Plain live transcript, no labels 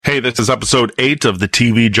Hey, this is episode 8 of the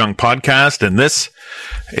TV Junk Podcast, and this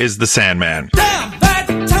is the Sandman. Damn that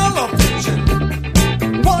television!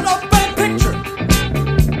 What a bad picture!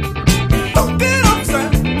 Look it up,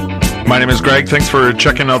 son. My name is Greg. Thanks for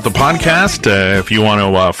checking out the podcast. If you want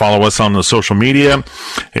to follow us on the social media,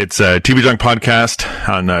 it's TV Junk Podcast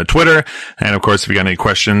on Twitter. And of course, if you got any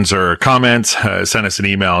questions or comments, send us an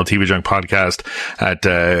email, tvjunkpodcast at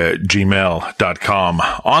gmail.com.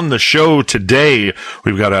 On the show today,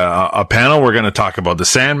 we've got a panel. We're going to talk about the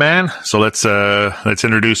Sandman. So let's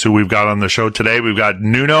introduce who we've got on the show today. We've got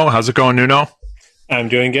Nuno. How's it going, Nuno? I'm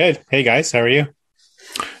doing good. Hey guys, how are you?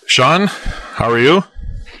 Sean, how are you?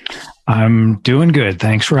 I'm doing good.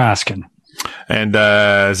 Thanks for asking. And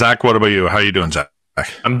Zach, what about you? How are you doing, Zach?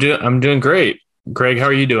 I'm doing great. Greg, how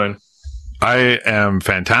are you doing? I am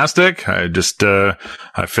fantastic. I just I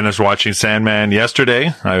finished watching Sandman yesterday.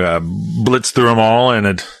 I blitzed through them all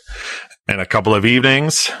in a couple of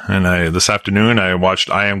evenings, and this afternoon I watched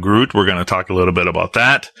I Am Groot. We're going to talk a little bit about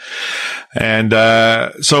that. And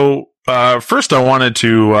so first, I wanted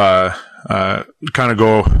to kind of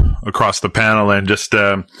go across the panel and just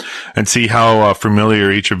and see how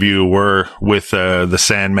familiar each of you were with the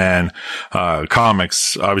Sandman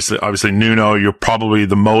comics. Obviously, Nuno, you're probably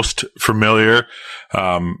the most familiar.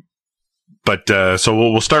 But so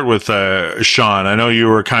we'll start with Sean. I know you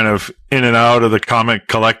were kind of in and out of the comic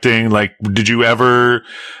collecting. Like, did you ever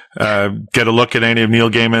get a look at any of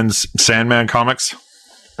Neil Gaiman's Sandman comics?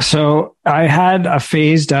 So I had a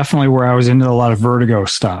phase definitely where I was into a lot of Vertigo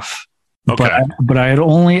stuff. Okay. But I had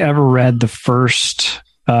only ever read the first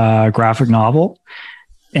graphic novel.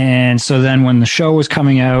 And so then when the show was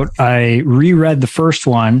coming out, I reread the first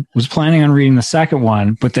one, was planning on reading the second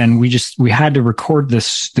one, but then we had to record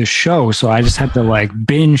this show. So I just had to like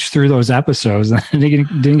binge through those episodes and I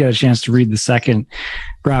didn't get a chance to read the second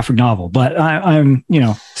graphic novel, but I'm,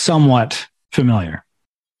 somewhat familiar.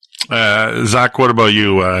 Zach, what about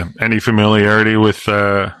you? Any familiarity with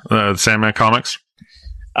Sandman comics?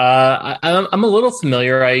 I'm a little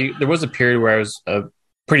familiar. There was a period where I was a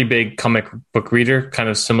pretty big comic book reader, kind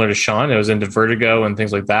of similar to Sean. I was into Vertigo and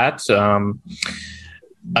things like that.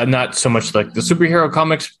 Not so much like the superhero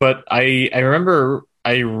comics, but I remember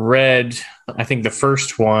I read, I think the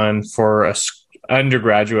first one for a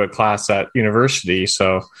undergraduate class at university.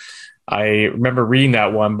 So I remember reading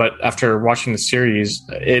that one, but after watching the series,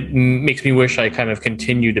 it makes me wish I kind of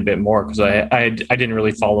continued a bit more because I didn't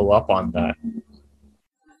really follow up on that.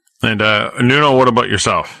 And Nuno, what about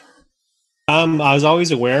yourself? I was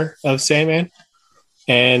always aware of Sandman,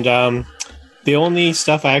 and the only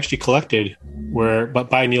stuff I actually collected but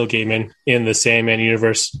by Neil Gaiman in the Sandman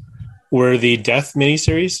universe were the Death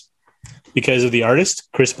miniseries because of the artist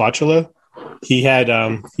Chris Bocciolo. He had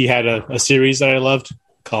a series that I loved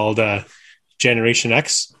called Generation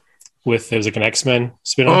X. It was like an X-Men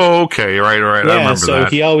spinoff. Oh, okay, right. Yeah, I remember so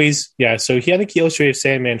that. I think he illustrated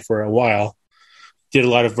Sandman for a while. Did a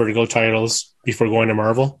lot of Vertigo titles before going to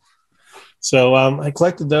Marvel. So I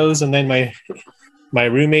collected those, and then my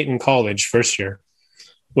roommate in college, first year,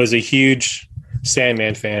 was a huge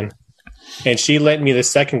Sandman fan, and she lent me the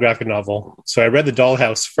second graphic novel. So I read The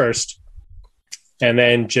Dollhouse first, and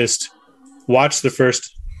then just watched the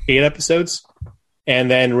first 8 episodes, and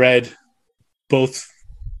then read both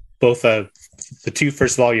the 2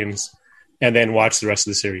 first volumes, and then watched the rest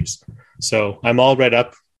of the series. So I'm all read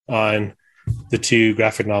up on the 2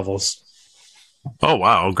 graphic novels. Oh,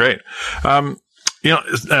 wow. Great.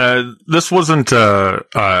 This wasn't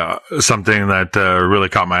something that really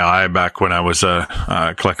caught my eye back when I was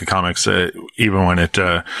collecting comics, even when it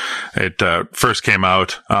first came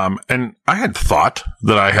out. And I had thought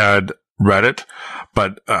that I had read it,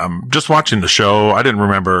 but just watching the show, I didn't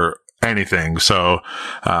remember anything. So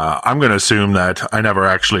I'm going to assume that I never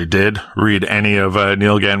actually did read any of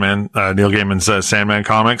Neil Gaiman's Sandman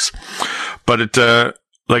comics. But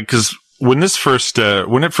because when it first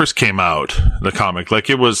came out, the comic, like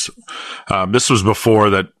it was, this was before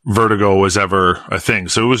that Vertigo was ever a thing.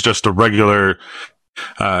 So it was just a regular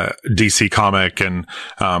DC comic, and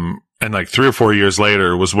like 3 or 4 years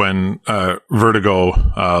later was when Vertigo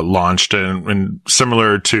launched, and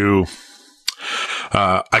similar to.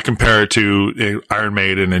 I compare it to Iron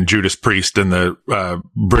Maiden and Judas Priest and the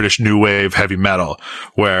British new wave heavy metal,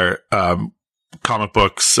 where comic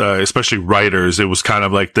books, especially writers, it was kind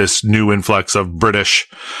of like this new influx of British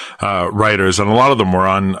writers, and a lot of them were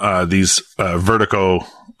on these Vertigo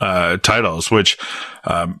titles, which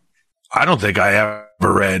I don't think I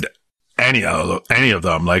ever read any of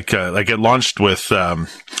them. Like it launched with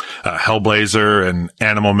Hellblazer and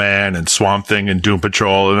Animal Man and Swamp Thing and Doom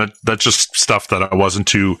Patrol, and that's just stuff that I wasn't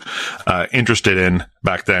too interested in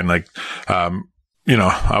back then. Like,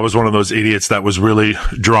 I was one of those idiots that was really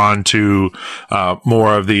drawn to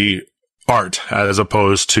more of the art as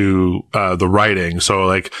opposed to the writing. So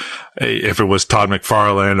like if it was Todd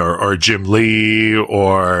McFarlane or Jim Lee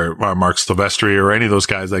or Mark Silvestri or any of those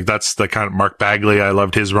guys, like that's the kind of Mark Bagley. I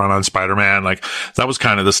loved his run on Spider-Man. Like that was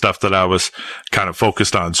kind of the stuff that I was kind of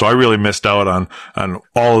focused on. So I really missed out on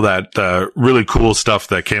all of that really cool stuff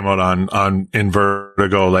that came out on in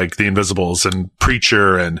Vertigo, like The Invisibles and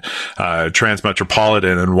Preacher and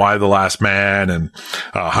Transmetropolitan and Why the Last Man and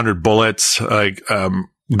 100 Bullets. Like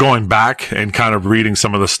going back and kind of reading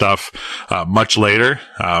some of the stuff much later,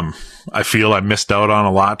 I feel I missed out on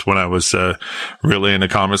a lot when I was really into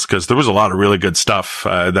comics, because there was a lot of really good stuff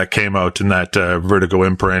that came out in that Vertigo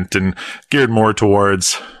imprint and geared more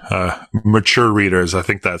towards mature readers. I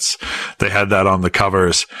think they had that on the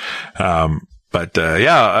covers. But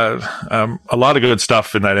a lot of good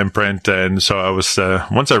stuff in that imprint. And so I was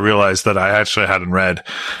once I realized that I actually hadn't read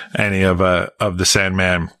any of the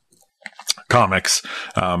Sandman comics,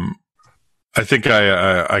 I think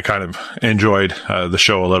I kind of enjoyed the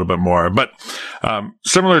show a little bit more. But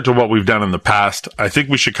similar to what we've done in the past, I think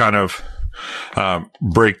we should kind of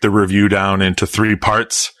break the review down into 3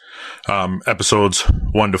 parts. Episodes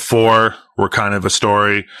 1 to 4 were kind of a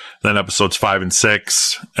story, then episodes 5 and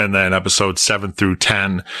 6, and then episodes 7 through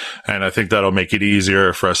 10. And I think that'll make it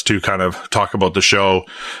easier for us to kind of talk about the show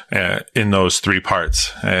in those 3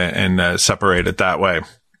 parts and separate it that way.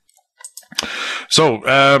 So,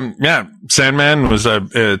 Sandman was,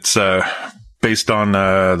 it's based on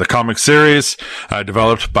the comic series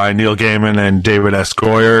developed by Neil Gaiman and David S.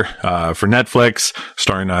 Goyer for Netflix,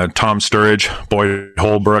 starring Tom Sturridge, Boyd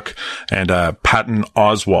Holbrook, and Patton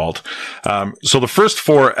Oswalt. So the first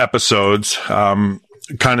 4 episodes kind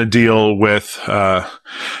of deal with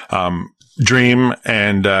Dream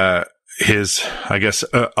and his, I guess,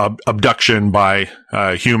 abduction by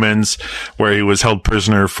humans, where he was held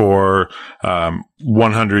prisoner for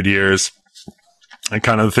 100 years, and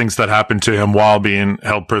kind of the things that happened to him while being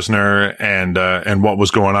held prisoner, and what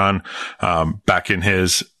was going on back in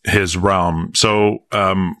his realm. So,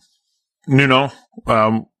 Nuno,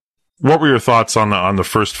 what were your thoughts on the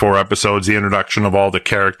first 4 episodes, the introduction of all the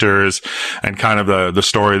characters, and kind of the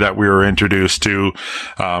story that we were introduced to,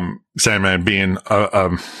 Sandman being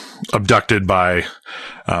abducted by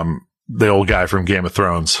the old guy from Game of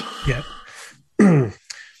Thrones? Yeah.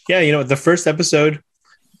 Yeah, the first episode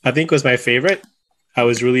I think was my favorite. I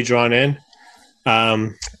was really drawn in.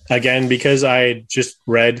 Again, because I just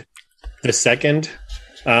read the second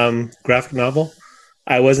graphic novel,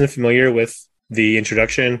 I wasn't familiar with the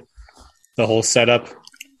introduction, the whole setup.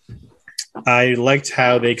 I liked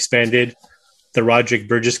how they expanded the Roderick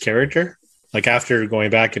Burgess character. Like, after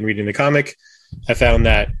going back and reading the comic, I found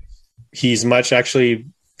that he's the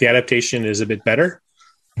adaptation is a bit better.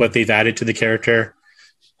 What they've added to the character,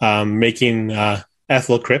 making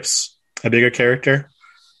Ethel Cripps a bigger character,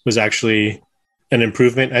 was actually an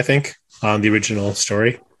improvement, I think, on the original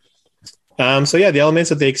story. The elements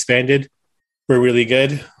that they expanded were really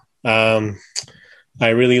good. I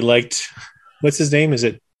really liked, what's his name? Is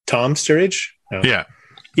it Tom Sturridge? No. Yeah.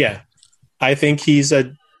 Yeah. I think he's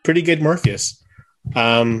a pretty good Morpheus.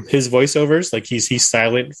 His voiceovers, like he's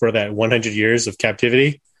silent for that 100 years of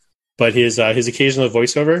captivity, but his occasional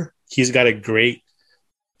voiceover, he's got a great,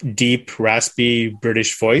 deep, raspy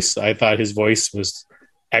British voice. I thought his voice was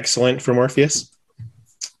excellent for Morpheus.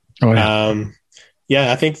 Oh,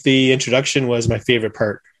 yeah. I think the introduction was my favorite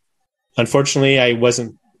part. Unfortunately, I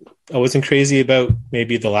wasn't crazy about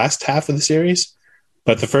maybe the last half of the series,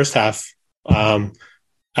 but the first half, I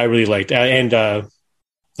really liked. And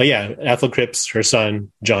Ethel Cripps, her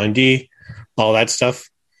son John D, all that stuff,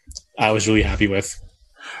 I was really happy with.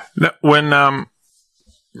 When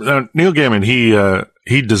Neil Gaiman,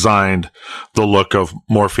 he designed the look of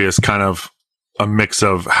Morpheus, kind of a mix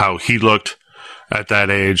of how he looked at that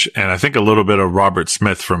age, and I think a little bit of Robert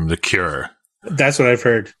Smith from The Cure. That's what I've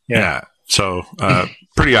heard. Yeah. So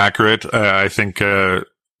pretty accurate. I think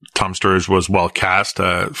Tom Sturridge was well cast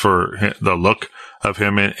for the look of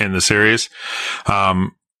him in the series.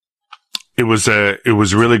 It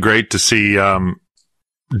was really great to see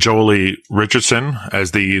Joely Richardson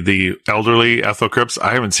as the elderly Ethel Cripps.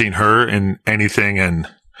 I haven't seen her in anything in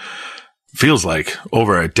feels like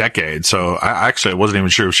over a decade. So I wasn't even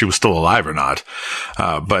sure if she was still alive or not.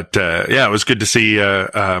 But it was good to see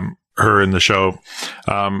her in the show.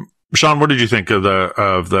 Sean, what did you think of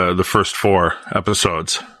the first 4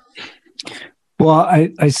 episodes? Well, I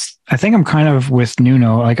think I'm kind of with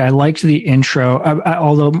Nuno. Like, I liked the intro,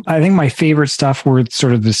 although I think my favorite stuff were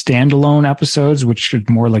sort of the standalone episodes, which are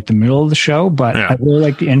more like the middle of the show. But Yeah. I really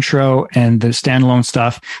like the intro and the standalone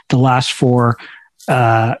stuff. The last four,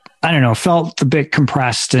 I don't know, felt a bit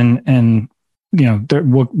compressed, and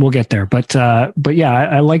we'll get there. But yeah,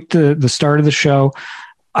 I like the start of the show.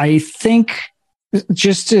 I think,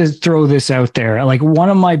 just to throw this out there, like, one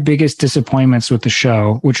of my biggest disappointments with the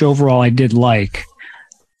show, which overall I did like,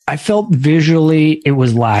 I felt visually it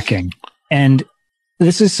was lacking. And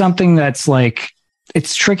this is something that's like,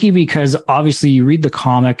 it's tricky because obviously you read the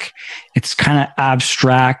comic, it's kind of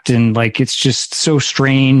abstract and like, it's just so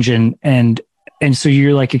strange. And so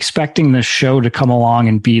you're like expecting the show to come along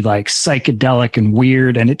and be like psychedelic and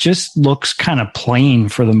weird. And it just looks kind of plain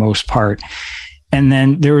for the most part. And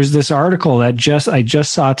then there was this article that I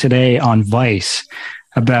just saw today on Vice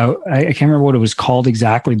about, I can't remember what it was called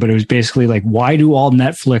exactly, but it was basically like, why do all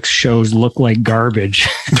Netflix shows look like garbage?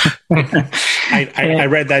 I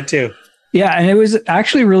read that too. Yeah. And it was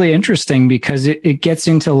actually really interesting because it gets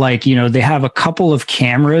into like, they have a couple of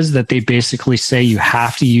cameras that they basically say you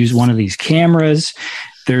have to use one of these cameras.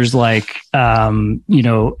 There's like,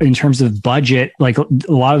 in terms of budget, like a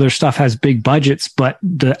lot of their stuff has big budgets, but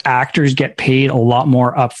the actors get paid a lot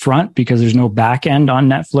more upfront because there's no back end on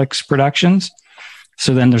Netflix productions.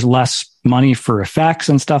 So then there's less money for effects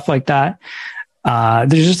and stuff like that.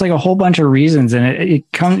 There's just like a whole bunch of reasons. And it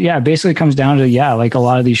basically comes down to, like a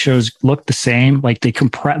lot of these shows look the same. Like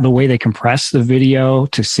the way they compress the video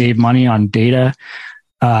to save money on data,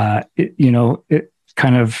 it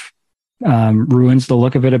kind of, ruins the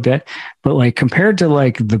look of it a bit, but like compared to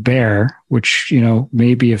like The Bear, which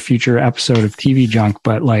may be a future episode of TV Junk,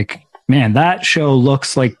 but like, man, that show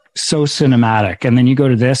looks like so cinematic, and then you go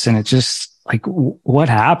to this and it's just like, what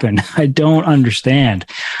happened? I don't understand.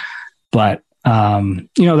 But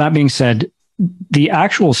that being said, the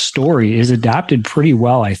actual story is adapted pretty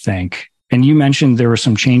well, I think. And you mentioned there were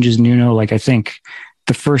some changes, Nuno. Like, I think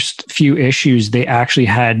the first few issues, they actually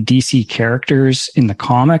had DC characters in the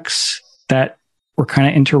comics that were kind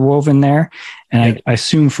of interwoven there. And I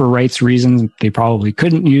assume for rights reasons, they probably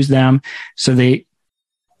couldn't use them. So they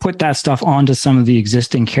put that stuff onto some of the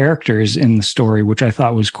existing characters in the story, which I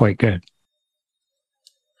thought was quite good.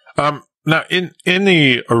 Now in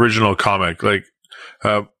the original comic, like,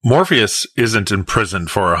 Morpheus isn't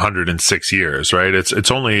imprisoned for 106 years, right? Isn't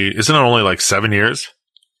it only like 7 years?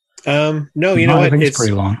 No, you know I what? think it's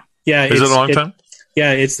pretty long. Yeah. Is it a long time?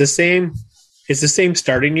 Yeah. It's the same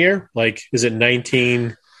starting year. Like, is it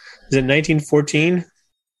 1914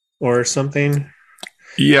 or something?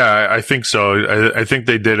 Yeah, I think so. I think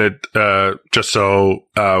they did it, just so,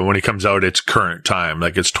 when he comes out, it's current time,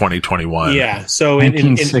 like it's 2021. Yeah. So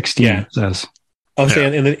 1916 it says. Oh, so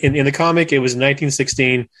in the comic, it was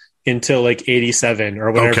 1916 until like 87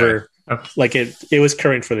 or whatever. Okay. Like it was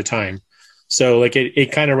current for the time. So like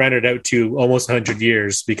it kind of rounded out to almost 100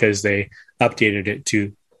 years because they updated it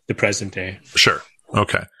to the present day. Sure.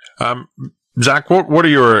 Okay. Zach, what are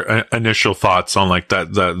your initial thoughts on like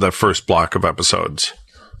the first block of episodes?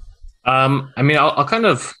 I'll kind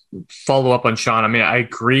of follow up on Sean. I mean, I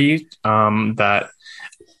agree that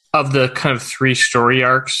of the kind of three story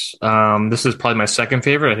arcs, this is probably my second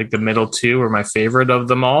favorite. I think the middle two are my favorite of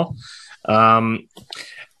them all. And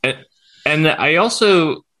I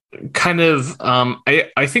also kind of,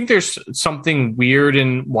 I think there's something weird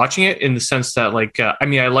in watching it in the sense that, like,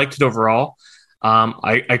 I liked it overall.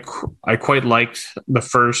 I quite liked the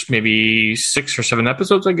first maybe 6 or 7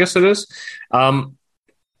 episodes, I guess it is.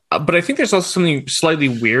 But I think there's also something slightly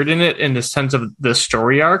weird in it in the sense of the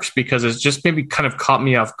story arcs, because it's just maybe kind of caught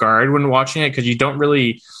me off guard when watching it, because you don't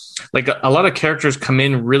really, like, a lot of characters come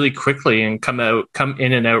in really quickly and come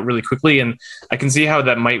in and out really quickly. And I can see how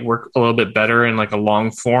that might work a little bit better in like a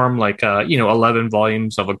long form, like, 11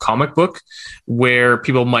 volumes of a comic book where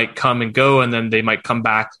people might come and go and then they might come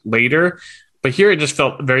back later. But here it just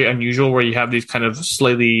felt very unusual where you have these kind of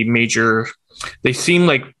slightly major, they seem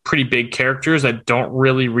like pretty big characters that don't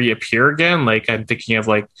really reappear again. Like, I'm thinking of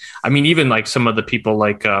even like some of the people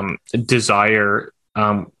like Desire,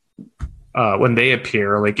 when they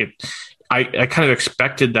appear, like I kind of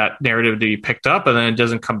expected that narrative to be picked up and then it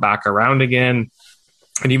doesn't come back around again.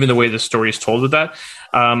 And even the way the story is told with that.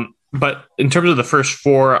 But in terms of the first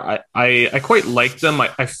 4, I quite liked them.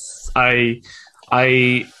 I'll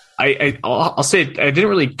say I didn't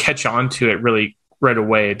really catch on to it really right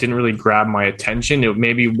away. It didn't really grab my attention. It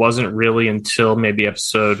maybe wasn't really until maybe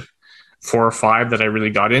episode 4 or 5 that I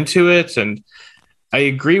really got into it. And I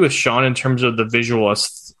agree with Sean in terms of the visual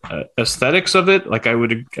aesthetics of it. Like I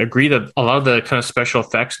would agree that a lot of the kind of special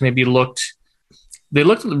effects maybe looked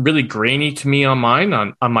really grainy to me on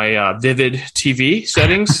my Vivid TV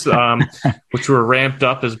settings, which were ramped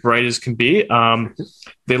up as bright as can be.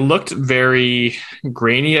 They looked very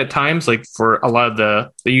grainy at times, like for a lot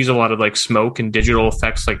of they use a lot of like smoke and digital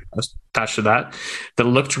effects like attached to that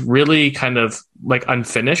looked really kind of like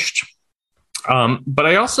unfinished. But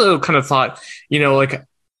I also kind of thought, like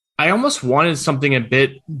I almost wanted something a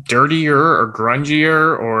bit dirtier or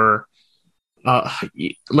grungier or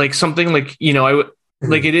like something like,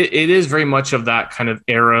 like it is very much of that kind of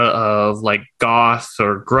era of like goth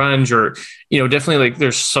or grunge or, definitely like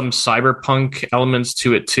there's some cyberpunk elements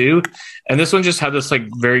to it too. And this one just had this like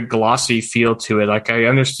very glossy feel to it. Like I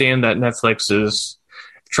understand that Netflix is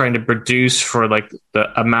trying to produce for like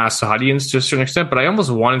a mass audience to a certain extent, but I almost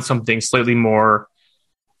wanted something slightly more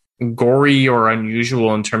gory or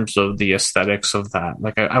unusual in terms of the aesthetics of that.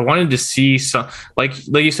 Like I wanted to see some, like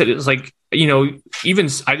you said, it's like, even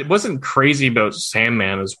I wasn't crazy about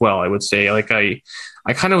Sandman as well. I would say like I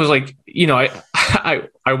kind of was like, I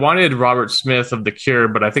wanted Robert Smith of The Cure,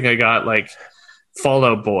 but I think I got like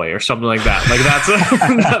Fallout Boy or something like that. Like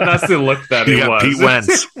that's the look that you it got was. Pete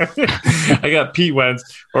Wentz. I got Pete Wentz,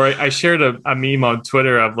 or I shared a meme on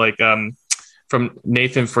Twitter of like from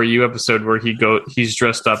Nathan For You episode where he's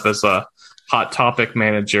dressed up as a Hot Topic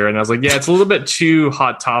manager, and I was like, yeah, it's a little bit too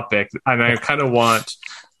Hot Topic, and I kind of want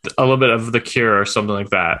a little bit of The Cure or something like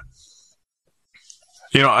that.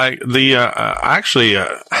 I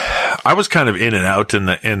was kind of in and out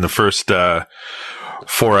in the first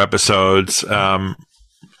 4 episodes. I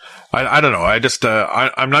don't know. I just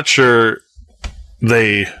I'm not sure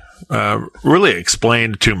they really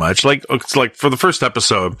explained too much. Like it's like for the first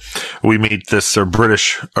episode, we meet this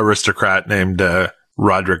British aristocrat named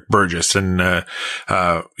Roderick Burgess, and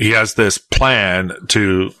he has this plan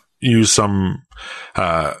to use some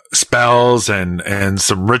spells and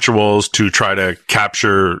some rituals to try to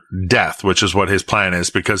capture death, which is what his plan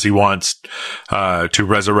is, because he wants to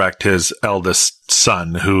resurrect his eldest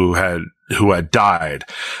son who had died,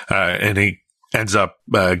 and he ends up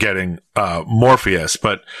getting Morpheus.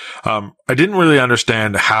 But I didn't really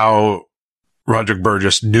understand how Roderick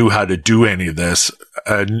Burgess knew how to do any of this,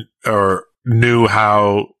 or knew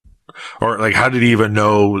how, or like how did he even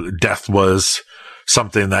know death was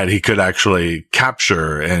something that he could actually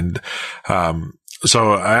capture. And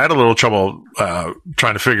so I had a little trouble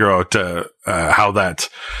trying to figure out how that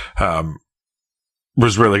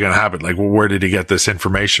was really going to happen. Like, well, where did he get this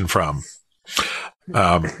information from?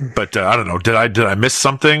 But I don't know. Did I miss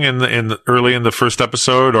something in early in the first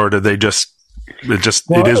episode, or did they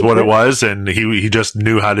it is what it was, and he just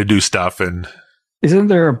knew how to do stuff? And isn't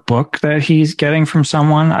there a book that he's getting from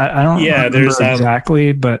someone? I don't remember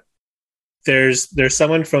exactly, but there's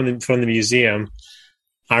someone from the museum.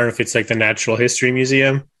 I don't know if it's like the Natural History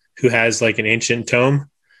Museum, who has like an ancient tome,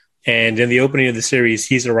 and in the opening of the series,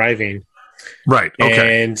 he's arriving. Right.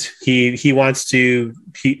 Okay. And he wants to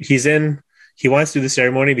do the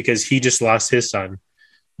ceremony because he just lost his son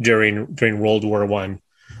during World War I.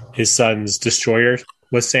 His son's destroyer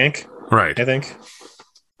was sank. Right. I think.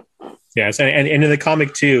 Yes, and in the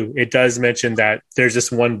comic too, it does mention that there's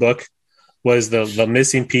this one book was the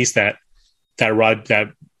missing piece that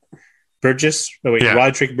Roderick Burgess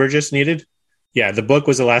needed. Yeah, the book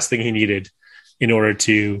was the last thing he needed in order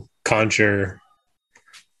to conjure,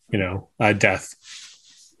 death.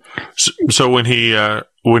 So when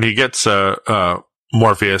he gets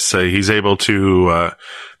Morpheus, he's able to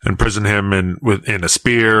imprison him in a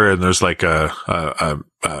spear, and there's like a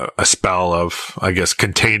spell of, I guess,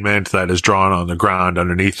 containment that is drawn on the ground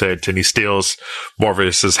underneath it, and he steals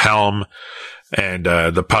Morpheus's helm and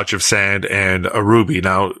the pouch of sand and a ruby.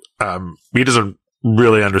 Now he doesn't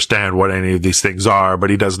really understand what any of these things are, but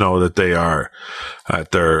he does know that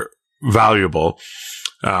they're valuable.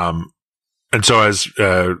 And so as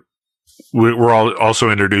we're all also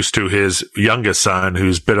introduced to his youngest son,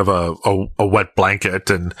 who's a bit of a wet blanket,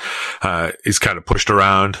 and he's kind of pushed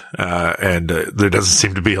around, and there doesn't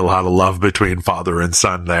seem to be a lot of love between father and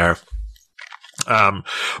son there.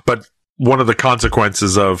 But one of the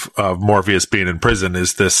consequences of Morpheus being in prison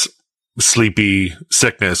is this sleepy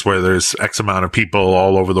sickness, where there's X amount of people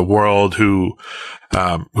all over the world who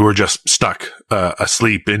are just stuck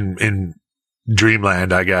asleep in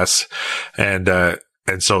dreamland, I guess, and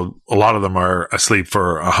so a lot of them are asleep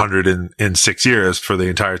for 106 years for the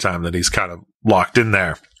entire time that he's kind of locked in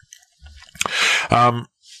there.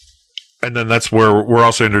 And then that's where we're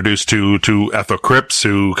also introduced to Ethel Cripps,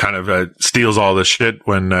 who kind of steals all this shit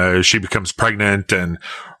when she becomes pregnant, and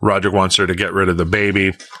Roderick wants her to get rid of the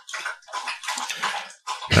baby.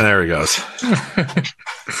 And there he goes.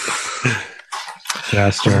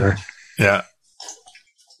 Jester. Yeah.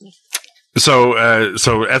 So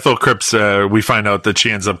Ethel Cripps, we find out that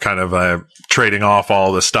she ends up kind of trading off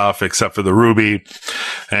all the stuff except for the ruby.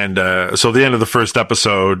 And so the end of the first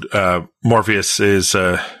episode, Morpheus is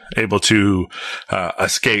able to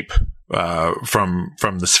escape from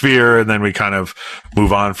the sphere, and then we kind of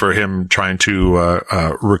move on for him trying to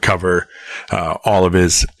recover all of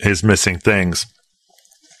his missing things.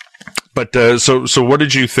 But so what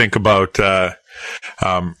did you think about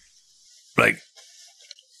like?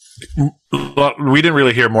 We didn't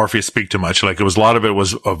really hear Morpheus speak too much. Like, a lot of it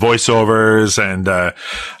was voiceovers, and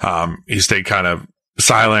he stayed kind of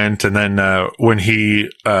silent. And then when he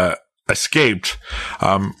escaped,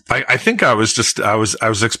 I think I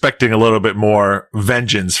was expecting a little bit more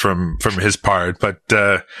vengeance from his part, but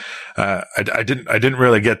I didn't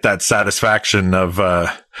really get that satisfaction of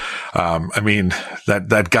I mean,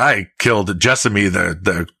 that guy killed Jessamy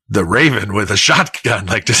the Raven with a shotgun,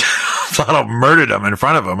 like, just flat out murdered him in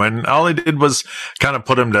front of him, and all he did was kind of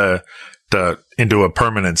put him into a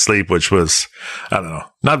permanent sleep, which was, I don't know,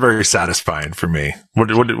 not very satisfying for me. What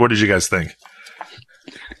did you guys think?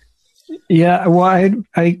 Yeah, well,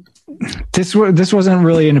 this wasn't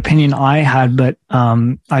really an opinion I had, but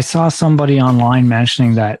I saw somebody online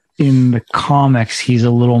mentioning that in the comics he's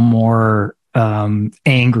a little more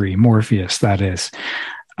angry, Morpheus, that is.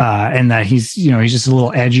 And that he's just a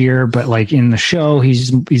little edgier, but like in the show,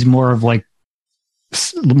 he's more of a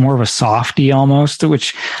softie almost,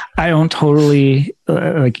 which I don't totally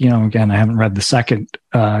like. Again, I haven't read the second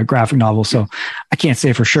graphic novel, so I can't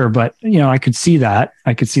say for sure. But I could see that.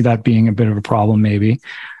 I could see that being a bit of a problem, maybe.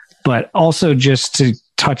 But also, just to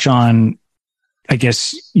touch on, I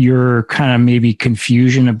guess, your kind of maybe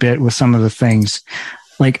confusion a bit with some of the things.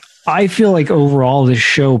 Like, I feel like overall, this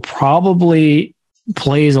show probably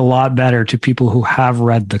plays a lot better to people who have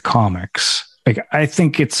read the comics. Like, I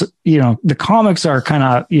think it's, the comics are kind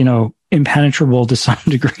of, impenetrable to some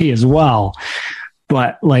degree as well.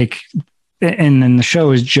 But like, and then the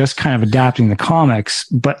show is just kind of adapting the comics,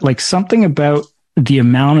 but like something about the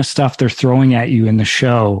amount of stuff they're throwing at you in the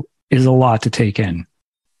show is a lot to take in.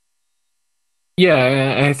 Yeah,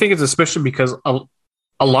 and I think it's especially because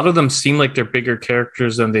a lot of them seem like they're bigger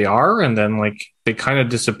characters than they are, and then like they kind of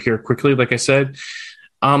disappear quickly, like I said.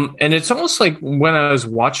 And it's almost like when I was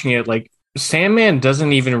watching it, like Sandman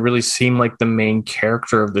doesn't even really seem like the main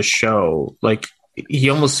character of the show. Like, he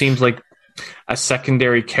almost seems like a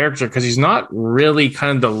secondary character because he's not really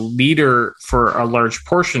kind of the leader for a large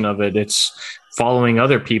portion of it. It's following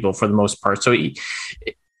other people for the most part. So I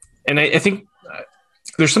think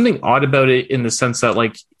there's something odd about it in the sense that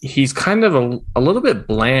like he's kind of a little bit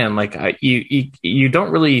bland. Like you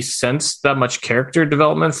don't really sense that much character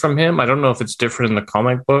development from him. I don't know if it's different in the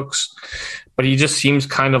comic books, but he just seems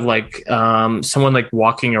kind of like someone like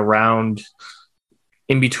walking around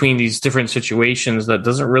in between these different situations that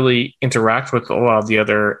doesn't really interact with a lot of the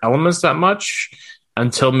other elements that much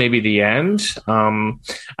until maybe the end.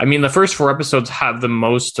 I mean, the first 4 episodes have the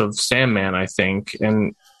most of Sandman, I think,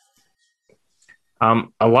 and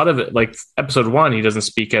a lot of it, like episode 1, he doesn't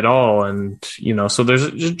speak at all. And, so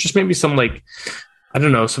there's just maybe some like, I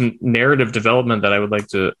don't know, some narrative development that I would like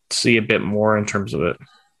to see a bit more in terms of it.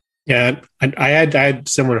 Yeah. I had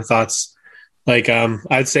similar thoughts. Like,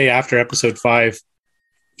 I'd say after episode 5,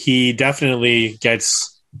 he definitely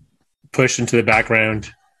gets pushed into the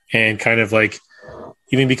background and kind of like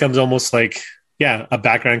even becomes almost like, a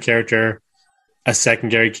background character, a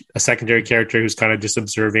secondary character who's kind of just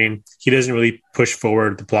observing. He doesn't really push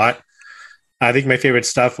forward the plot. I think my favorite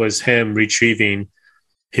stuff was him retrieving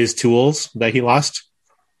his tools that he lost.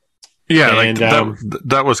 Yeah, and,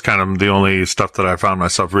 that was kind of the only stuff that I found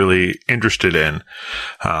myself really interested in.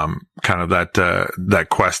 Kind of that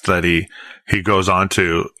quest that he goes on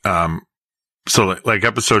to. So like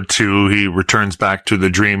episode 2, he returns back to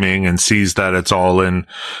the dreaming and sees that it's all in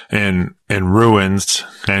ruins,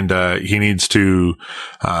 and he needs to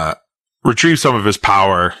retrieve some of his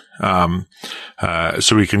power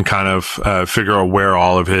so he can kind of figure out where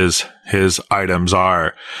all of his items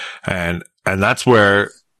are, and that's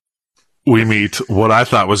where we meet what I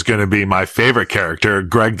thought was going to be my favorite character,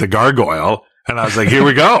 Greg the Gargoyle, and I was like, here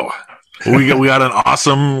we go. We got an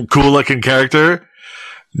awesome, cool looking character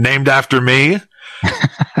named after me.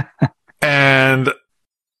 And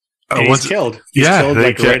he's killed. He's killed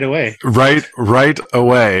like right away. Right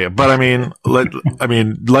away. But I mean,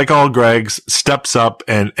 like all Gregs, steps up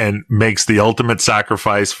and makes the ultimate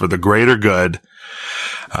sacrifice for the greater good.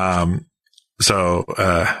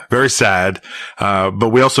 very sad. But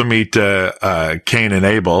we also meet, Cain and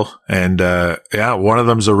Abel, and, one of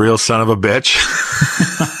them's a real son of a bitch.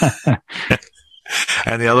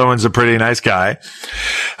 And the other one's a pretty nice guy.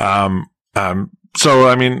 So,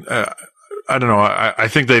 I mean, I don't know. I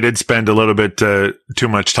think they did spend a little bit, too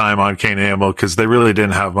much time on Cain and Abel because they really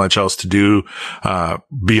didn't have much else to do,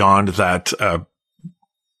 beyond that,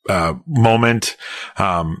 moment.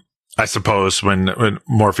 I suppose when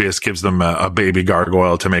Morpheus gives them a baby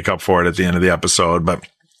gargoyle to make up for it at the end of the episode. But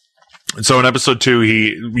so in episode 2,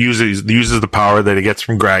 he uses the power that he gets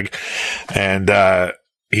from Greg, and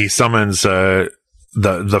he summons the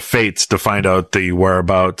fates to find out the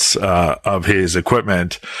whereabouts of his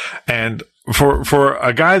equipment. And for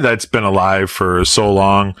a guy that's been alive for so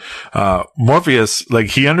long, Morpheus, like,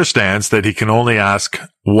 he understands that he can only ask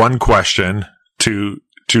one question to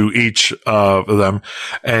each of them,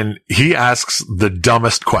 and he asks the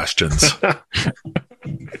dumbest questions.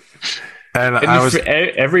 and I was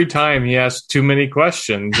every time he asks too many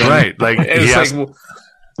questions, right? Like, he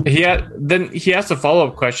has to follow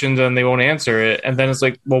up questions and they won't answer it, and then it's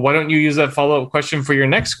like, well, why don't you use that follow up question for your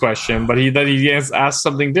next question? But he asks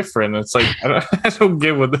something different. It's like, I don't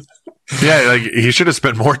get what. Yeah, like, he should have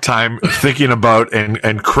spent more time thinking about and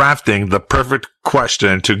crafting the perfect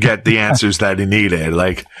question to get the answers that he needed.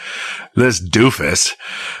 Like, this doofus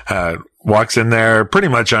walks in there pretty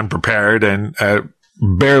much unprepared and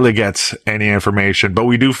barely gets any information. But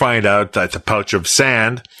we do find out that the pouch of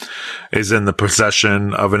sand is in the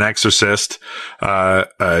possession of an exorcist,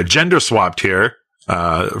 gender swapped here,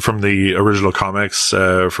 from the original comics,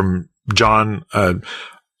 from John.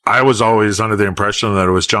 I was always under the impression that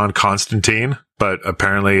it was John Constantine, but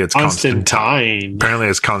apparently it's Constantine. Apparently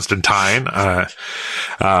it's Constantine.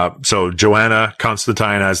 So Joanna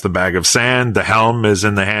Constantine has the bag of sand. The helm is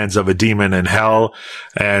in the hands of a demon in hell.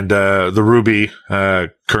 And, the ruby,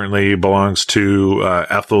 currently belongs to,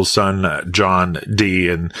 Ethel's son, John D.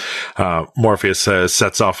 And, Morpheus,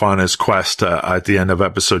 sets off on his quest, at the end of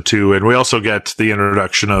episode 2. And we also get the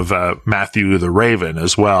introduction of, Matthew the Raven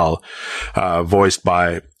as well, voiced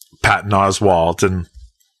by Patton Oswalt. And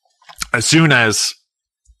as soon as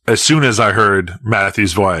I heard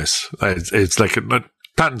Matthew's voice, it's like,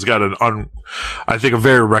 Patton's got I think, a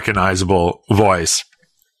very recognizable voice.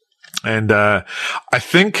 And, I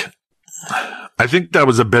think that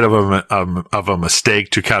was a bit of a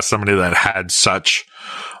mistake to cast somebody that had such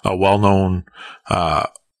a well-known,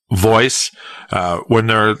 voice, when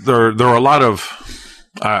there are a lot of,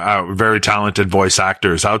 very talented voice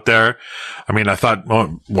actors out there. I mean, I thought,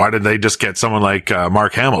 well, why did they just get someone like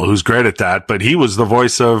Mark Hamill, who's great at that? But he was the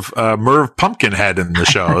voice of Merv Pumpkinhead in the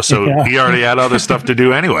show, so yeah. He already had other stuff to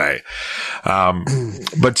do anyway.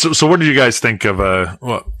 But so what did you guys think of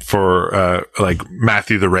for like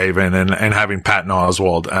Matthew the Raven and having Patton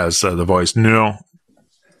Oswalt as the voice? No,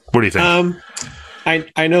 what do you think?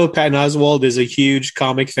 I know Patton Oswalt is a huge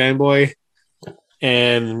comic fanboy,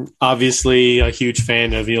 and obviously a huge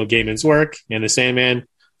fan of Neil Gaiman's work and the Sandman.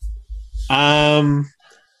 I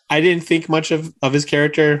didn't think much of his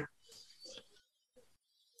character.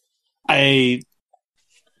 I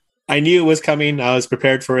knew it was coming. I was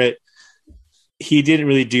prepared for it. He didn't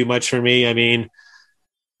really do much for me. I mean,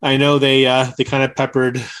 I know they kind of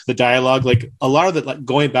peppered the dialogue, like a lot of the, like,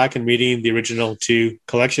 going back and reading the original 2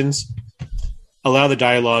 collections. A lot of the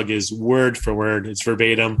dialogue is word for word. It's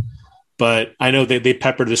verbatim. But I know they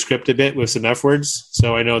peppered the script a bit with some F words.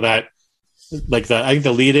 So I know that, like, I think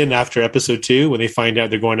the lead in after episode 2, when they find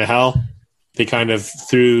out they're going to hell, they kind of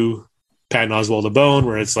threw Patton Oswalt a bone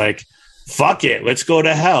where it's like, fuck it, let's go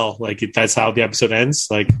to hell. Like, that's how the episode ends.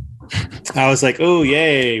 Like, I was like, oh,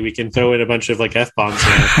 yay, we can throw in a bunch of, like, F-bombs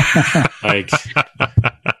here. Like,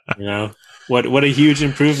 you know, what a huge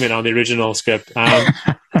improvement on the original script.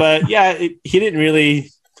 But yeah, he didn't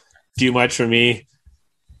really do much for me.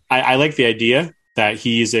 I like the idea that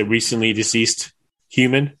he's a recently deceased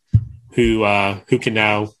human who can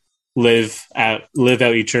now live out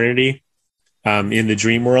eternity in the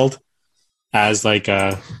dream world as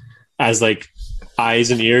eyes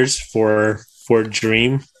and ears for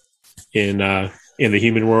dream in the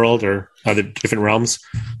human world or other different realms.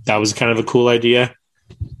 That was kind of a cool idea,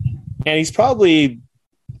 and he's probably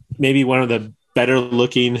maybe one of the better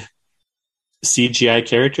looking CGI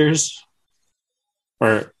characters.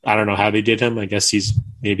 Or I don't know how they did him. I guess he's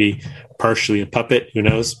maybe partially a puppet. Who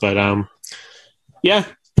knows? But yeah,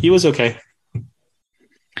 he was okay.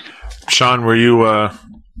 Sean, were you?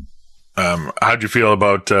 How'd you feel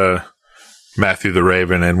about Matthew the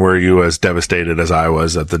Raven, and were you as devastated as I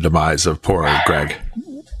was at the demise of poor Greg?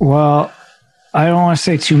 Well, I don't want to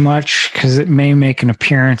say too much because it may make an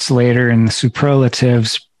appearance later in the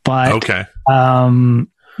superlatives, but Okay.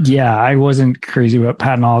 yeah, I wasn't crazy about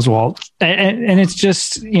Patton Oswalt. And it's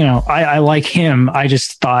just, I like him. I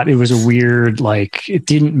just thought it was a weird, like, it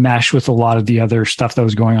didn't mesh with a lot of the other stuff that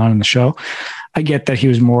was going on in the show. I get that he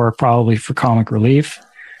was more probably for comic relief.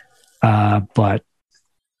 But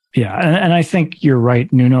yeah, and I think you're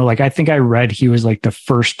right, Nuno. Like, I think I read he was like the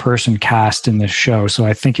first person cast in this show. So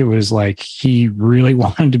I think it was like he really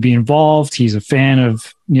wanted to be involved. He's a fan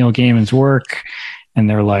of Neil Gaiman's work. And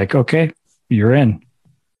they're like, okay, you're in.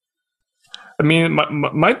 I mean,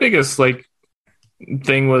 my biggest like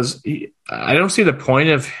thing was I don't see the point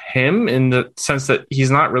of him in the sense that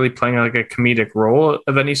he's not really playing like a comedic role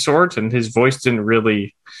of any sort, and his voice didn't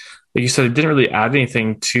really, like you said, it didn't really add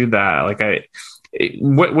anything to that. Like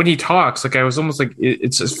when he talks, like I was almost like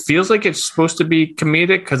it just feels like it's supposed to be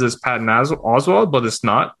comedic because it's Patton Oswalt, but it's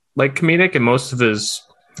not like comedic, and most of his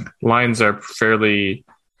lines are fairly,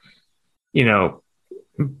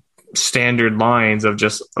 standard lines of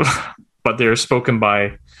just. But they're spoken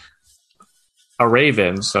by a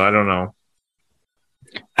raven, so I don't know.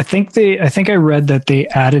 I think I read that they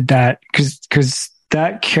added that because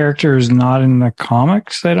that character is not in the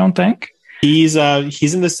comics. I don't think he's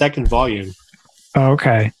in the second volume. Oh,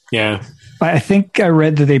 okay, yeah. I think I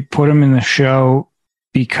read that they put him in the show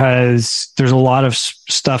because there's a lot of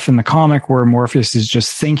stuff in the comic where Morpheus is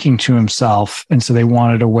just thinking to himself, and so they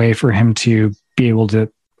wanted a way for him to be able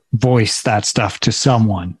to voice that stuff to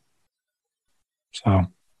someone. So,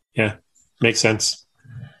 yeah, makes sense.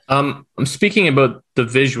 I'm speaking about the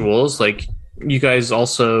visuals. Like you guys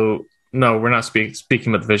also, no, we're not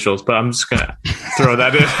speaking about the visuals, but I'm just gonna throw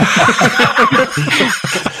that in.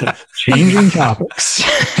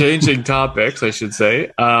 Changing topics, I should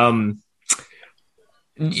say.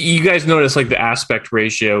 You guys notice like the aspect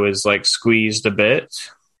ratio is like squeezed a bit.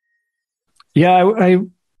 Yeah,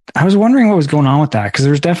 I was wondering what was going on with that because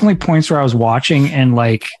there's definitely points where I was watching and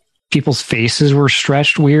like. People's faces were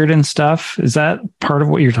stretched weird and stuff. Is that part of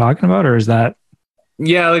what you're talking about, or is that?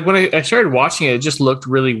 Yeah, like when I started watching it, it just looked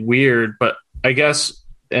really weird. But I guess,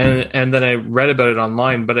 and then I read about it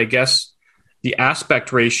online. But I guess the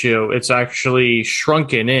aspect ratio, it's actually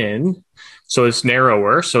shrunken in, so it's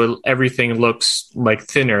narrower. So everything looks like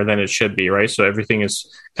thinner than it should be, right? So everything is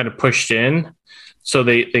kind of pushed in. So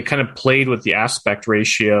they kind of played with the aspect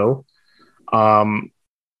ratio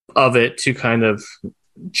of it to kind of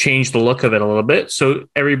change the look of it a little bit. So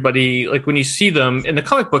everybody, like when you see them in the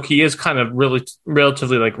comic book, he is kind of really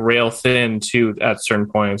relatively like rail thin too at certain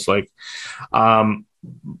points. Like,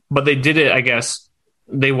 but they did it, I guess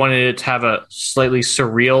they wanted it to have a slightly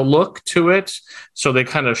surreal look to it. So they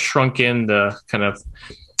kind of shrunk in the kind of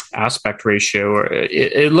aspect ratio, or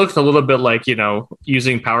it looked a little bit like,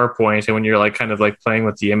 using PowerPoint, and when you're like kind of like playing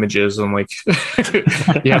with the images and like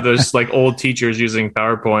you have those like old teachers using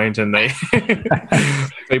PowerPoint and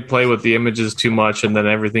they play with the images too much and then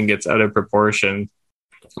everything gets out of proportion.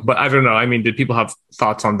 But I don't know. I mean, did people have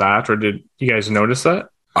thoughts on that, or did you guys notice that?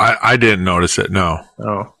 I didn't notice it. No.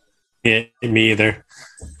 Oh, yeah, me either.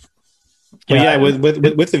 But yeah, with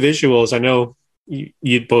the visuals, I know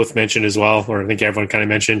you both mentioned as well, or I think everyone kind of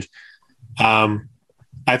mentioned.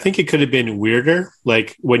 I think it could have been weirder.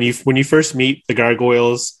 Like when you first meet the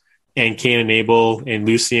gargoyles and Cain and Abel and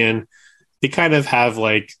Lucian, they kind of have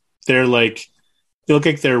like they look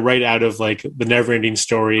like they're right out of like the Neverending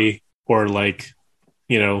Story or like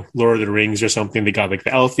Lord of the Rings or something. They got like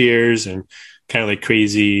the elf ears and kind of like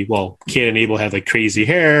crazy. Well, Cain and Abel have like crazy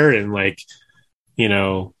hair and like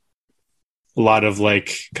a lot of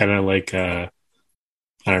like kind of like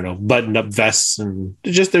I don't know, buttoned up vests, and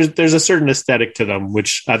just there's a certain aesthetic to them,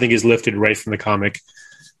 which I think is lifted right from the comic.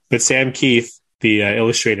 But Sam Keith, the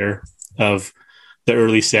illustrator of the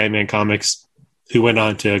early Sandman comics, who went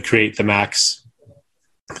on to create the Max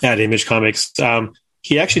at Image Comics,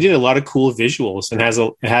 he actually did a lot of cool visuals and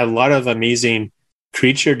had a lot of amazing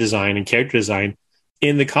creature design and character design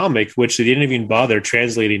in the comic, which they didn't even bother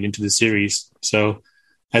translating into the series. So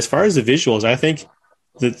as far as the visuals, I think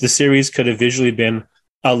the series could have visually been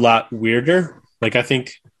a lot weirder. Like I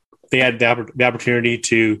think they had the opportunity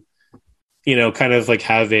to, kind of like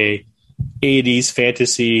have a 80s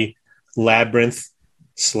fantasy labyrinth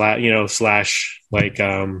slash like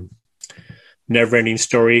Neverending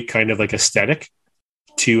Story kind of like aesthetic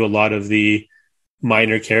to a lot of the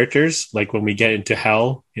minor characters. Like when we get into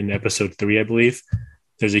Hell in episode 3, I believe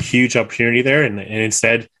there's a huge opportunity there, and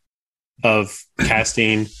instead of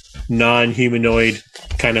casting non-humanoid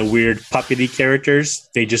kind of weird puppety characters,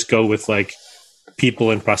 they just go with like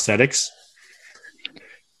people in prosthetics.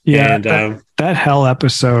 Yeah, and that Hell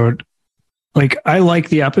episode, like I like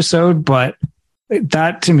the episode, but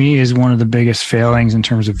that to me is one of the biggest failings in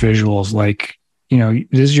terms of visuals. Like, this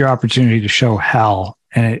is your opportunity to show hell,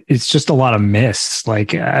 and it's just a lot of mists.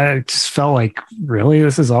 Like, it just felt like, really,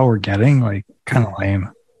 this is all we're getting? Like, kind of lame.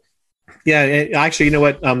 Yeah, actually, you know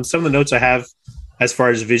what? Some of the notes I have as far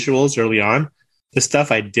as visuals early on, the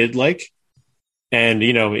stuff I did like, and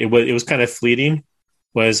it was kind of fleeting,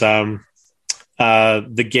 was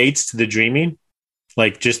the gates to the dreaming,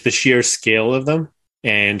 like just the sheer scale of them,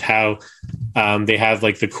 and how they have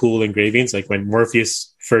like the cool engravings, like when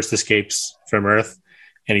Morpheus first escapes from Earth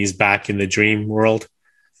and he's back in the dream world.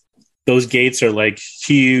 Those gates are like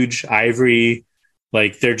huge, ivory,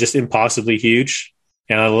 like they're just impossibly huge.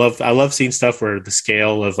 And I love seeing stuff where the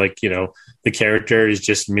scale of like, the character is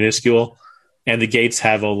just minuscule, and the gates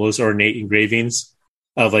have all those ornate engravings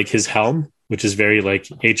of like his helm, which is very like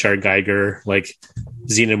H.R. Geiger, like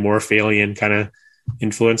xenomorph alien kind of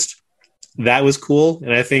influenced. That was cool.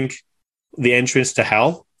 And I think the entrance to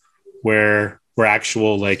hell, where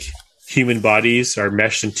actual like human bodies are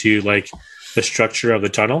meshed into like the structure of the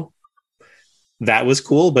tunnel, that was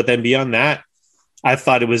cool. But then beyond that, I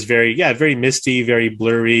thought it was very misty, very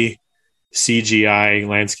blurry CGI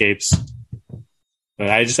landscapes. But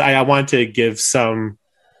I want to give some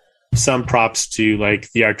props to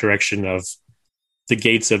like the art direction of the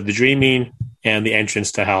gates of the dreaming and the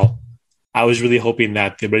entrance to hell. I was really hoping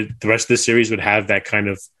that the rest of the series would have that kind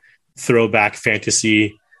of throwback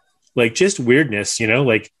fantasy, like just weirdness,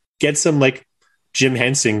 like get some like Jim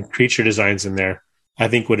Henson creature designs in there. I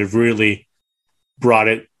think would have really brought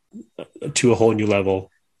it to a whole new level.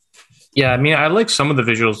 Yeah, I mean, I like some of the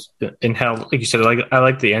visuals in hell. Like you said, I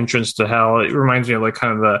like the entrance to hell. It reminds me of like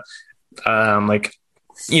kind of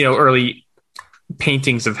the early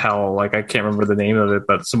paintings of hell. Like I can't remember the name of it,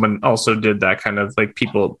 but someone also did that kind of like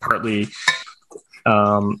people partly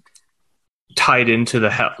tied into the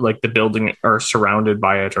hell, like the building or surrounded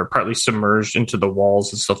by it, or partly submerged into the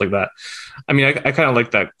walls and stuff like that. I mean, I kind of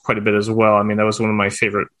like that quite a bit as well. I mean, that was one of my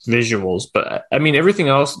favorite visuals. But I mean, everything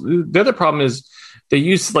else. The other problem is they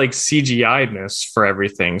use like CGI-ness for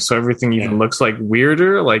everything, so everything even looks like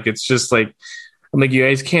weirder. Like it's just like, I'm like, you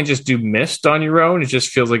guys can't just do mist on your own. It just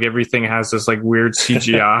feels like everything has this like weird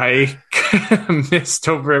CGI mist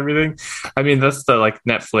over everything. I mean, that's the like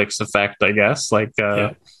Netflix effect, I guess, like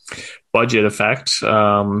budget effect.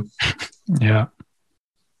 Yeah.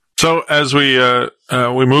 So as we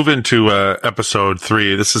move into episode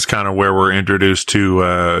 3, this is kind of where we're introduced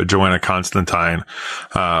to Joanna Constantine.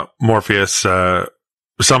 Morpheus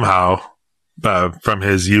somehow, from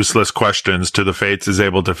his useless questions to the fates, is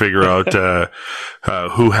able to figure out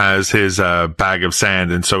who has his bag of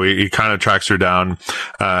sand, and so he kind of tracks her down.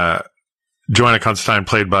 Joanna Constantine,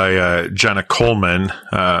 played by Jenna Coleman.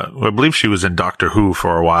 I believe she was in Doctor Who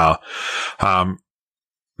for a while.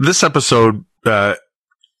 This episode,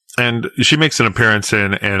 and she makes an appearance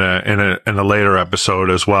in a later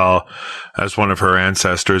episode as well as one of her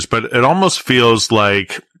ancestors. But it almost feels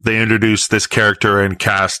like they introduced this character and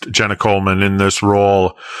cast Jenna Coleman in this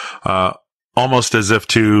role, almost as if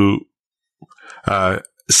to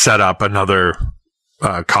set up another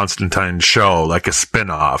Constantine show, like a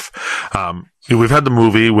spin-off. We've had the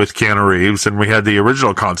movie with Keanu Reeves, and we had the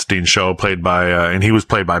original Constantine show and he was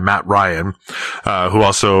played by Matt Ryan, who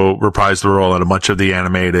also reprised the role in a bunch of the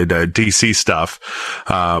animated DC stuff.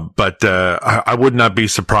 But I would not be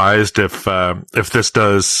surprised if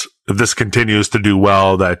this continues to do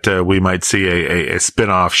well, that we might see a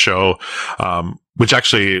spin-off show, which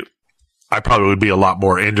actually I probably would be a lot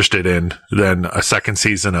more interested in than a second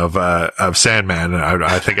season of Sandman.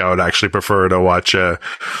 I think I would actually prefer to watch,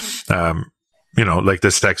 like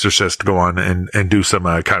this Exorcist go on and do some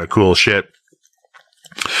kind of cool shit.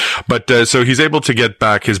 But so he's able to get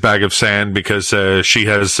back his bag of sand because she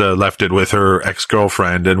has left it with her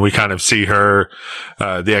ex-girlfriend, and we kind of see her.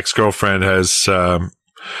 The ex-girlfriend has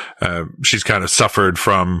she's kind of suffered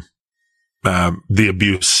from the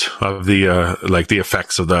abuse of the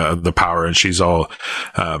effects of the power, and she's all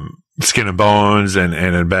skin and bones and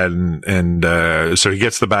in bed, and so he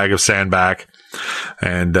gets the bag of sand back,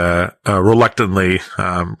 and reluctantly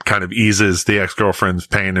kind of eases the ex-girlfriend's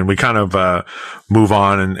pain, and we kind of move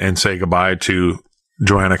on and say goodbye to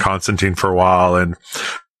Joanna Constantine for a while. And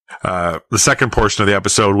the second portion of the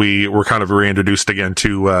episode, we were kind of reintroduced again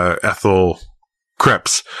to Ethel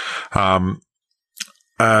Cripps.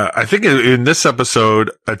 I think in this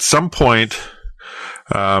episode, at some point,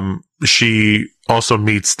 she also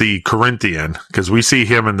meets the Corinthian, because we see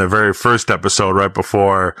him in the very first episode, right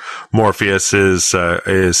before Morpheus is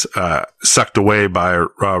sucked away by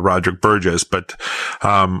Roderick Burgess. But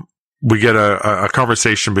we get a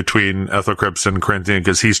conversation between Ethel and Corinthian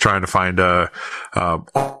because he's trying to find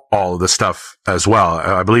all of the stuff as well.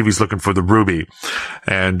 I believe he's looking for the ruby,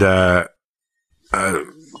 and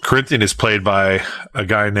Corinthian is played by a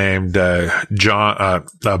guy named Boyd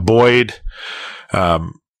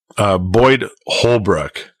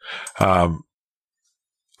Holbrook.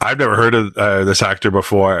 I've never heard of this actor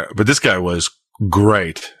before, but this guy was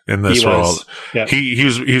great in this role. Yeah.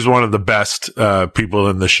 He's one of the best people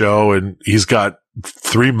in the show, and he's got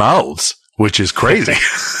 3 mouths, which is crazy.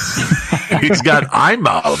 He's got eye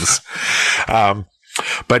mouths.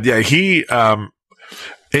 But yeah,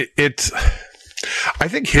 I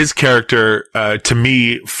think his character to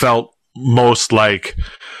me felt most like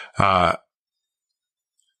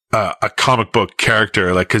a comic book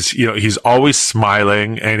character, like, cause, you know, he's always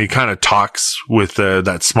smiling and he kind of talks with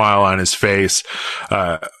that smile on his face,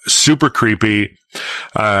 super creepy,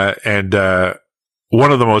 and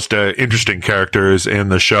one of the most interesting characters in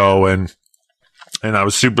the show. And I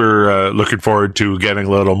was super looking forward to getting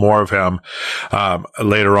a little more of him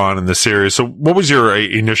later on in the series. So what was your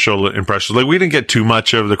initial impression? Like, we didn't get too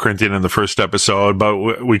much of the Corinthian in the first episode,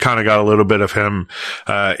 but we kind of got a little bit of him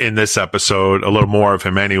in this episode, a little more of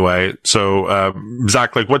him anyway. So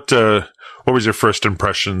Zach, like, what was your first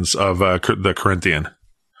impressions of the Corinthian?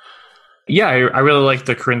 Yeah, I really like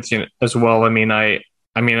the Corinthian as well. I mean,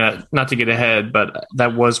 not to get ahead, but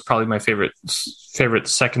that was probably my favorite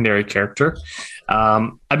secondary character.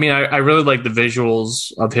 I mean, I really like the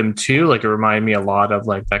visuals of him too. Like, it reminded me a lot of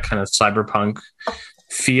like that kind of cyberpunk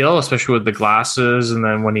feel, especially with the glasses. And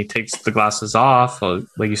then when he takes the glasses off,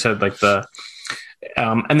 like you said, like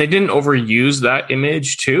and they didn't overuse that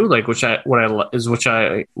image too, like which is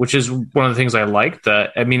one of the things I liked.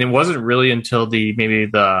 That, I mean, it wasn't really until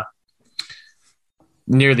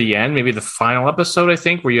near the end, maybe the final episode, I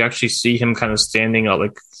think, where you actually see him kind of standing out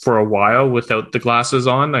like for a while without the glasses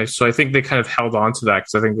on. So I think they kind of held on to that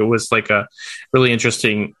because I think it was like a really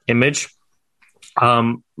interesting image.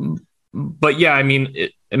 But yeah, I mean,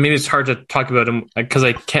 it's hard to talk about him because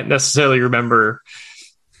I can't necessarily remember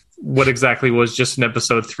what exactly was just in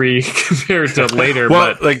episode 3 compared to later.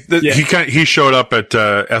 Well, but like he showed up at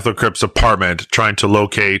Ethel Cripp's apartment trying to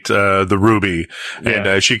locate the ruby,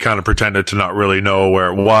 and she kind of pretended to not really know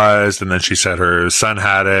where it was, and then she said her son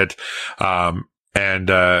had it, and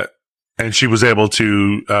she was able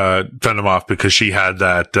to fend him off because she had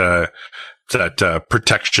that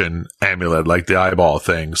protection amulet, like the eyeball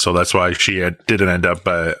thing. So that's why she didn't end up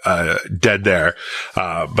dead there.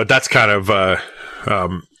 But that's kind of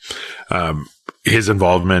his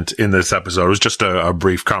involvement in this episode. It was just a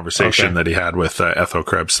brief conversation that he had with Ethel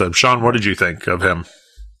Cripps. Sean, what did you think of him?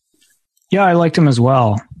 Yeah, I liked him as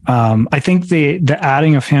well. I think the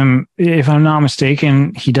adding of him, if I'm not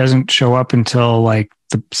mistaken, he doesn't show up until like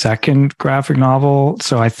the second graphic novel.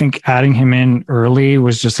 So I think adding him in early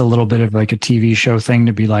was just a little bit of like a TV show thing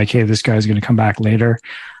to be like, hey, this guy's going to come back later.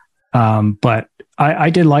 But I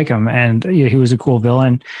did like him, and yeah, he was a cool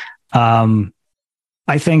villain.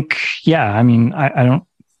 I think, I mean, I'm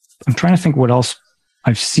trying to think what else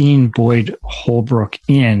I've seen Boyd Holbrook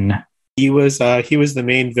in. He was the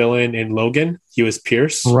main villain in Logan. He was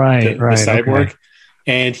Pierce, the cyborg, okay.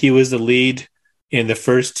 And he was the lead in the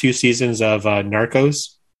first 2 seasons of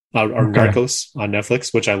Narcos Narcos on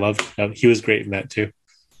Netflix, which I loved. He was great in that too.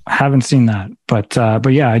 I haven't seen that, but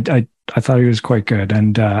yeah, I thought he was quite good.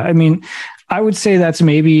 And I mean, I would say that's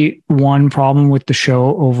maybe one problem with the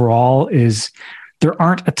show overall is there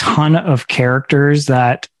aren't a ton of characters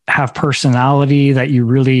that have personality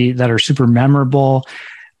that are super memorable.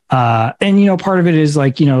 And, you know, part of it is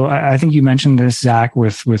like, you know, I think you mentioned this, Zach,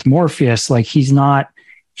 with Morpheus, like he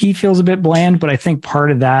feels a bit bland, but I think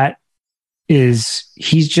part of that is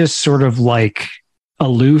he's just sort of like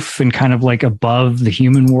aloof and kind of like above the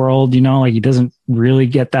human world, you know, like he doesn't really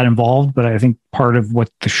get that involved. But I think part of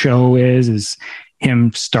what the show is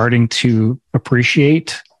him starting to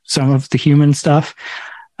appreciate some of the human stuff.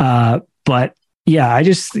 But yeah, I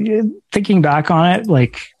just, thinking back on it,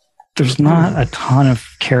 like there's not a ton of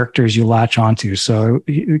characters you latch onto. So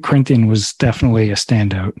Corinthian was definitely a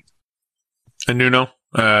standout. And Nuno,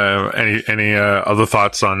 any other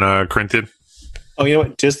thoughts on Corinthian? Oh, you know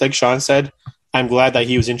what? Just like Sean said, I'm glad that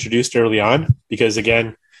he was introduced early on because,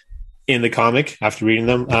 again, in the comic, after reading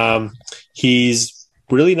them, he's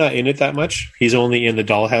really not in it that much. He's only in the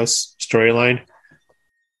Dollhouse storyline.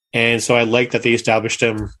 And so I like that they established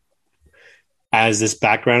him as this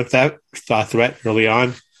background threat early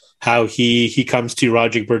on, how he comes to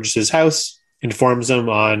Roderick Burgess's house, informs him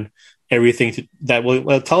on everything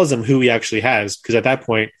tells him who he actually has. Because at that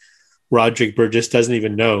point, Roderick Burgess doesn't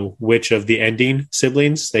even know which of the ending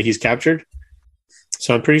siblings that he's captured.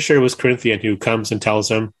 So I'm pretty sure it was Corinthian who comes and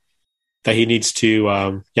tells him that he needs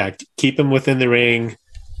to, keep him within the ring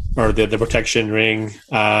or the protection ring,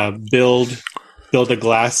 build a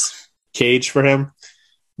glass cage for him,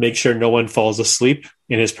 make sure no one falls asleep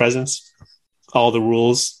in his presence. All the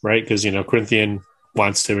rules, right? Because, Corinthian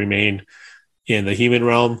wants to remain in the human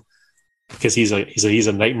realm because he's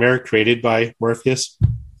a nightmare created by Morpheus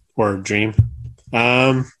or dream.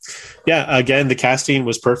 Again, the casting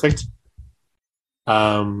was perfect.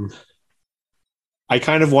 I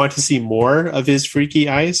kind of want to see more of his freaky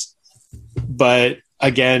eyes, but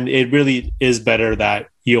again, it really is better that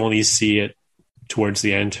you only see it towards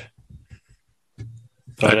the end.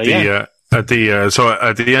 But, at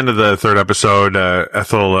the end of the third episode,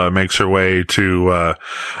 Ethel makes her way to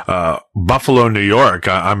Buffalo, New York.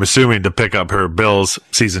 I'm assuming to pick up her Bills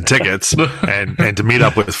season tickets and to meet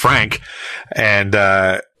up with Frank and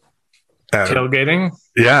tailgating.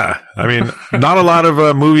 Yeah, I mean, not a lot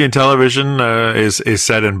of movie and television is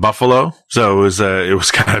set in Buffalo, so it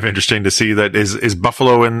was kind of interesting to see that. Is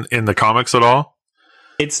Buffalo in the comics at all?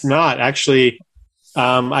 It's not actually.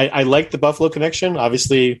 I like the Buffalo connection.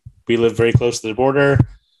 Obviously, we live very close to the border.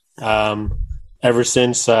 Ever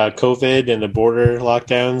since COVID and the border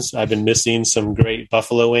lockdowns, I've been missing some great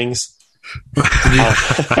buffalo wings.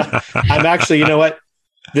 I'm actually, you know what?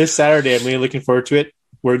 This Saturday, I'm really looking forward to it.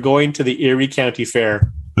 We're going to the Erie County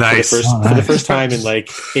Fair. Nice. For the first time in like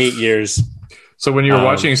 8 years. So when you were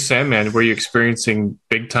watching Sandman, were you experiencing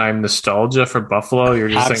big time nostalgia for Buffalo? You're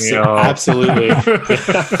just thinking, absolutely.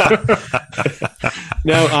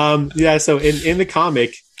 No, so in the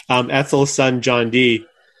comic, Ethel's son, John Dee,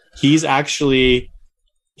 he's an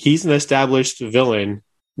established villain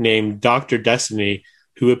named Dr. Destiny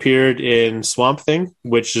who appeared in Swamp Thing,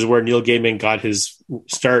 which is where Neil Gaiman got his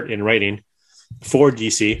start in writing for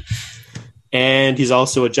DC. And he's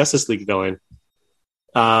also a Justice League villain.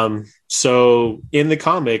 So in the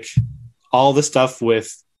comic, all the stuff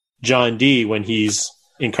with John Dee when he's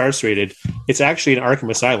incarcerated, it's actually an Arkham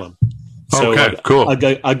Asylum. So cool.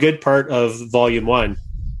 A good part of Volume 1,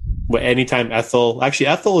 anytime Ethel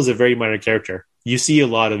is a very minor character. You see a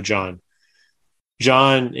lot of John,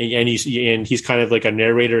 and he's kind of like a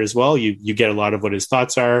narrator as well. You get a lot of what his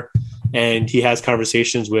thoughts are, and he has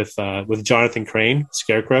conversations with Jonathan Crane,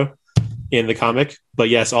 Scarecrow, in the comic. But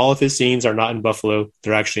yes, all of his scenes are not in Buffalo;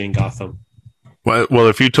 they're actually in Gotham. Well,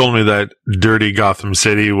 if you told me that Dirty Gotham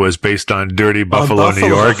City was based on Dirty Buffalo, New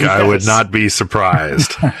York, yes. I would not be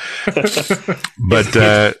surprised. But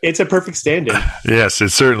it's a perfect stand-in. Yes, it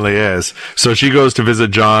certainly is. So she goes to visit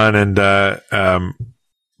John and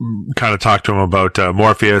kind of talk to him about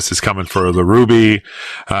Morpheus is coming for the ruby.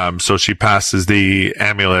 So she passes the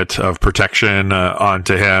amulet of protection on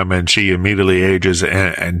to him, and she immediately ages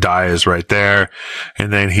and dies right there.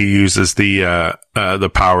 And then he uses the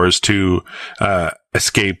powers to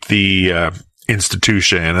escape the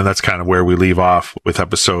institution, and that's kind of where we leave off with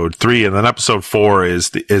episode 3. And then episode 4 is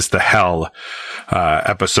the Hell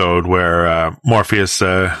episode where Morpheus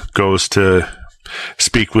goes to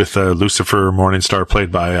speak with Lucifer Morningstar,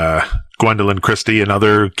 played by Gwendolyn Christie,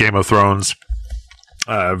 another Game of Thrones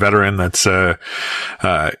veteran that's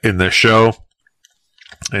in this show.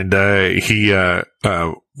 And he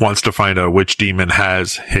wants to find out which demon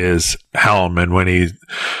has his helm. And when he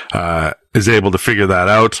is able to figure that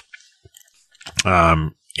out,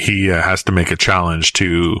 he has to make a challenge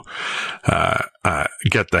to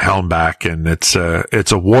get the helm back, and it's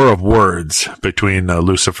a war of words between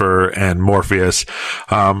Lucifer and Morpheus,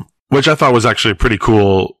 which I thought was actually a pretty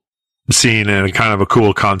cool scene and kind of a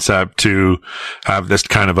cool concept to have this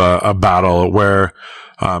kind of a battle where,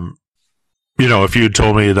 if you had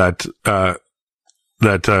told me that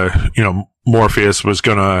Morpheus was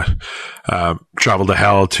gonna travel to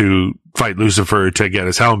hell to fight Lucifer to get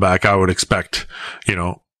his helm back, I would expect,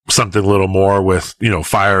 something a little more with,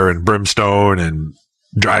 fire and brimstone and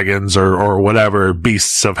dragons or whatever,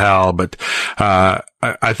 beasts of hell. But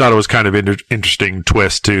I thought it was kind of interesting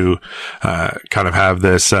twist to kind of have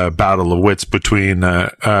this battle of wits between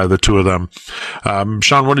the two of them.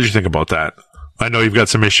 Sean, what did you think about that? I know you've got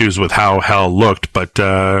some issues with how hell looked, but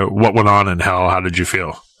what went on in hell? How did you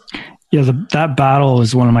feel? Yeah, that battle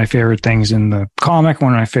is one of my favorite things in the comic,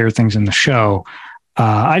 one of my favorite things in the show.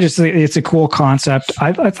 I just think it's a cool concept.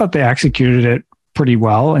 I thought they executed it pretty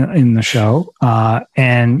well in the show.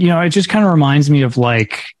 And, it just kind of reminds me of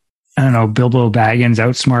Bilbo Baggins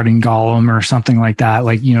outsmarting Gollum or something like that.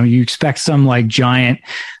 You expect some giant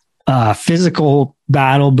physical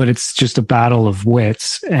battle, but it's just a battle of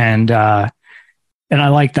wits. And I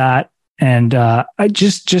like that. And I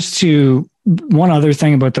just to one other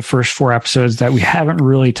thing about the first 4 episodes that we haven't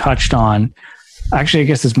really touched on. Actually, I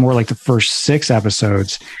guess it's more like the first 6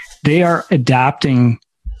 episodes. They are adapting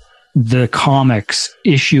the comics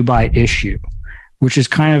issue by issue, which is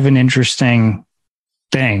kind of an interesting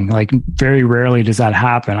thing. Like, very rarely does that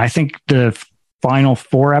happen. I think the final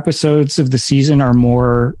 4 episodes of the season are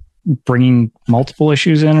more bringing multiple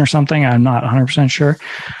issues in or something. I'm not 100% sure,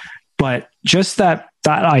 but just that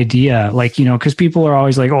idea, like, you know, because people are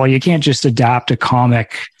always like, oh, you can't just adapt a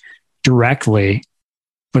comic directly,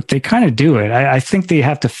 but they kind of do it. I think they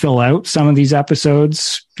have to fill out some of these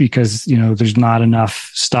episodes because, you know, there's not enough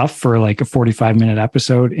stuff for like a 45-minute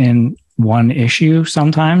episode in one issue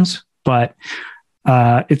sometimes, but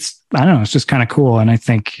I don't know, it's just kind of cool. And I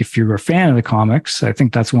think if you're a fan of the comics, I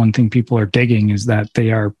think that's one thing people are digging, is that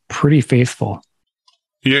they are pretty faithful.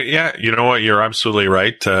 Yeah, you know what? You're absolutely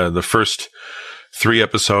right. The first 3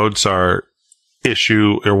 episodes are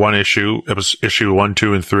issue 1, 2,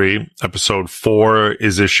 and 3. Episode 4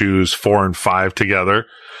 is issues 4 and 5 together.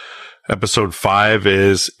 Episode 5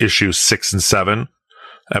 is issues 6 and 7.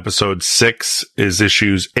 Episode 6 is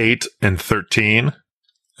issues 8 and 13.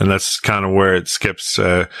 And that's kind of where it skips.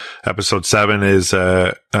 Episode 7 is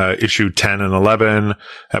issue 10 and 11.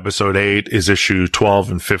 Episode 8 is issue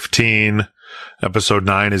 12 and 15. Episode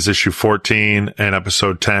 9 is issue 14. And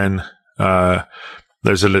episode 10,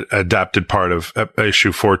 there's an adapted part of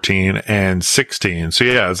issue 14 and 16. So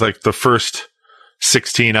yeah, it's like the first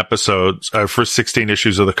 16 episodes, first 16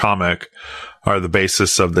 issues of the comic are the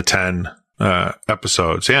basis of the 10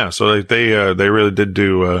 episodes. Yeah, so they really did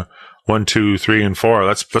do 1, 2, 3, and 4.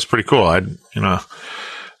 That's pretty cool.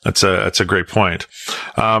 That's a great point.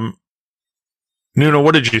 Nuno,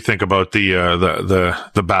 what did you think about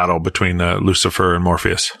the battle between Lucifer and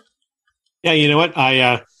Morpheus? Yeah, you know what?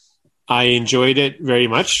 I enjoyed it very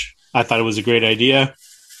much. I thought it was a great idea.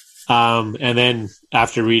 And then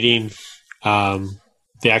after reading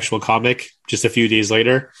the actual comic just a few days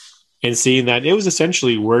later and seeing that it was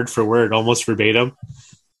essentially word for word, almost verbatim,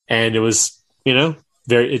 and it was, you know,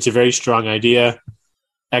 it's a very strong idea,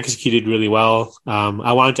 executed really well.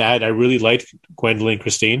 I wanted to add, I really liked Gwendolyn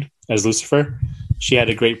Christine as Lucifer. She had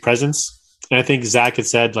a great presence. And I think Zach had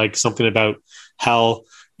said like something about Hell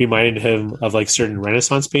reminded him of like certain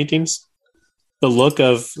Renaissance paintings. The look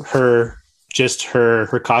of her, just her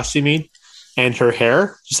costuming and her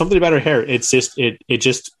hair, just something about her hair. It's just,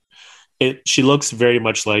 she looks very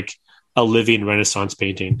much like a living Renaissance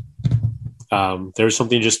painting. There's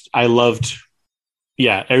something I loved.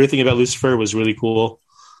 Yeah, everything about Lucifer was really cool.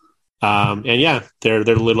 And yeah, their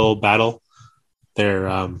little battle, their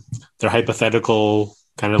hypothetical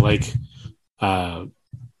kind of like,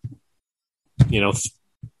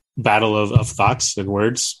 battle of thoughts and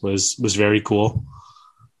words was very cool.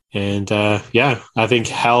 And yeah, I think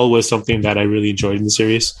Hell was something that I really enjoyed in the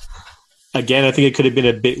series. Again, I think it could have been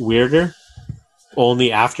a bit weirder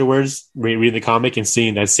only afterwards, reading the comic and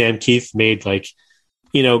seeing that Sam Keith made like,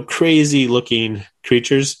 you know, crazy looking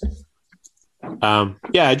creatures. Yeah,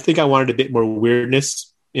 I think I wanted a bit more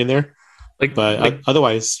weirdness in there,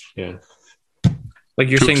 otherwise, yeah. Like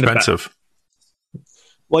you're Too saying, expensive.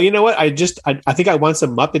 Well, you know what? I think I want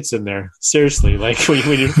some Muppets in there. Seriously, like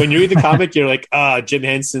when you read the comic, you're like, Jim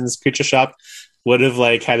Henson's Creature Shop would have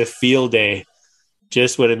like had a field day.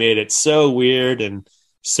 Just would have made it so weird and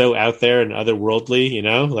so out there and otherworldly. You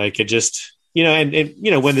know, like it just, you know, and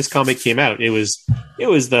you know, when this comic came out, it was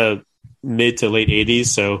the mid to late 80s,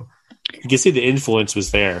 so you can see the influence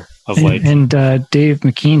was there of like. And Dave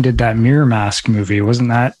McKean did that Mirror Mask movie, wasn't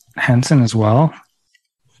that Henson as well?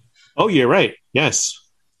 Oh, you're right. Yes.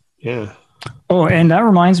 Yeah. Oh, and that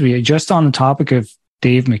reminds me, just on the topic of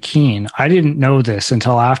Dave McKean, I didn't know this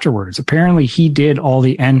until afterwards. Apparently, he did all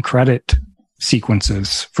the end credit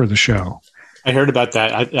sequences for the show. I heard about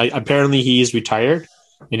that. Apparently, he's retired,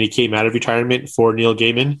 and he came out of retirement for Neil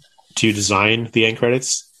Gaiman to design the end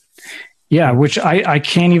credits. Yeah, which I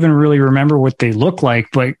can't even really remember what they look like,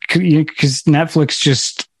 but because Netflix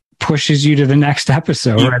just pushes you to the next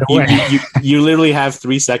episode right away. You literally have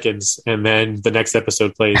 3 seconds, and then the next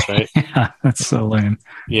episode plays, right? Yeah, that's so lame.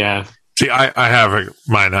 Yeah. See, I have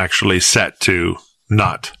mine actually set to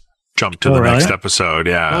not jump to the next episode.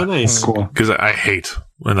 Yeah. Oh, nice. Cool. Because I hate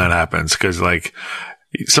when that happens. Because like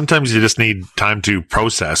sometimes you just need time to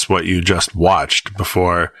process what you just watched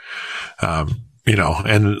before, you know,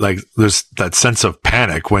 and like there's that sense of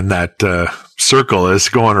panic when that circle is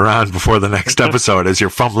going around before the next episode as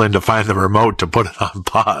you're fumbling to find the remote to put it on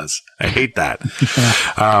pause. I hate that.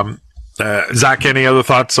 Zach, any other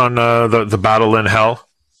thoughts on the battle in Hell?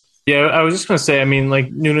 Yeah, I was just going to say, I mean,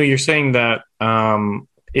 like, Nuno, you're saying that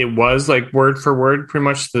it was like word for word, pretty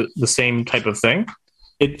much the same type of thing?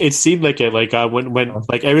 It seemed like it, like when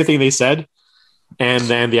like everything they said, and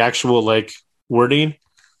then the actual like wording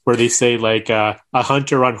where they say like a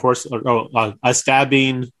hunter on horse, a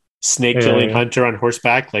stabbing, snake killing hunter on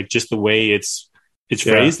horseback, like just the way it's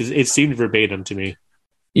phrased, it seemed verbatim to me.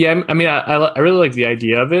 Yeah, I mean, I really like the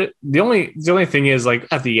idea of it. The only thing is, like,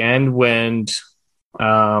 at the end when,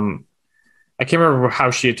 I can't remember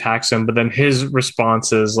how she attacks him, but then his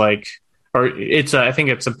response is like, or I think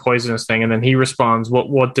it's a poisonous thing, and then he responds,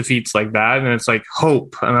 "What defeats like that?" And it's like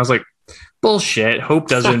hope, and I was like, bullshit. Hope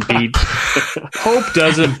doesn't beat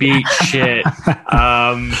shit.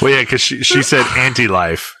 Well, yeah, because she said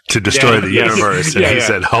anti-life to destroy the universe, and he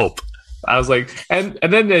said hope. I was like, and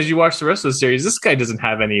then as you watch the rest of the series, this guy doesn't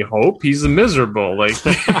have any hope. He's miserable. Like,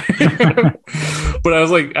 but I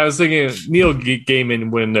was thinking Neil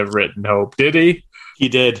Gaiman wouldn't have written hope, did he? He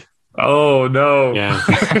did. Oh no! Yeah,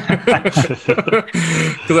 because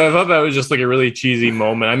I thought that was just like a really cheesy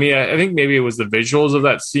moment. I mean, I think maybe it was the visuals of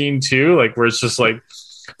that scene too, like where it's just like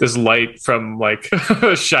this light from like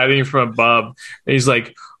shining from above, and he's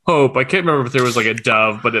like, hope. I can't remember if there was like a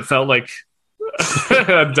dove, but it felt like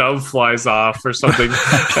a dove flies off or something. And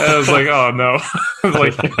I was like, oh no.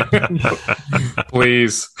 Like,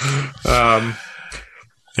 please. Yeah,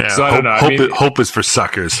 so I don't know. Hope is for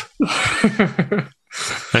suckers.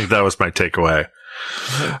 I think that was my takeaway.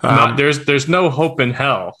 There's no hope in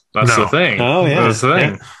hell. That's the thing. Oh yeah, that's the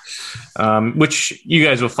thing. Yeah. Which you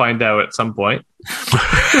guys will find out at some point.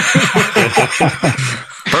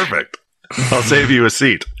 Perfect. I'll save you a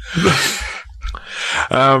seat.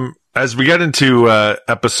 As we get into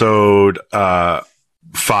episode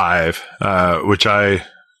 5, which I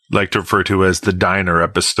like to refer to as the diner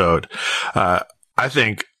episode, I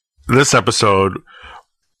think this episode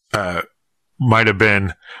might have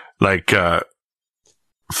been like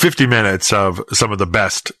 50 minutes of some of the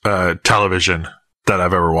best television that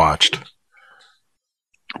I've ever watched.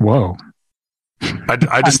 Whoa.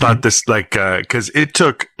 I just thought this, like, because it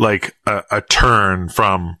took like a turn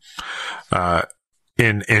from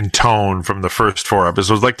in tone from the first 4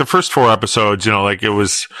 episodes. Like the first 4 episodes, like it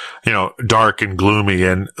was, dark and gloomy,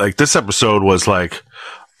 and like this episode was like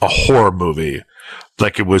a horror movie.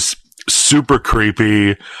 Like it was super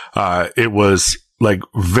creepy. It was like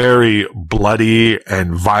very bloody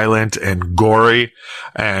and violent and gory,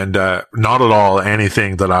 and not at all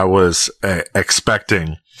anything that I was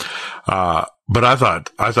expecting. But I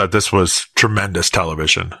thought this was tremendous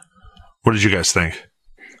television. What did you guys think?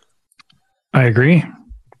 I agree.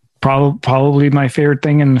 Probably my favorite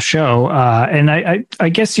thing in the show. And I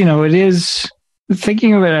guess, it is,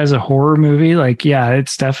 thinking of it as a horror movie, like, yeah,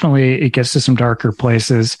 it's definitely, it gets to some darker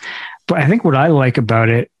places. But I think what I like about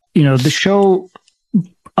it, the show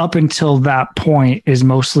up until that point is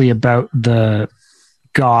mostly about the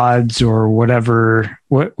gods or whatever.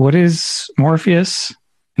 What is Morpheus?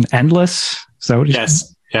 An endless? Is that what he's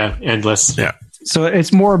Yes. Yeah. Endless. Yeah. So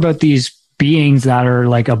it's more about these beings that are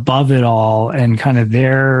like above it all and kind of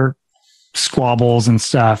their squabbles and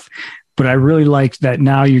stuff. But I really like that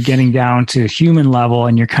now you're getting down to human level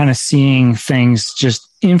and you're kind of seeing things just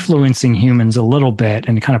influencing humans a little bit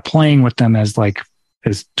and kind of playing with them as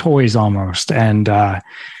toys almost. And the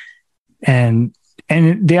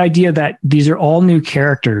idea that these are all new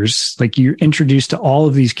characters, like you're introduced to all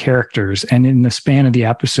of these characters, and in the span of the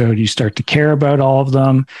episode, you start to care about all of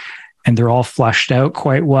them, and they're all fleshed out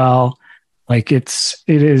quite well. Like it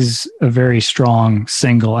is a very strong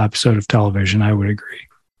single episode of television. I would agree.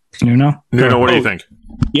 Nuno, what do you think?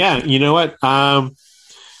 Yeah, you know what? Now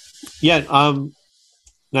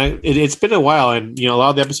it's been a while, and a lot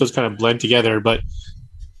of the episodes kind of blend together. But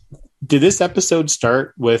did this episode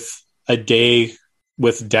start with a day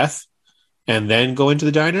with death and then go into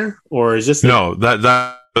the diner, or is this no?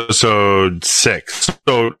 That episode 6.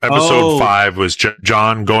 So episode 5 was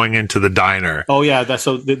John going into the diner. Oh yeah,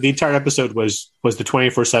 so the entire episode was the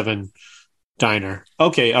 24/7 diner.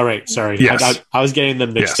 Okay, all right. Sorry, yes. I was getting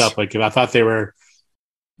them mixed up. Like I thought they were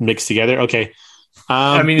mixed together. Okay.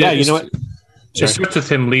 I mean, yeah, you know what? It starts with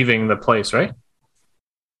him leaving the place, right?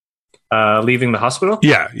 Leaving the hospital.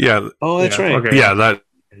 Yeah. Oh, that's right. Okay. Yeah,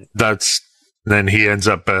 that's. Then he ends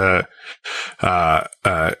up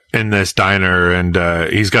in this diner, and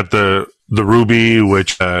he's got the ruby,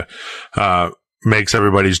 which makes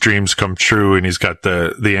everybody's dreams come true, and he's got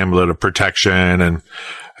the amulet of protection, and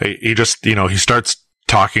he just he starts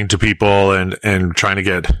talking to people and trying to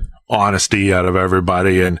get honesty out of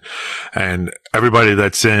everybody, and everybody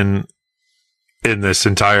that's in this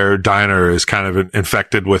entire diner is kind of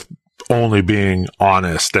infected with only being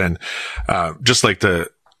honest, and just like the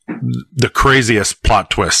the craziest plot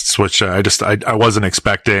twists, which I wasn't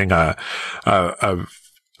expecting, of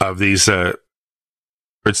these,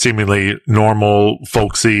 seemingly normal,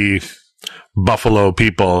 folksy Buffalo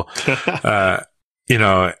people, and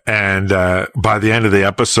by the end of the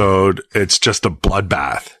episode, it's just a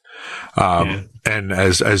bloodbath. And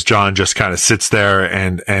as John just kind of sits there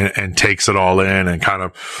and takes it all in and kind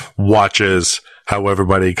of watches how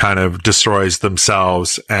everybody kind of destroys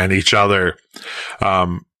themselves and each other,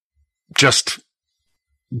 I guess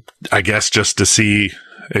just to see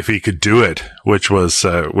if he could do it, which was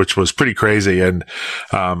pretty crazy. And,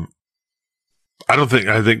 I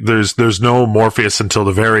think there's no Morpheus until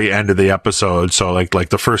the very end of the episode. So like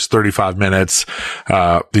the first 35 minutes,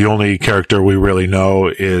 the only character we really know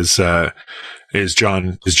is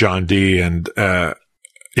John D. And,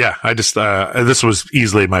 this was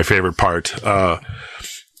easily my favorite part, of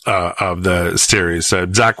the series.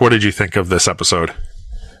 Zach, what did you think of this episode?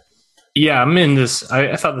 Yeah, I'm in this.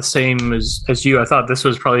 I thought the same as you. I thought this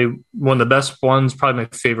was probably one of the best ones, probably my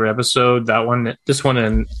favorite episode. That one, this one,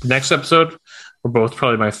 and the next episode were both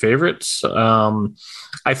probably my favorites.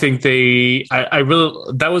 I think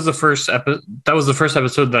that was the first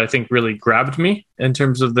episode that I think really grabbed me in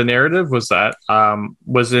terms of the narrative.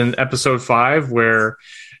 Was in episode 5 where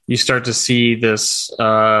you start to see this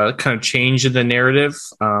kind of change in the narrative.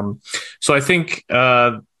 So I think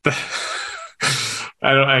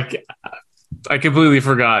I completely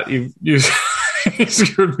forgot. You you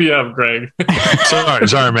screwed me up, Greg.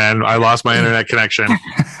 Sorry, man. I lost my internet connection.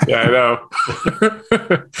 Yeah, I know.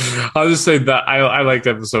 I'll just say that I liked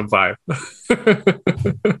episode 5.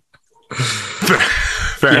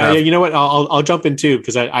 Fair enough. Yeah, you know what? I'll jump in too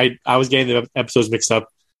because I was getting the episodes mixed up.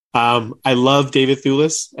 I love David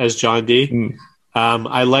Thewlis as John D.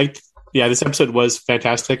 I liked. Yeah, this episode was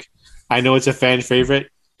fantastic. I know it's a fan favorite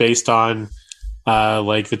based on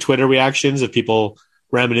like the Twitter reactions of people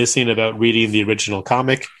reminiscing about reading the original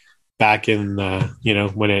comic back in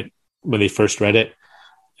when they first read it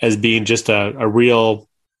as being just a real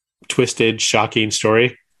twisted, shocking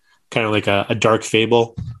story, kind of like a dark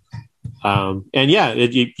fable.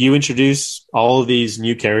 You introduce all of these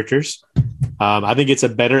new characters. I think it's a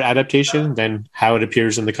better adaptation than how it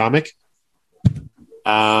appears in the comic.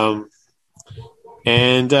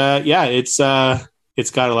 It's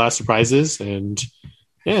got a lot of surprises, and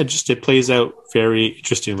it plays out very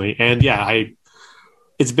interestingly. And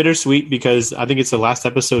it's bittersweet because I think it's the last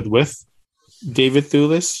episode with David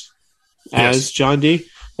Thewlis as John D,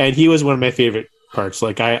 and he was one of my favorite parts.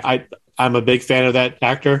 Like I'm a big fan of that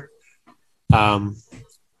actor.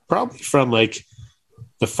 Probably from like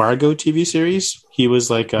the Fargo TV series. He was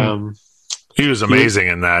like he was amazing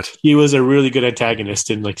in that. He was a really good antagonist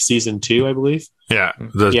in like season 2, I believe. Yeah,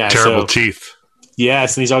 terrible teeth.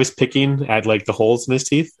 Yes, and he's always picking at like the holes in his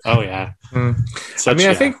teeth. Oh yeah.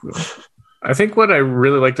 I think what I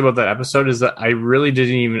really liked about that episode is that I really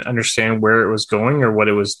didn't even understand where it was going or what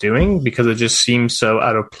it was doing because it just seemed so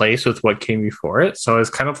out of place with what came before it. So I was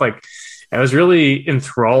kind of like, I was really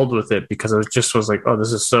enthralled with it because I was like, oh,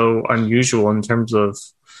 this is so unusual in terms of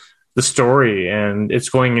the story and it's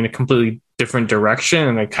going in a completely different direction.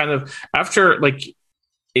 And I kind of, after like,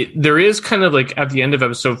 there is kind of like at the end of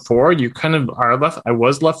episode 4, you kind of are left. I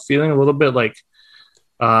was left feeling a little bit like,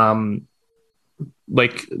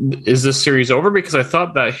 is this series over? Because I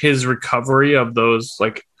thought that his recovery of those,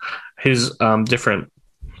 like his different,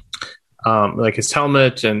 like his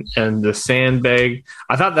helmet and the sandbag,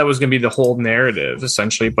 I thought that was going to be the whole narrative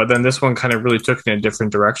essentially. But then this one kind of really took it in a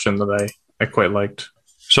different direction that I quite liked.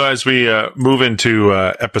 So as we move into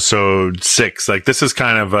episode 6, like this is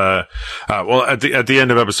kind of at the end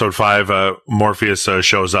of episode 5, Morpheus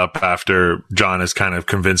shows up after John has kind of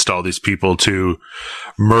convinced all these people to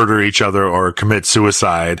murder each other or commit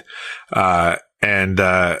suicide, and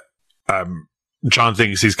John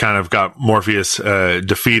thinks he's kind of got Morpheus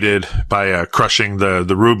defeated by crushing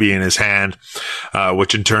the ruby in his hand,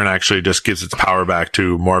 which in turn actually just gives its power back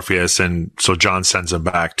to Morpheus, and so John sends him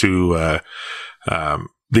back to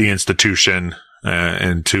the institution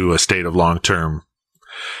into a state of long-term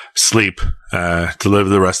sleep to live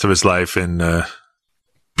the rest of his life in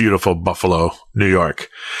beautiful Buffalo, New York.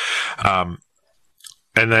 And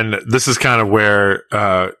then this is kind of where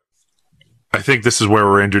I think this is where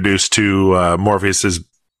we're introduced to Morpheus's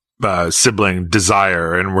sibling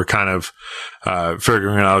Desire, and we're kind of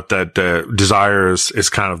figuring out that Desire is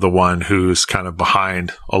kind of the one who's kind of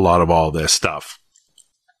behind a lot of all this stuff.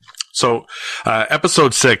 So,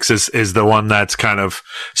 episode 6 is the one that's kind of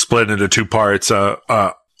split into 2 parts,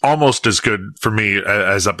 almost as good for me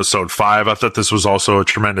as episode 5. I thought this was also a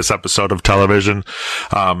tremendous episode of television.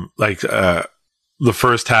 the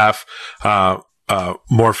first half,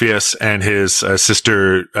 Morpheus and his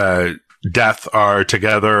sister Death are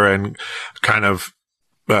together and kind of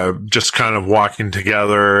just kind of walking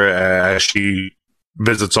together as she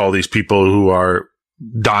visits all these people who are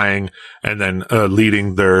dying and then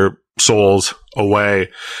leading their souls away,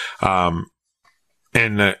 and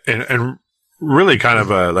really kind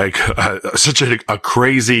of such a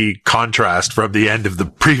crazy contrast from the end of the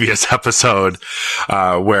previous episode,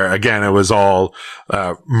 where again, it was all,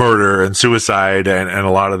 murder and suicide and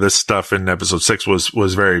a lot of this stuff in episode 6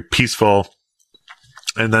 was very peaceful.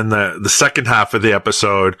 And then the second half of the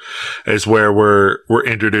episode is where we're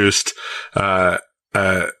introduced, to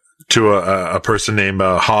a person named,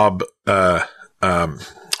 Hob, I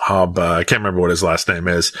can't remember what his last name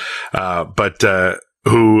is, but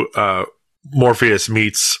who, Morpheus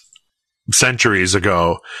meets centuries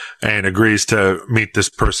ago and agrees to meet this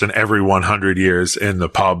person every 100 years in the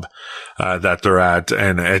pub that they're at.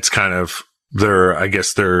 And it's kind of their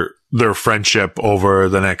friendship over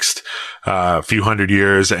the next few hundred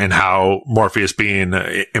years, and how Morpheus being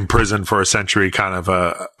imprisoned for a century kind of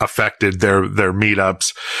affected their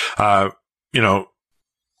meetups.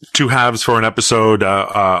 Two halves for an episode.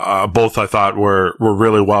 Both I thought were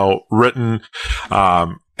really well written.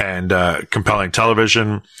 And compelling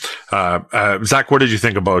television. Zach, what did you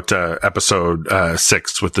think about episode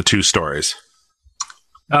 6 with the two stories?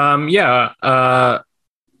 I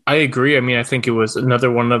agree. I mean, I think it was another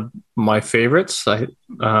one of my favorites. I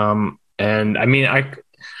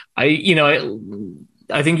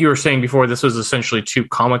think you were saying before this was essentially two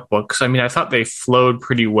comic books. I mean, I thought they flowed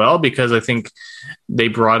pretty well because I think they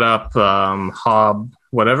brought up Hob,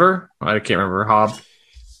 whatever. I can't remember Hob.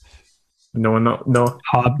 No one know. No.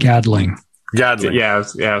 Hob Gadling. Yeah.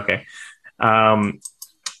 Okay.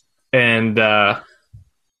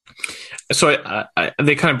 So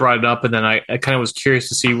they kind of brought it up, and then I kind of was curious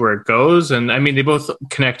to see where it goes. And I mean, they both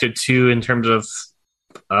connected too in terms of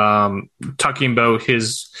talking about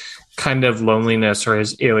his kind of loneliness or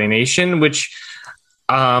his alienation, which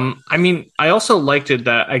I mean, I also liked it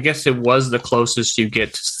that I guess it was the closest you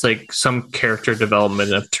get to like some character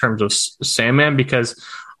development in terms of Sandman, because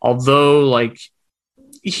although like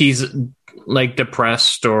he's like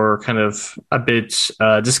depressed or kind of a bit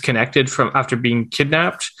disconnected from after being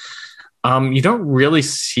kidnapped, you don't really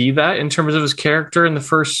see that in terms of his character in the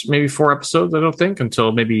first maybe 4 episodes, I don't think,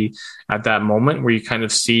 until maybe at that moment where you kind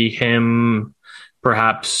of see him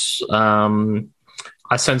perhaps a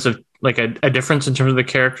sense of like a difference in terms of the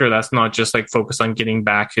character that's not just like focused on getting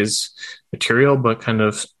back his material, but kind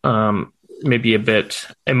of maybe a bit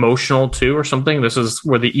emotional too or something. This is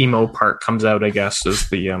where the emo part comes out, I guess, is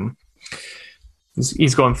the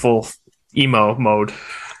he's going full emo mode.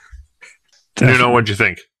 What'd you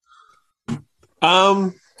think?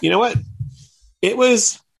 You know what? It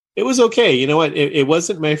was okay. You know what? It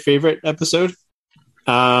wasn't my favorite episode.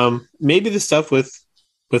 Maybe the stuff with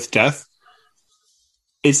Death.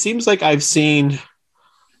 It seems like I've seen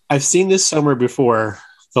this somewhere before.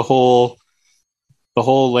 The whole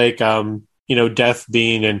like Death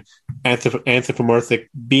being an anthropomorphic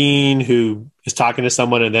being who is talking to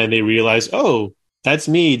someone, and then they realize, oh, that's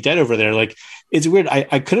me dead over there. Like, it's weird.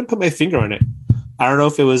 I couldn't put my finger on it. I don't know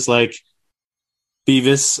if it was like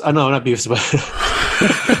Beavis. Oh, no, not Beavis, but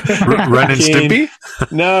Ren and Stimpy?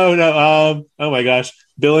 No. Oh my gosh.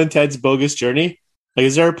 Bill and Ted's Bogus Journey. Like,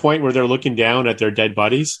 is there a point where they're looking down at their dead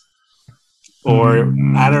bodies? Or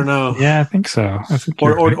I don't know. Yeah, I think so.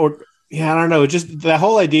 Or yeah, I don't know. Just that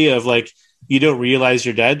whole idea of like, you don't realize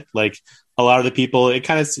you're dead. Like, a lot of the people, it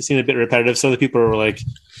kind of seemed a bit repetitive. Some of the people were like,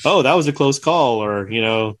 oh, that was a close call, or,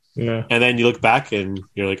 yeah. And then you look back and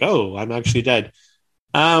you're like, oh, I'm actually dead.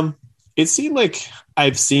 It seemed like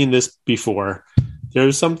I've seen this before. There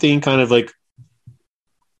was something kind of like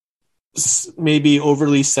maybe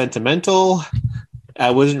overly sentimental.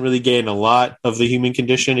 I wasn't really getting a lot of the human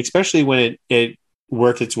condition, especially when it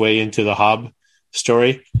worked its way into the Hob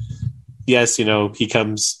story. Yes,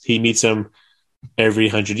 he meets him every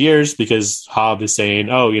 100 years because Hob is saying,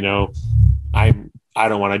 oh, I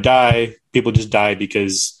don't want to die. People just die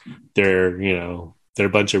because they're a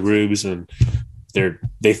bunch of rubes and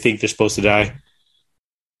they think they're supposed to die.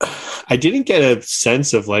 I didn't get a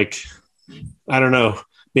sense of like, I don't know,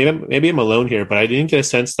 maybe I'm alone here, but I didn't get a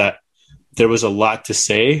sense that there was a lot to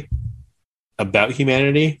say about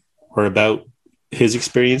humanity or about his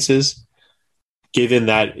experiences, given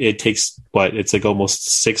that it takes it's like almost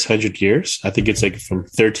 600 years. I think it's like from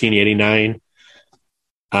 1389.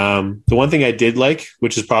 The one thing I did like,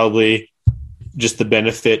 which is probably just the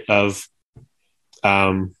benefit of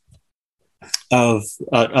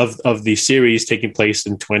the series taking place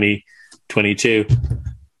in 2020 22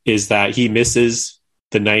 is that he misses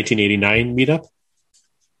the 1989 meetup.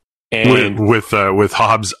 And with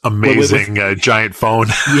Hobbs' amazing giant phone.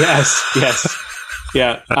 Yes.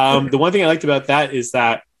 Yeah. The one thing I liked about that is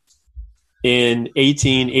that in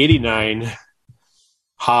 1889,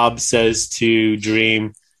 Hobbs says to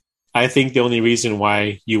Dream, I think the only reason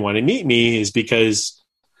why you want to meet me is because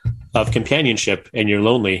of companionship and you're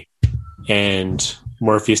lonely. And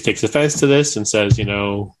Morpheus takes offense to this and says,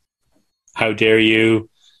 how dare you?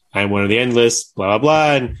 I'm one of the endless, blah,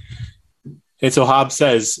 blah, blah. And so Hobbs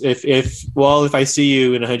says, if I see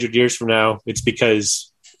you in 100 years from now, it's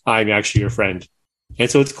because I'm actually your friend. And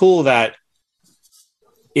so it's cool that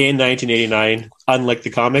in 1989, unlike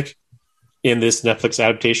the comic, in this Netflix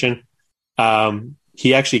adaptation,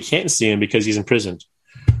 he actually can't see him because he's imprisoned.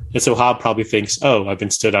 And so Hobbs probably thinks, oh, I've been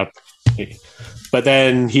stood up. But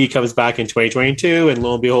then he comes back in 2022, and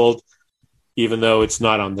lo and behold, even though it's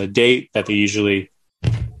not on the date that they usually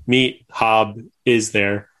meet, Hobbs is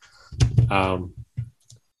there.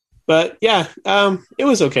 But yeah, it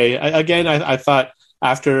was okay. I thought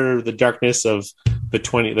after the darkness of the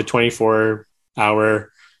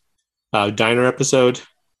 24-hour diner episode,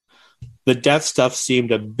 the death stuff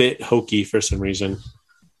seemed a bit hokey for some reason.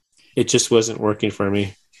 It just wasn't working for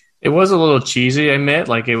me. It was a little cheesy, I admit.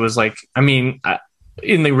 Like, it was like, I mean,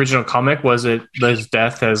 in the original comic, was it his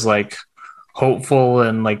death as like hopeful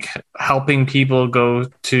and like helping people go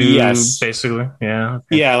to basically? Yeah.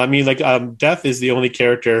 Okay. Yeah. I mean, like, Death is the only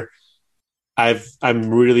character I'm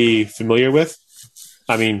really familiar with.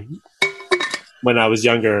 I mean, when I was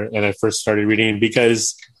younger and I first started reading,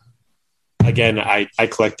 because again, I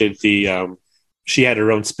collected she had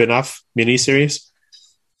her own spin-off miniseries.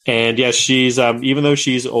 And yeah, she's even though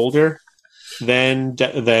she's older than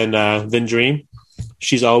Dream,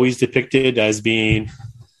 she's always depicted as being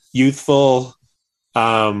youthful,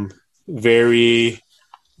 very,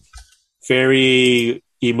 very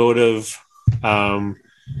emotive,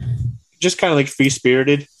 just kind of like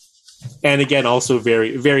free-spirited, and again, also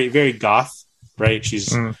very, very, very goth. Right?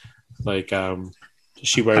 She's like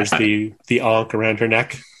she wears the ankh around her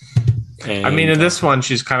neck. And, I mean, in this one,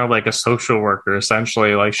 she's kind of like a social worker,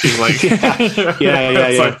 essentially. Like, she's like,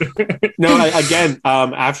 yeah. No, again,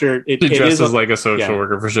 after she dresses like a social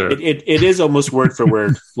worker for sure. It is almost word for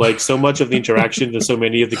word. Like, so much of the interaction to so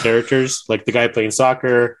many of the characters, like the guy playing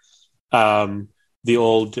soccer, the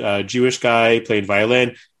old Jewish guy playing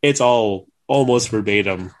violin. It's all almost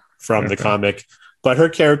verbatim from the comic. But her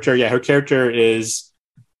character is,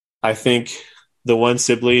 I think, the one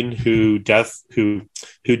sibling who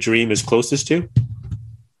Dream is closest to.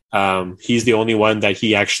 He's the only one that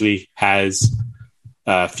he actually has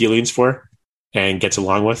feelings for and gets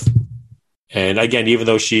along with. And again, even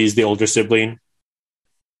though she's the older sibling,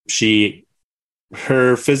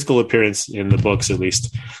 her physical appearance in the books, at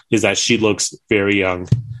least, is that she looks very young,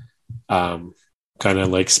 kind of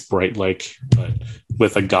like Sprite-like, but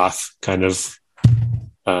with a goth kind of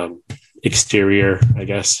exterior, I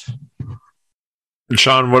guess. And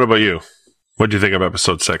Sean, what about you? What do you think of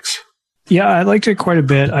episode 6? Yeah, I liked it quite a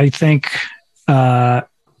bit. I think so.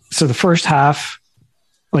 The first half,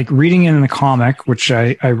 like reading it in the comic, which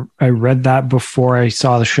I read that before I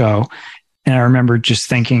saw the show, and I remember just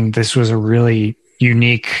thinking this was a really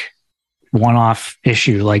unique one-off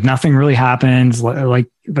issue. Like, nothing really happens. Like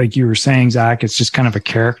you were saying, Zach, it's just kind of a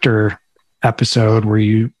character episode where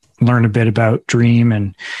you learn a bit about Dream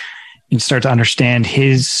and you start to understand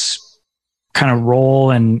his kind of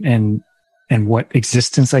role and what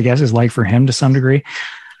existence, I guess, is like for him to some degree.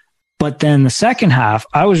 But then the second half,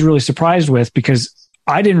 I was really surprised with, because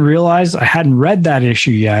I didn't realize I hadn't read that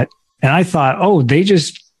issue yet. And I thought, oh, they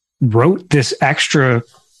just wrote this extra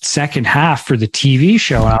second half for the TV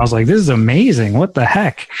show. And I was like, this is amazing. What the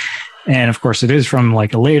heck? And of course it is from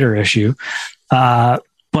like a later issue. But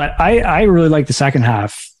I really like the second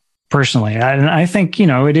half personally. And I think,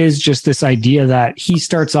 it is just this idea that he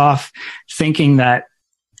starts off thinking that,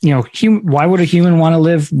 why would a human want to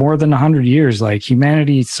live more than 100 years? Like,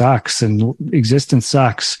 humanity sucks and existence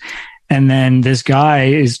sucks. And then this guy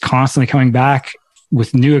is constantly coming back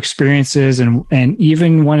with new experiences. And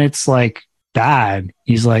even when it's like bad,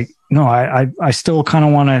 he's like, no, I still kind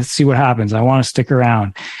of want to see what happens. I want to stick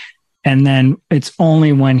around. And then it's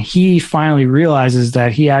only when he finally realizes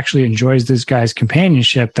that he actually enjoys this guy's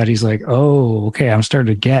companionship that he's like, oh, okay, I'm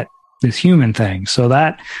starting to get this human thing. So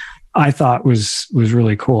that I thought was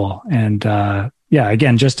really cool. And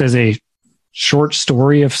again, just as a short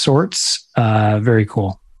story of sorts, very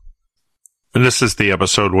cool. And this is the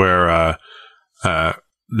episode where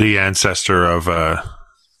the ancestor of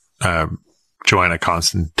Joanna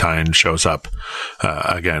Constantine shows up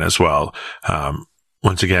again as well.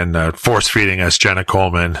 Once again, force feeding us Jenna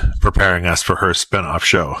Coleman, preparing us for her spinoff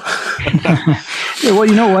show. Yeah, well,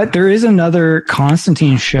 you know what? There is another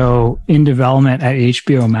Constantine show in development at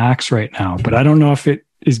HBO Max right now, but I don't know if it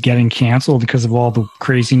is getting canceled because of all the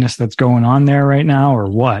craziness that's going on there right now or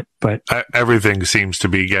what. But everything seems to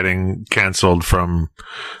be getting canceled from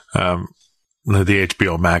the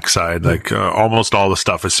HBO Max side. Like almost all the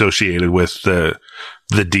stuff associated with the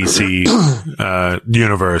DC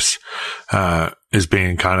universe is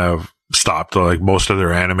being kind of stopped, like most of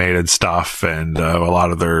their animated stuff and a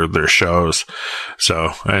lot of their shows.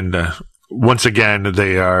 So, and once again,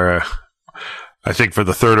 they are, I think for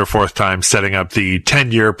the third or fourth time, setting up the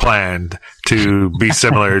 10-year plan to be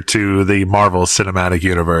similar to the Marvel Cinematic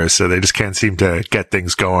Universe. So they just can't seem to get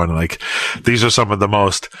things going. Like, these are some of the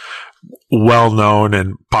most well-known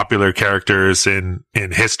and popular characters in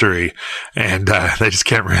history, and they just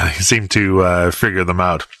can't really seem to figure them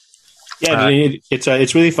out. Yeah,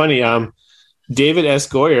 it's really funny. David S.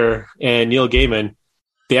 Goyer and Neil Gaiman,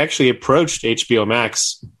 they actually approached HBO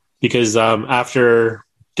Max because after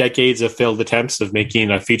decades of failed attempts of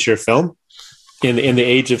making a feature film in the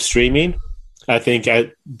age of streaming, I think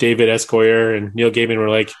David S. Goyer and Neil Gaiman were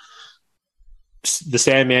like, the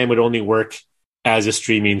Sandman would only work as a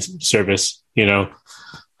streaming service,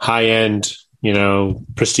 high end,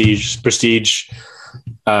 prestige,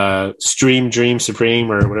 stream dream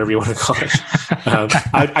supreme or whatever you want to call it.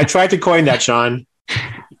 I tried to coin that, Sean.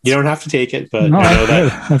 You don't have to take it, but no, I know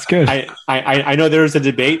that's good. I know there was a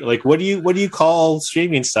debate, like what do you call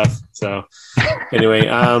streaming stuff? So anyway,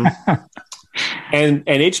 and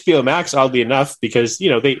HBO Max, oddly enough, because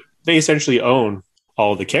they essentially own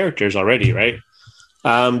all the characters already, right?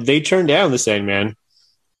 They turned down the Sandman.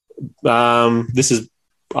 This is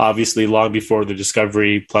obviously long before the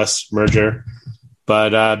Discovery Plus merger,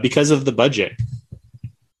 but because of the budget.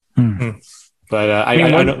 But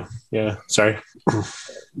I know. Yeah, sorry.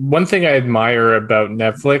 One thing I admire about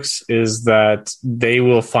Netflix is that they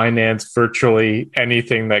will finance virtually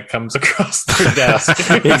anything that comes across their desk.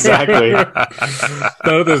 Exactly.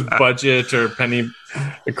 None of this budget or penny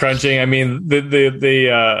crunching. I mean,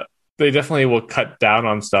 they definitely will cut down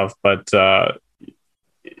on stuff, but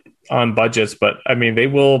on budgets. But I mean, they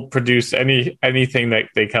will produce anything that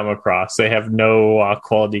they come across. They have no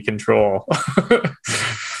quality control.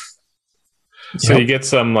 So you get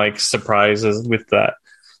some surprises with that.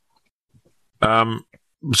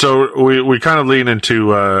 So we kind of lean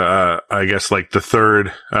into I guess the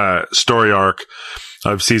third story arc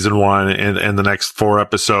of season 1 in the next 4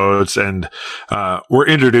 episodes, and we're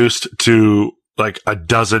introduced to a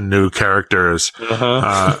dozen new characters,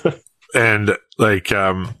 and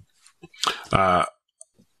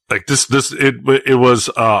it was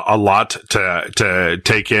a lot to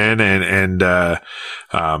take in, and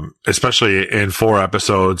especially in 4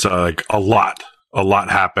 episodes, a lot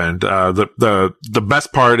happened. The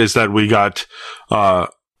best part is that we got a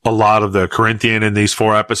lot of the Corinthian in these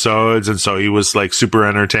 4 episodes, and so he was super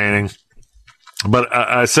entertaining. But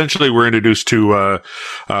essentially, we're introduced to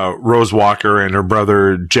Rose Walker and her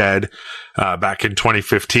brother Jed back in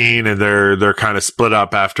 2015, and they're kind of split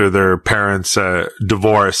up after their parents'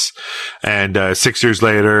 divorce. And 6 years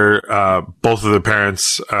later, both of their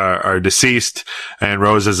parents are deceased, and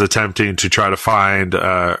Rose is attempting to try to find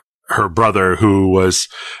her brother, who was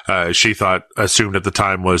she assumed at the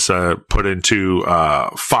time was put into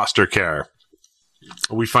foster care.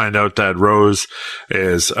 We find out that Rose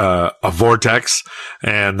is a vortex,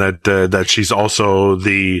 and that she's also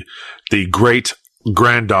the great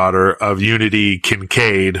granddaughter of Unity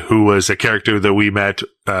Kincaid, who was a character that we met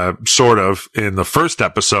sort of in the first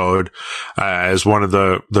episode as one of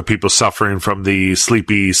the people suffering from the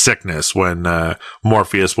sleepy sickness when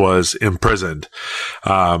Morpheus was imprisoned.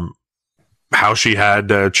 How she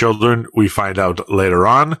had children, we find out later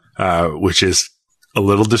on, which is a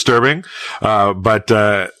little disturbing, but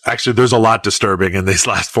actually there's a lot disturbing in these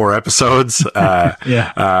last 4 episodes.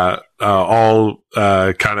 All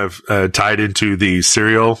kind of tied into the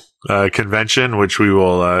serial convention, which we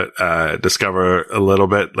will discover a little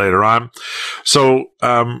bit later on. So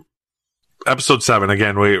episode 7,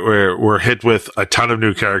 again, we're hit with a ton of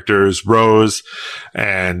new characters: Rose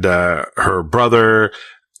and her brother,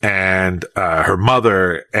 and her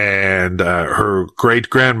mother, and her great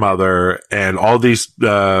grandmother, and all these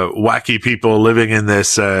wacky people living in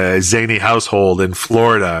this zany household in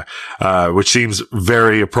Florida, which seems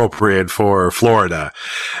very appropriate for Florida.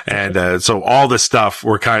 And so all this stuff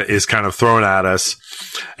is kind of thrown at us.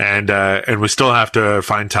 and we still have to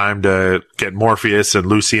find time to get Morpheus and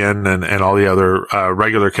Lucien and all the other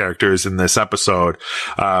regular characters in this episode.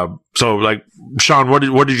 So, like, Sean,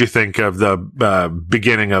 what did you think of the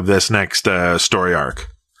beginning of this next story arc?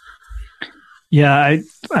 Yeah,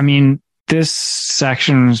 I mean, this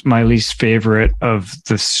section is my least favorite of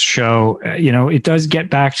the show. It does get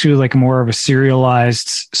back to like more of a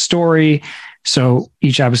serialized story. So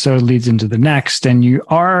each episode leads into the next, and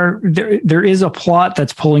there is a plot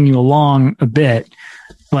that's pulling you along a bit.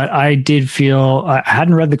 But I did feel I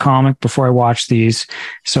hadn't read the comic before I watched these,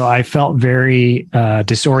 so I felt very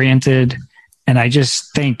disoriented. And I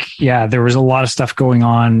just think, there was a lot of stuff going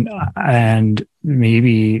on, and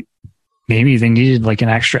maybe they needed like an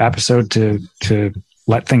extra episode to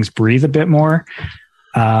let things breathe a bit more.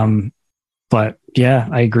 But yeah,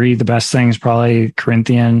 I agree. The best thing is probably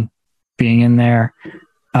Corinthian being in there.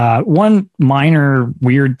 One minor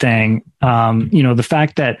weird thing, the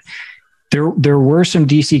fact that there were some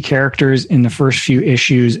DC characters in the first few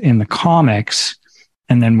issues in the comics,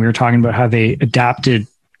 and then we were talking about how they adapted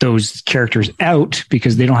those characters out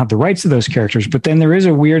because they don't have the rights to those characters. But then there is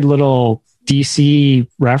a weird little DC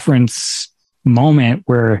reference moment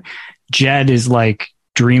where Jed is like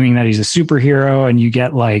dreaming that he's a superhero, and you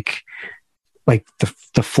get like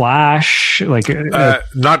the Flash, like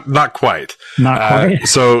not quite.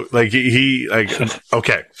 So like he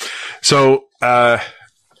okay. So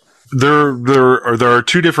there are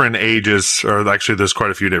two different ages, or actually there's quite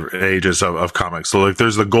a few different ages of comics. So like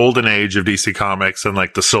there's the golden age of DC Comics and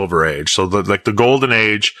like the silver age. So the golden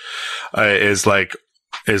age is like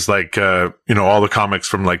all the comics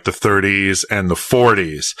from like the 30s and the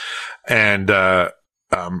 40s. And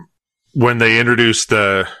when they introduced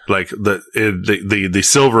the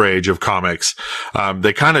silver age of comics,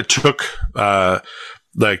 they kind of took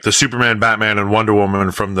like the Superman, Batman, and Wonder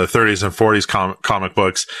Woman from the 30s and 40s comic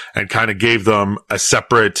books and kind of gave them a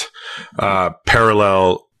separate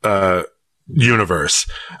parallel universe,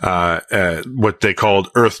 what they called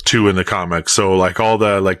Earth 2 in the comics. So like all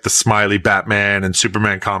the smiley Batman and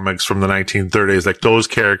Superman comics from the 1930s, like those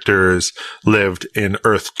characters lived in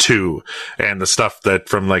Earth 2, and the stuff that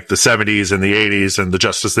from like the 70s and the 80s and the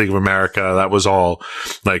Justice League of America, that was all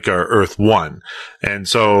like Earth 1. And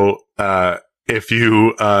so if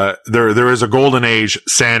you there is a golden age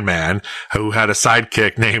Sandman who had a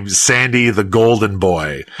sidekick named Sandy the Golden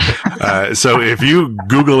Boy. So if you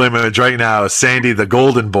Google image right now, Sandy the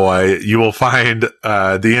Golden Boy, you will find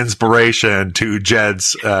the inspiration to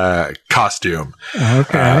Jed's costume.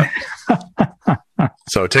 Okay.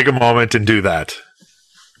 So take a moment and do that.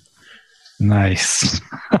 Nice.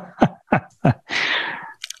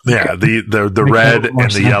 Yeah, the red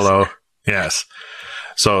and the yellow. Yes.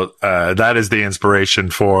 So that is the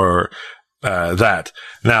inspiration for that.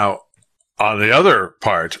 Now, on the other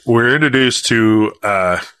part, we're introduced to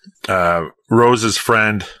Rose's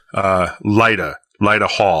friend Lyta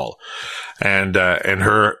Hall, and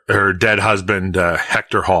her dead husband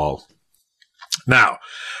Hector Hall. Now,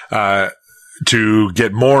 to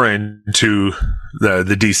get more into the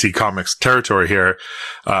DC Comics territory here,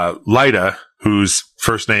 Lyta, whose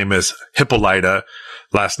first name is Hippolyta,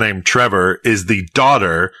 last name Trevor, is the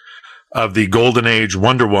daughter of the Golden Age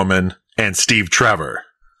Wonder Woman and Steve Trevor.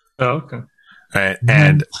 Oh, okay.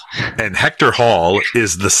 And Hector Hall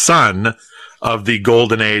is the son of the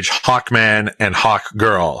Golden Age Hawkman and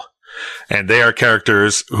Hawkgirl. And they are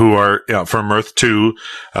characters who are from Earth 2,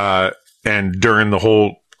 and during the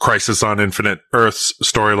whole Crisis on Infinite Earths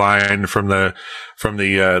storyline from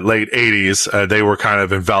the late 80s, they were kind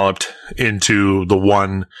of enveloped into the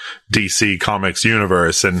one DC Comics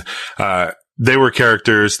universe, and they were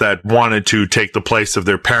characters that wanted to take the place of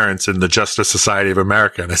their parents in the Justice Society of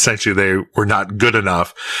America, and essentially they were not good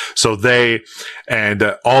enough. So they and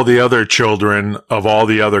all the other children of all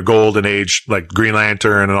the other Golden Age, like Green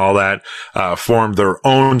Lantern and all that, formed their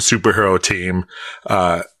own superhero team,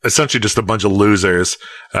 essentially just a bunch of losers.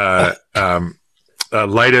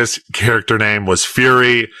 Lyta's character name was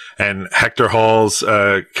Fury, and Hector Hall's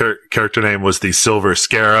character name was the Silver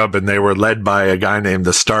Scarab, and they were led by a guy named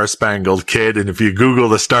the Star Spangled Kid. And if you Google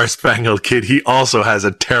the Star Spangled Kid, he also has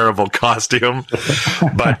a terrible costume.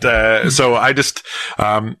 But so I just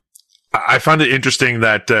I found it interesting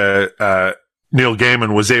that Neil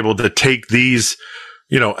Gaiman was able to take these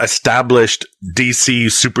established DC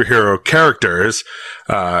superhero characters,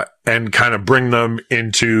 and kind of bring them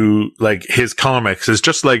into like his comics as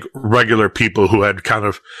just like regular people who had kind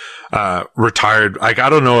of, retired. Like, I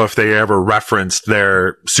don't know if they ever referenced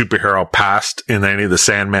their superhero past in any of the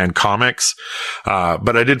Sandman comics.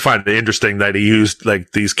 But I did find it interesting that he used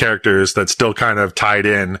like these characters that still kind of tied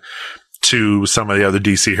in to some of the other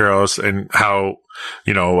DC heroes, and how,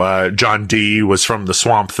 John D was from the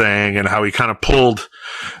Swamp Thing, and how he kind of pulled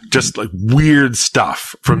just like weird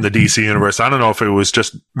stuff from the DC universe. I don't know if it was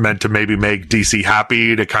just meant to maybe make DC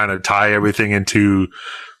happy, to kind of tie everything into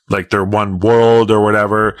like their one world or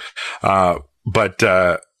whatever. So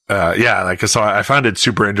I found it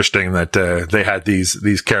super interesting that they had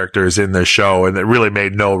these characters in the show, and it really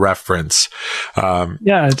made no reference.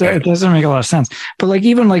 It doesn't make a lot of sense. But like,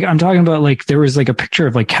 even like, I'm talking about, like, there was like a picture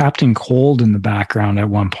of like Captain Cold in the background at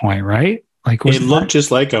one point, right? Like, It looked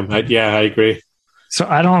just like him. I agree. So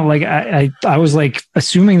I don't like, I was like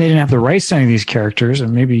assuming they didn't have the rights to any of these characters,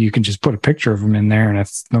 and maybe you can just put a picture of them in there and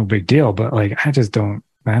it's no big deal. But like, I don't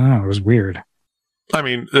know. It was weird. I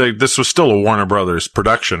mean, this was still a Warner Brothers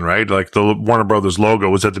production, right? Like, the Warner Brothers logo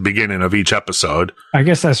was at the beginning of each episode. I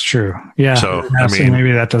guess that's true. Yeah. So, so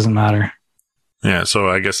maybe that doesn't matter. Yeah. So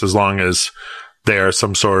I guess as long as they are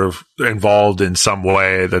some sort of involved in some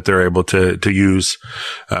way, that they're able to use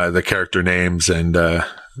the character names. And,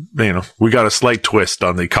 we got a slight twist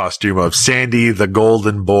on the costume of Sandy the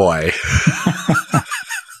Golden Boy.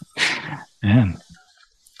 Man.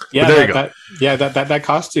 Yeah, there you go. That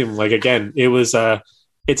costume, like, again, it was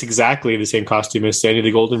it's exactly the same costume as Sandy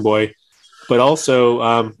the Golden Boy, but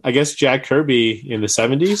also I guess Jack Kirby in the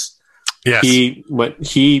 70s. Yes.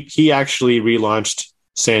 He actually relaunched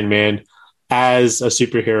Sandman as a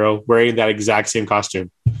superhero wearing that exact same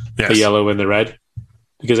costume, the yellow and the red.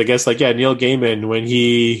 Because I guess, like, Neil Gaiman, when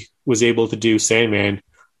he was able to do Sandman,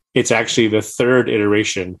 it's actually the third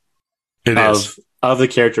iteration of the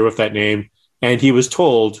character with that name. And he was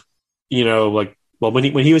told, when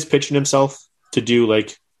he was pitching himself to do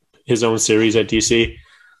like his own series at DC,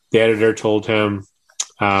 the editor told him,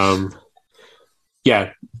 you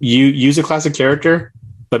use a classic character,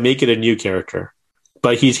 but make it a new character.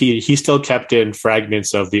 But he still kept in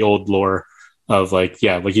fragments of the old lore of, like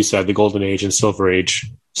you said, the Golden Age and Silver Age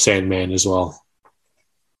Sandman as well.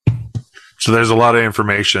 So there's a lot of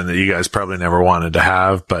information that you guys probably never wanted to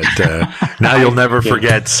have, but now you'll never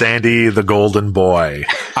forget Sandy the Golden Boy.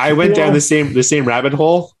 I went down the same rabbit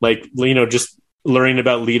hole, like, just learning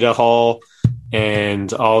about Lita Hall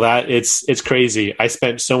and all that. It's crazy. I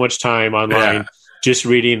spent so much time online just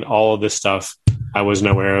reading all of this stuff I wasn't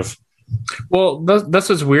aware of. Well, that's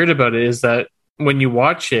what's weird about it, is that when you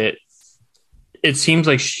watch it, it seems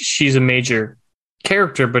like she's a major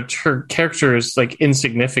character, but her character is like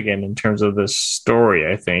insignificant in terms of this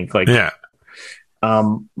story, I think. But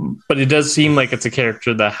it does seem like it's a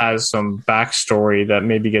character that has some backstory that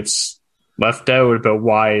maybe gets left out about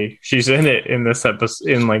why she's in it in this episode,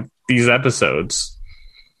 in like these episodes.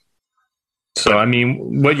 So I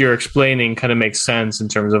mean, what you're explaining kind of makes sense in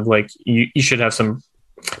terms of, like, you should have some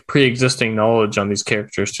pre-existing knowledge on these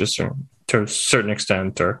characters to a certain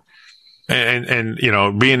extent, or And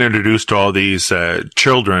being introduced to all these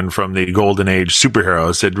children from the Golden Age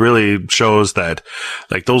superheroes, it really shows that,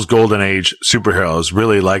 like, those Golden Age superheroes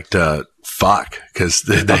really like to fuck, because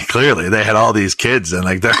they clearly they had all these kids, and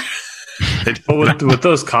like they're with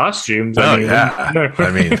those costumes. They were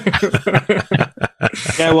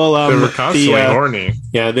constantly horny.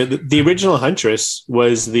 Yeah, the original Huntress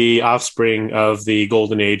was the offspring of the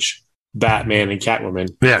Golden Age Batman and Catwoman.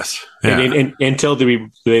 Yes. Yeah. And until they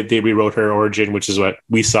rewrote her origin, which is what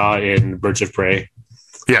we saw in Birds of Prey.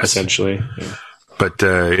 Yes. Essentially. Yeah. But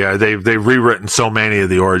they've rewritten so many of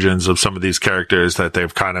the origins of some of these characters that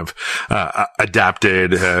they've kind of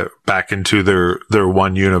adapted back into their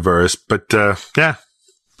one universe. But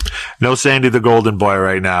no Sandy the Golden Boy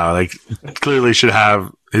right now. Like, clearly should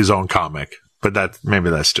have his own comic. But maybe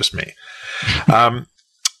that's just me.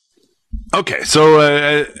 Okay,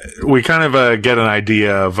 so we kind of get an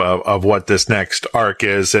idea of what this next arc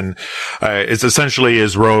is, and it's essentially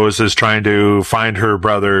as Rose is trying to find her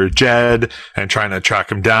brother Jed and trying to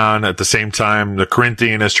track him down. At the same time, the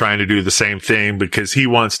Corinthian is trying to do the same thing because he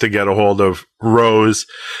wants to get a hold of Rose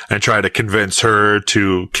and try to convince her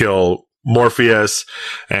to kill Morpheus,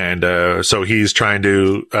 and so he's trying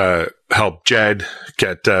to help Jed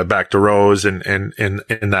get back to Rose, and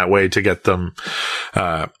in that way to get them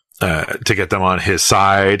on his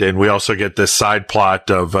side. And we also get this side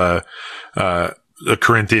plot of the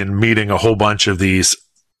Corinthian meeting a whole bunch of these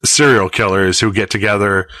serial killers who get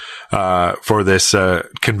together for this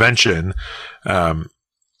convention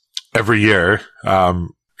every year.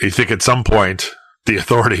 You think at some point the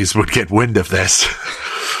authorities would get wind of this.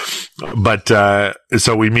 But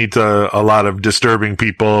so we meet a lot of disturbing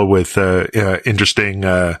people with interesting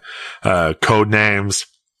code names.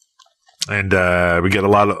 And we get a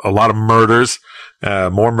lot of murders,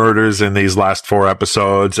 more murders in these last 4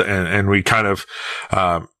 episodes, and we kind of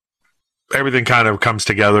everything kind of comes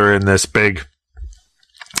together in this big,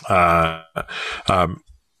 kind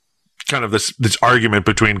of this argument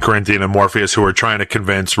between Corinthian and Morpheus, who are trying to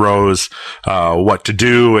convince Rose what to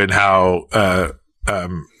do and how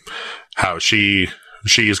she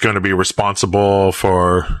is going to be responsible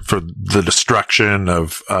for the destruction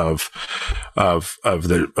of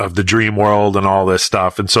the dream world and all this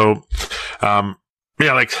stuff. And so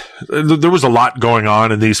yeah, like there was a lot going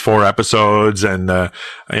on in these 4 episodes, and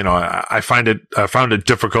I found it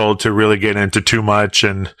difficult to really get into too much,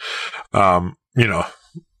 and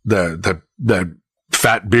the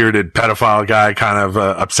fat bearded pedophile guy kind of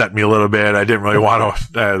upset me a little bit. I didn't really want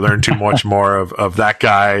to learn too much more of that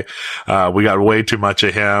guy. We got way too much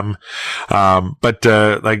of him. But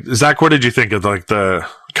like Zach, what did you think of like the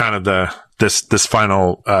kind of this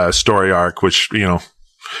final story arc, which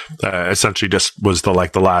essentially just was the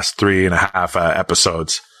last 3.5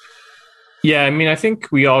 episodes? Yeah, I mean, I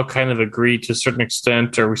think we all kind of agreed to a certain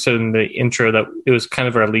extent, or we said in the intro that it was kind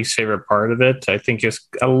of our least favorite part of it. I think it's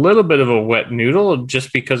a little bit of a wet noodle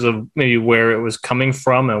just because of maybe where it was coming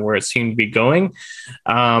from and where it seemed to be going.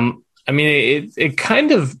 I mean, it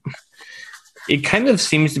kind of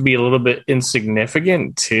seems to be a little bit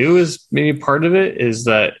insignificant too, is maybe part of it, is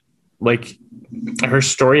that like her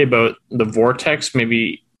story about the vortex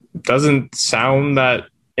maybe doesn't sound that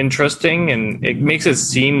interesting, and it makes it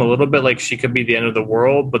seem a little bit like she could be the end of the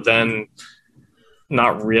world, but then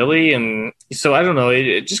not really. And so I don't know,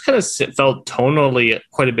 it just kind of felt tonally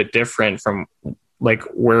quite a bit different from like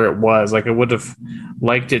where it was. Like I would have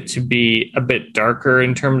liked it to be a bit darker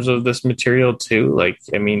in terms of this material too. Like,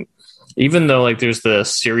 I mean, even though like there's the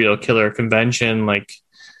serial killer convention, like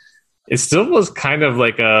it still was kind of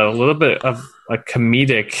like a little bit of a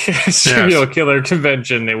comedic serial killer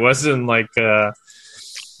convention. It wasn't like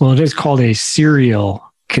well, it is called a serial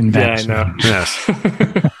convention. Yeah, I know. Yes.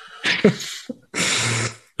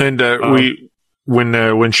 And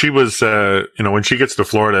when she was, when she gets to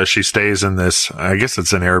Florida, she stays in this, I guess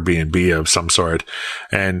it's an Airbnb of some sort,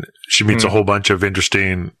 and she meets a whole bunch of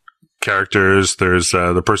interesting characters. There's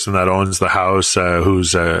the person that owns the house,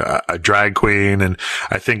 who's a drag queen, and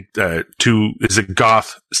I think 2 is it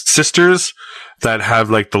goth sisters that have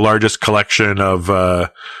like the largest collection of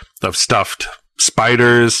stuffed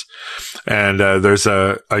spiders, and there's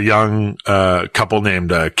a young couple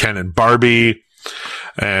named Ken and Barbie,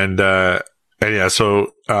 and yeah,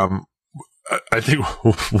 so I think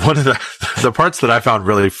one of the parts that I found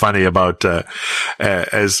really funny about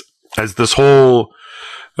as this whole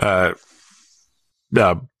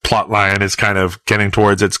plot line is kind of getting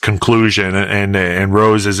towards its conclusion, and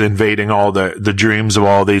Rose is invading all the dreams of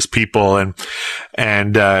all these people, and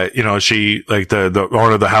she, like the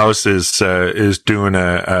owner of the house is doing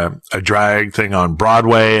a drag thing on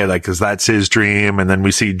Broadway, like, 'cause that's his dream. And then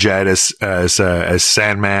we see Jed as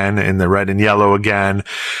Sandman in the red and yellow again.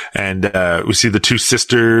 And, we see the 2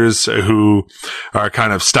 sisters who are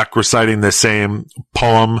kind of stuck reciting the same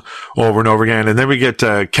poem over and over again. And then we get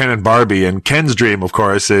Ken and Barbie, and Ken's dream, of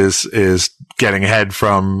course, is getting head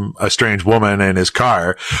from a strange woman in his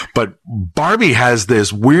car. But Barbie has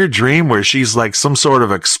this weird dream where she's like some sort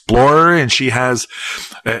of explorer, and she has,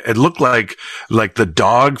 it looked like the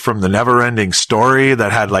dog from the Never-Ending Story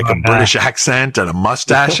that had like a British accent and a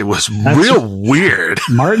mustache. It was real weird.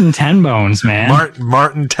 Martin Tenbones, man.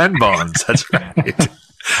 Martin Tenbones. That's right.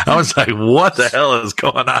 I was like, what the hell is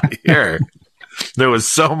going on here? There was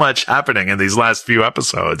so much happening in these last few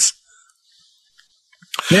episodes.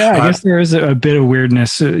 Yeah, I guess there is a bit of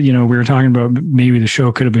weirdness. We were talking about maybe the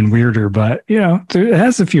show could have been weirder, but it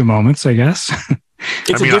has a few moments, I guess.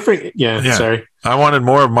 It's different. Yeah, sorry. I wanted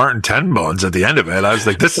more of Martin Tenbones at the end of it. I was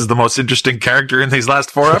like, this is the most interesting character in these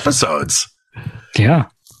last 4 episodes. Yeah.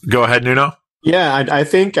 Go ahead, Nuno. Yeah, I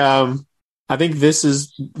think this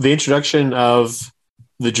is the introduction of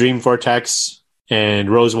the Dream Vortex and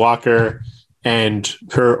Rose Walker and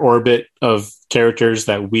her orbit of characters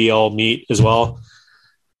that we all meet as well.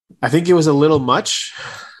 I think it was a little much.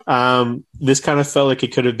 This kind of felt like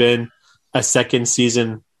it could have been a second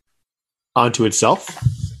season onto itself,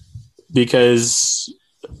 because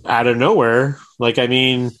out of nowhere, you're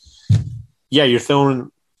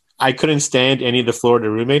throwing. I couldn't stand any of the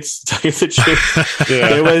Florida roommates, to tell you the truth.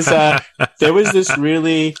 Yeah. There was this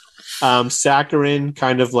really saccharine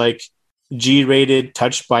kind of like G-rated,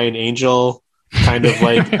 touched by an angel, kind of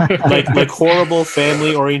like horrible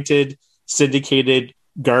family oriented syndicated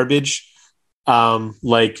garbage,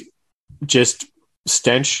 just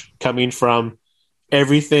stench coming from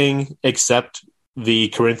everything except the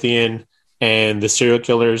Corinthian and the serial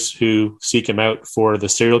killers who seek him out for the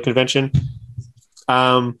serial convention.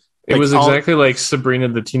 It Like, was all- exactly like Sabrina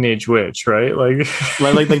the Teenage Witch, right? Like, the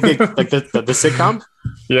sitcom.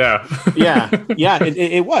 yeah. Yeah,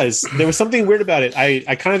 it was. There was something weird about it.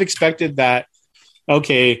 I kind of expected that,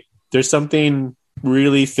 okay, there's something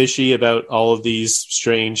really fishy about all of these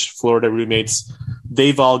strange Florida roommates.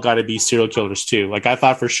 They've all got to be serial killers too. Like, I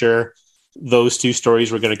thought for sure those two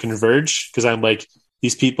stories were going to converge, because I'm like,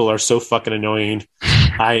 these people are so fucking annoying.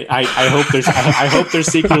 I hope they're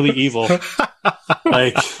secretly evil.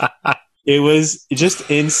 Like, it was just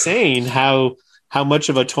insane how much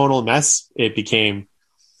of a tonal mess it became.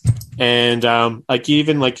 And like,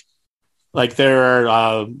 even like there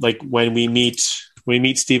are like when we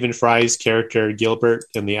meet Stephen Fry's character Gilbert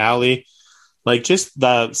in the alley, like, just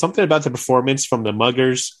something about the performance from the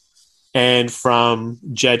muggers and from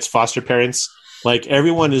Jed's foster parents, like,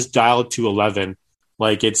 everyone is dialed to 11.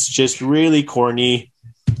 Like, it's just really corny,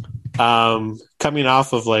 coming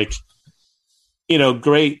off of, like,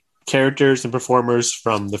 great characters and performers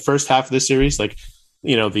from the first half of the series, like,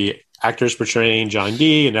 the actors portraying John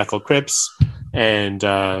Dee and Ethel Cripps and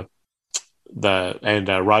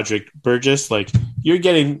Roderick Burgess. Like, you're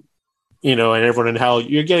getting, and everyone in hell,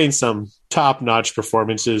 you're getting some top-notch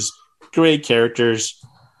performances, great characters.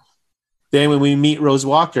 Then when we meet Rose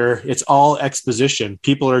Walker, it's all exposition.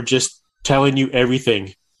 People are just telling you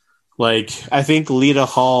everything. Like, I think Lita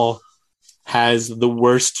Hall has the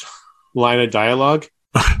worst line of dialogue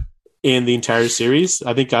in the entire series.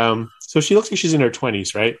 I think so she looks like she's in her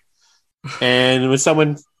 20s, right? And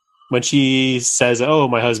when she says, "Oh,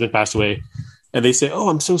 my husband passed away," and they say, "Oh,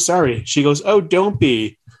 I'm so sorry," she goes, "Oh, don't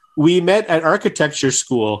be. We met at architecture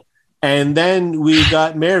school, and then we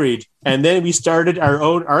got married, and then we started our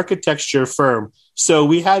own architecture firm. So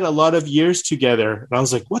we had a lot of years together." And I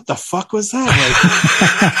was like, "What the fuck was that?"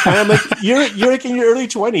 Like, and I'm like, "You're like in your early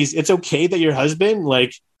 20s. It's okay that your husband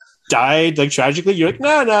like died like tragically." You're like,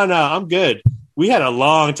 no, I'm good. We had a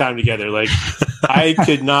long time together. Like, I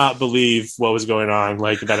could not believe what was going on.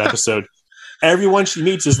 Like, in that episode, everyone she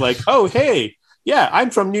meets is like, "Oh, hey, yeah, I'm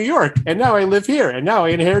from New York, and now I live here, and now I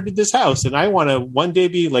inherited this house, and I want to one day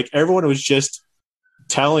be like." Everyone was just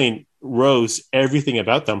telling Rose everything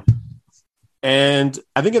about them. And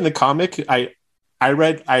I think in the comic, I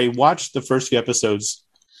watched the first few episodes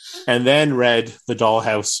and then read the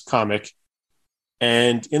Dollhouse comic.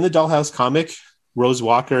 And in the Dollhouse comic, Rose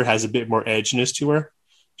Walker has a bit more edginess to her.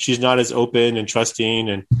 She's not as open and trusting,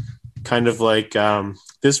 and kind of like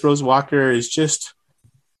this Rose Walker is just,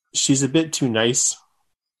 she's a bit too nice.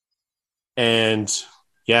 And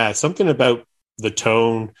yeah, something about the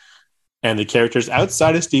tone and the characters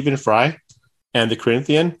outside of Stephen Fry and the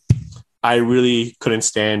Corinthian, I really couldn't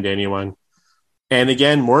stand anyone. And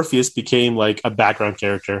again, Morpheus became like a background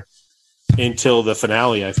character until the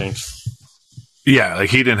finale, I think. Yeah, like,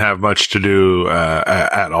 he didn't have much to do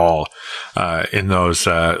at all in those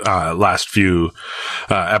last few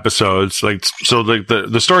episodes. Like, so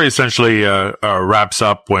the story essentially wraps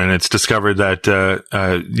up when it's discovered that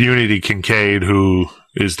Unity Kincaid, who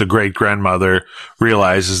is the great grandmother,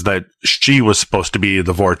 realizes that she was supposed to be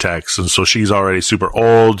the Vortex, and so she's already super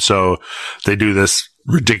old. So they do this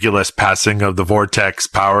ridiculous passing of the Vortex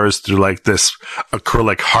powers through like this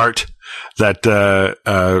acrylic heart that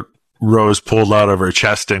Rose pulled out of her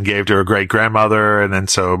chest and gave to her great grandmother. And then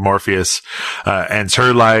so Morpheus ends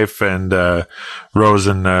her life, and Rose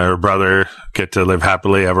and her brother get to live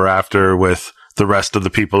happily ever after with the rest of the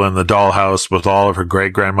people in the dollhouse with all of her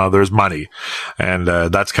great grandmother's money. And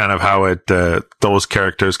that's kind of how those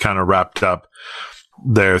characters kind of wrapped up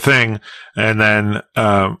their thing. And then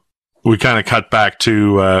we kind of cut back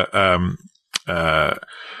to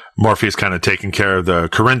Morpheus kind of taking care of the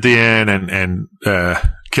Corinthian and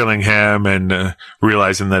killing him, and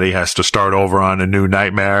realizing that he has to start over on a new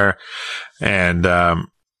nightmare. And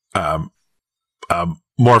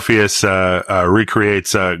Morpheus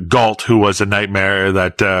recreates Galt, who was a nightmare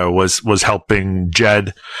that was helping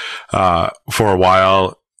Jed for a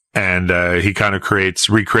while. And he kind of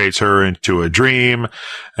recreates her into a dream.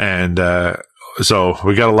 And so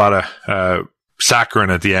we got a lot of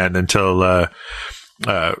saccharine at the end until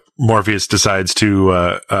Morpheus decides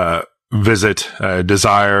to visit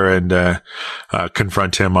Desire and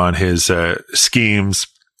confront him on his schemes.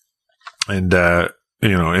 And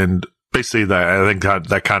and basically I think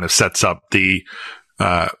that kind of sets up the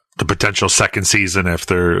potential second season if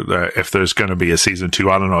there's going to be a season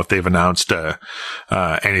 2. I don't know if they've announced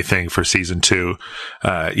anything for season 2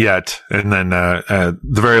 yet. And then the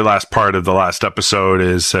very last part of the last episode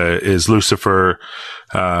is Lucifer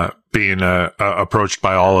being approached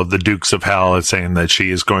by all of the Dukes of Hell and saying that she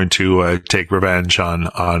is going to take revenge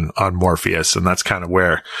on Morpheus, and that's kind of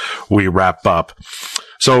where we wrap up.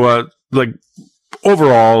 like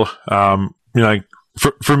overall, like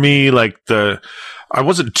for me, like I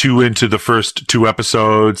wasn't too into the first two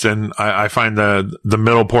episodes, and I find the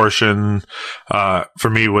middle portion, for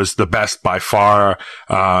me was the best by far.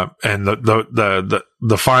 And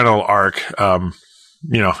the final arc,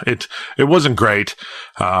 it wasn't great,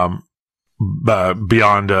 beyond,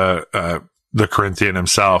 the Corinthian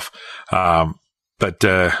himself. So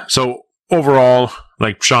overall,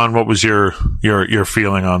 like Sean, what was your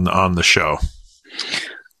feeling on the show?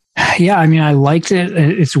 Yeah, I mean, I liked it.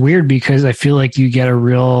 It's weird because I feel like you get a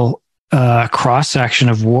real cross section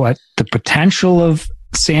of what the potential of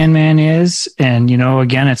Sandman is. And,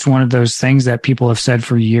 again, it's one of those things that people have said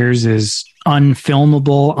for years is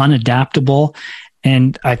unfilmable, unadaptable.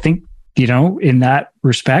 And I think, in that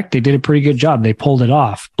respect, they did a pretty good job. They pulled it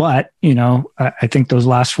off. But, I think those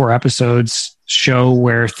last 4 episodes show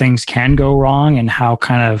where things can go wrong and how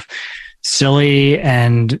kind of silly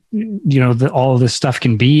and all of this stuff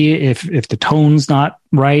can be if the tone's not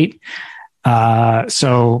right.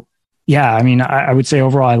 So yeah, I mean, I would say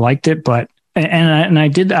overall I liked it, but I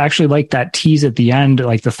did actually like that tease at the end,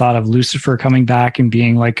 like the thought of Lucifer coming back and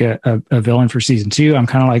being like a villain for season 2. I'm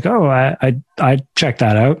kind of like, oh, I check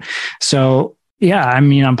that out. So yeah, I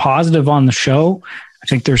mean, I'm positive on the show. I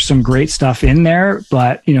think there's some great stuff in there,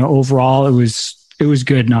 but overall it was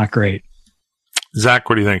good, not great. Zach,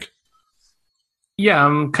 what do you think? Yeah,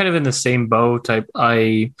 I'm kind of in the same boat.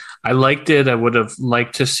 I liked it. I would have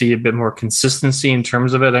liked to see a bit more consistency in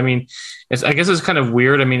terms of it. I mean, I guess it's kind of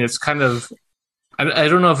weird. I mean, it's kind of, I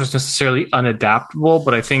don't know if it's necessarily unadaptable,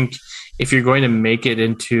 but I think if you're going to make it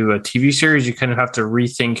into a TV series, you kind of have to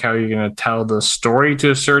rethink how you're going to tell the story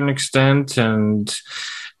to a certain extent, and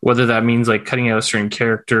whether that means like cutting out certain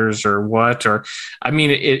characters or what. Or, I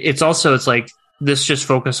mean, it's also, it's like this just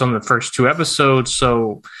focused on the first 2 episodes.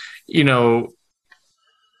 So,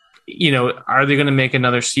 are they going to make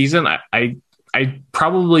another season? I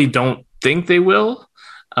probably don't think they will.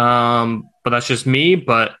 But that's just me.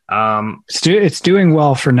 But it's doing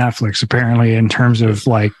well for Netflix apparently in terms of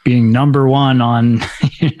like being number 1 on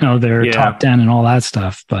their top 10 and all that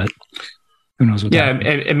stuff. But who knows what? Yeah,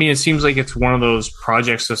 I mean, it seems like it's one of those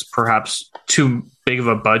projects that's perhaps too big of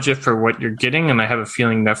a budget for what you're getting, and I have a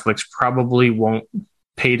feeling Netflix probably won't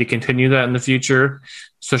pay to continue that in the future,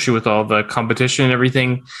 especially with all the competition and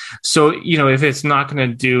everything. So, if it's not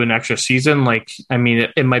going to do an extra season, like, I mean,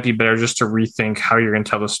 it might be better just to rethink how you're going to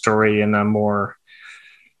tell the story in a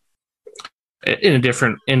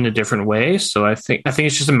different way. So I think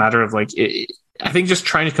it's just a matter of like, I think just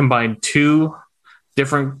trying to combine 2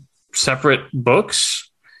 different separate books,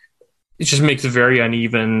 it just makes a very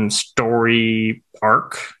uneven story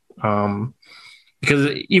arc.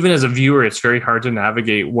 Because even as a viewer, it's very hard to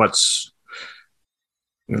navigate what's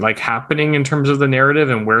like happening in terms of the narrative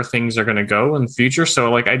and where things are going to go in the future. So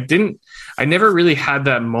like, I never really had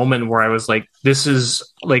that moment where I was like, this is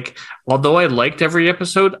like, although I liked every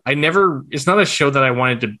episode, it's not a show that I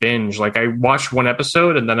wanted to binge. Like I watched 1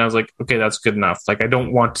 episode and then I was like, okay, that's good enough. Like I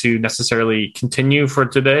don't want to necessarily continue for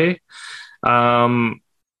today. And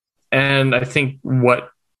I think what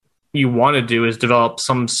you want to do is develop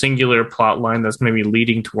some singular plot line that's maybe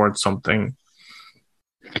leading towards something.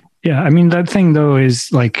 Yeah, I mean, that thing though is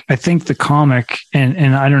like, I think the comic,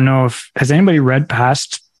 and I don't know if, has anybody read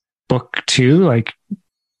past book 2? Like,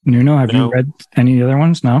 Nuno, have you read any other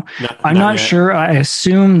ones? No? I'm not sure. I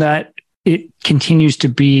assume that it continues to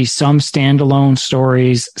be some standalone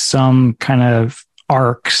stories, some kind of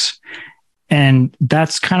arcs, and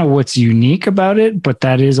that's kind of what's unique about it, but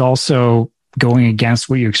that is also going against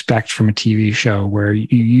what you expect from a TV show, where you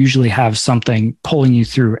usually have something pulling you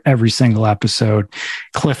through every single episode,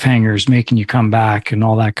 cliffhangers making you come back and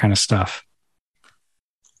all that kind of stuff.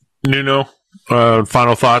 Nuno,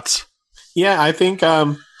 final thoughts? Yeah, I think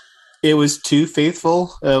it was too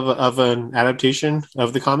faithful of an adaptation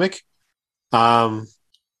of the comic.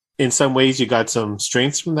 In some ways, you got some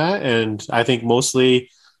strengths from that, and I think mostly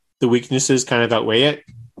the weaknesses kind of outweigh it.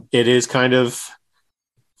 It is kind of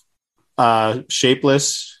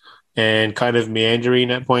shapeless and kind of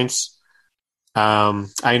meandering at points.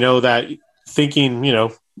 I know that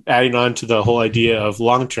thinking, adding on to the whole idea of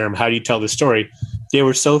long term, how do you tell the story? They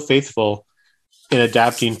were so faithful in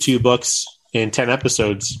adapting 2 books in 10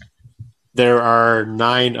 episodes. There are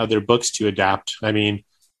 9 other books to adapt. I mean,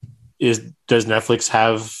 does Netflix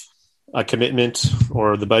have a commitment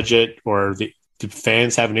or the budget, or do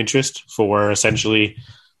fans have an interest for essentially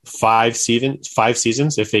 5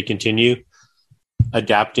 seasons if they continue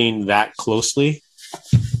adapting that closely?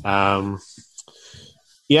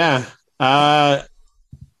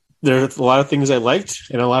 there's a lot of things I liked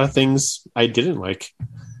and a lot of things I didn't like.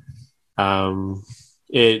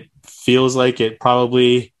 It feels like it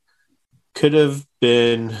probably could have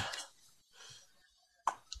been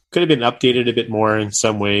updated a bit more in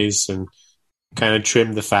some ways and kind of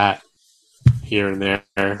trimmed the fat here and there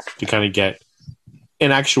to kind of get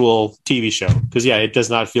an actual TV show. Because yeah, it does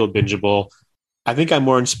not feel bingeable. I think I'm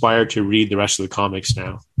more inspired to read the rest of the comics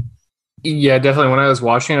now. Yeah, definitely. When I was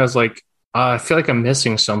watching, I was like, I feel like I'm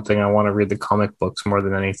missing something. I want to read the comic books more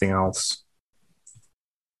than anything else.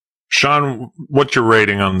 Sean, what's your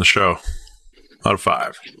rating on the show out of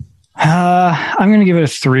 5? I'm going to give it a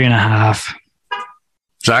 3.5.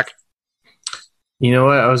 Zach? You know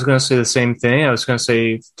what? I was going to say the same thing. I was going to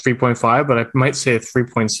say 3.5, but I might say a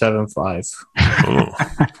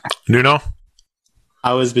 3.75. Nuno?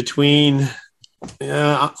 I was between.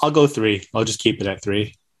 I'll go 3. I'll just keep it at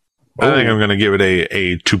 3. I think I'm going to give it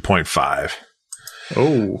a 2.5.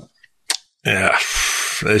 Oh. Yeah,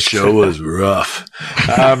 this show was rough.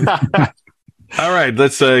 All right,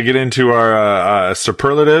 let's get into our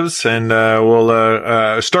superlatives, and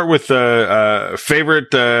we'll start with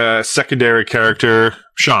favorite secondary character,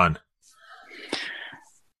 Sean.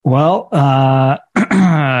 Well, might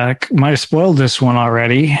have spoiled this one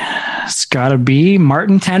already. It's got to be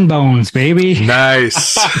Martin Tenbones, baby.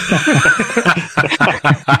 Nice.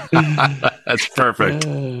 That's perfect.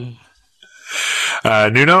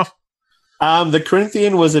 Nuno? The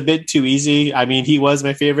Corinthian was a bit too easy. I mean, he was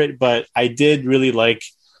my favorite, but I did really like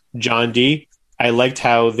John D. I liked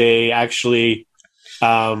how they actually,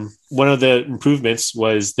 one of the improvements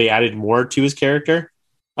was they added more to his character,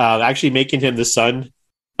 actually making him the son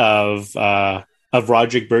of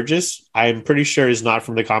Roderick Burgess. I'm pretty sure is not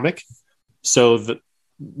from the comic. So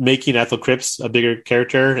making Ethel Cripps a bigger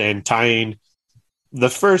character and tying the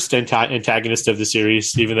first antagonist of the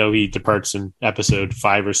series, even though he departs in episode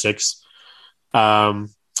 5 or 6.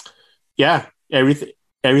 Yeah,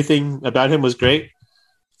 everything about him was great.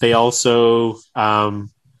 They also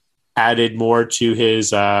added more to his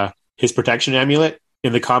protection amulet.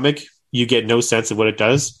 In the comic, you get no sense of what it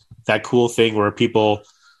does. That cool thing where people,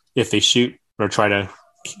 if they shoot or try to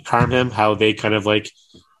harm him, how they kind of like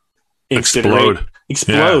explode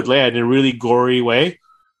yeah, in a really gory way.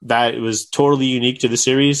 That was totally unique to the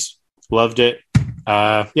series. Loved it.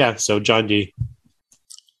 Yeah, so John D.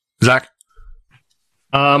 Zach?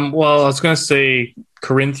 Well, I was going to say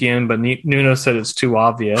Corinthian, but Nuno said it's too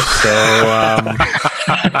obvious. So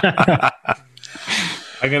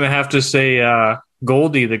I'm going to have to say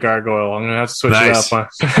Goldie the Gargoyle. I'm going to have to switch it up.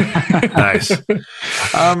 Nice.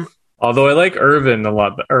 Although I like Irvin a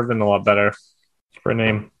lot better for a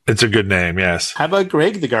name. It's a good name, yes. How about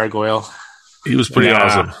Greg the Gargoyle? He was pretty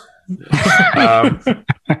awesome. I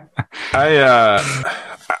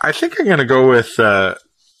think I'm going to go with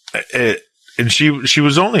it. And she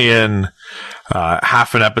was only in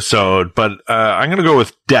half an episode, but I'm going to go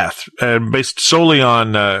with Death, based solely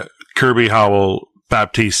on Kirby Howell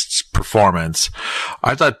Baptiste's performance.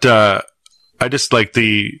 I thought I just like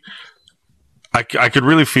I could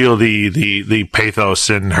really feel the pathos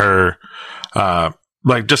in her,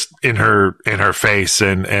 like just in her face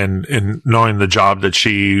and in knowing the job that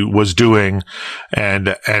she was doing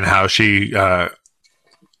and how she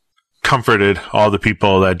comforted all the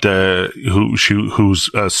people that whose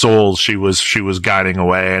souls she was guiding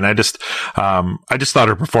away. And I just thought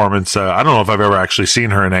her performance, I don't know if I've ever actually seen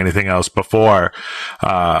her in anything else before,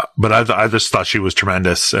 but I just thought she was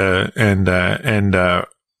tremendous, and I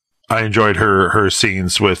enjoyed her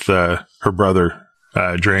scenes with her brother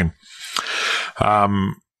Dream.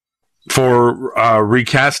 For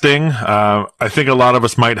recasting, I think a lot of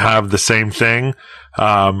us might have the same thing.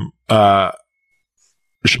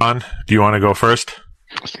 Sean, do you want to go first?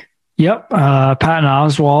 Yep. Patton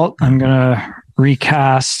Oswalt, I'm going to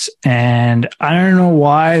recast. And I don't know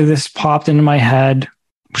why this popped into my head. I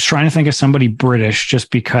was trying to think of somebody British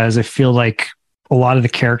just because I feel like a lot of the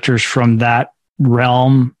characters from that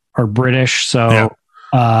realm are British. So,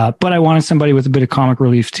 yeah. But I wanted somebody with a bit of comic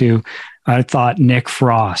relief too. I thought Nick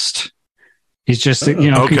Frost. He's just,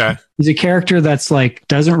 okay. He's a character that's like,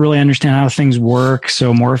 doesn't really understand how things work.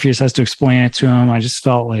 So Morpheus has to explain it to him. I just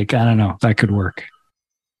felt like, I don't know, that could work.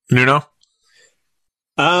 Nuno?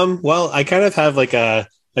 Well, I kind of have like a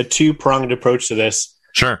two-pronged approach to this.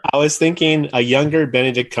 Sure. I was thinking a younger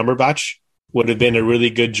Benedict Cumberbatch would have been a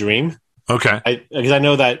really good dream. Okay. Because I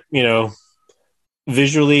know that,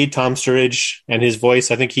 visually Tom Sturridge and his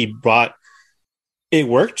voice, I think it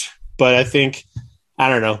worked. But I think, I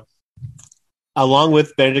don't know, along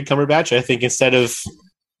with Benedict Cumberbatch, I think instead of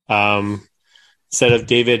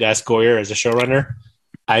David S. Goyer as a showrunner,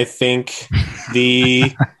 I think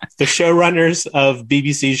the showrunners of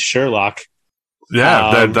BBC's Sherlock.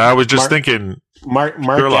 Yeah, I was just Mark- thinking. Mark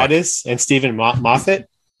Sherlock. Gatiss and Stephen Moffat.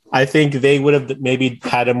 I think they would have maybe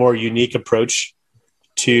had a more unique approach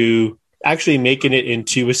to actually making it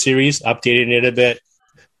into a series, updating it a bit.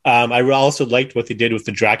 I also liked what they did with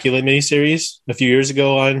the Dracula miniseries a few years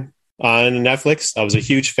ago on Netflix. I was a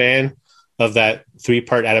huge fan of that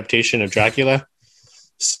 3-part adaptation of Dracula.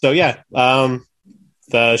 So yeah,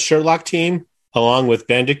 the Sherlock team, along with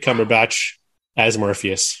Benedict Cumberbatch as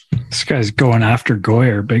Morpheus. This guy's going after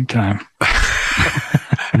Goyer big time.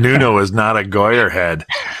 Nuno is not a Goyer head.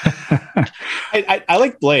 I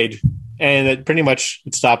like Blade, and it pretty much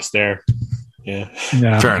stops there. Yeah.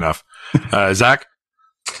 Fair enough. Zach?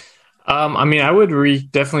 I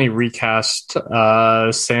would definitely recast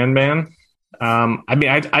Sandman.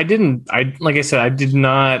 I did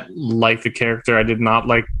not like the character. I did not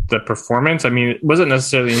like the performance. I mean, it wasn't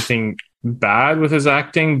necessarily anything bad with his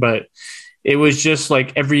acting, but it was just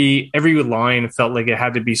like every line felt like it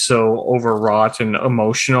had to be so overwrought and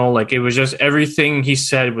emotional. Like it was just everything he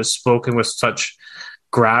said was spoken with such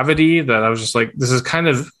gravity that I was just like, this is kind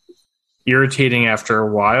of irritating after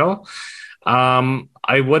a while.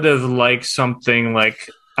 I would have liked something like,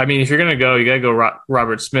 I mean, if you're gonna go, you gotta go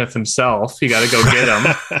Robert Smith himself. You gotta go get him.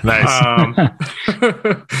 Nice.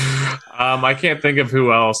 I can't think of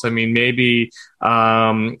who else. I mean, maybe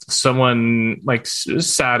someone like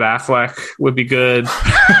Sad Affleck would be good,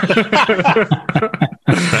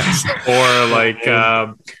 or like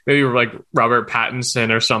maybe like Robert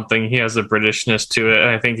Pattinson or something. He has a Britishness to it, and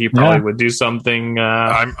I think he probably would do something.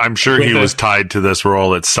 I'm sure he was tied to this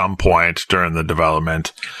role at some point during the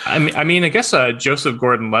development. I mean, I guess Joseph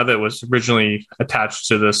Gordon-Levitt was originally attached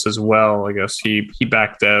to this as well. I guess he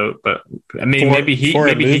backed out, but I mean, maybe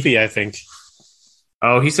a movie. I think.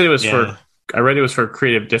 Oh, he said it was for. I read it was for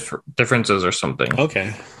creative differences or something.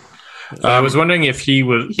 Okay. I was wondering if he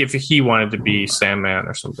wanted to be Sandman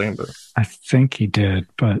or something, but I think he did.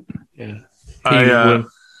 But yeah,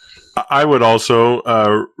 I would also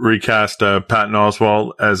recast Patton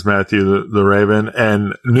Oswalt as Matthew the Raven.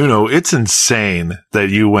 And Nuno, it's insane that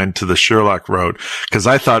you went to the Sherlock route, because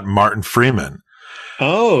I thought Martin Freeman.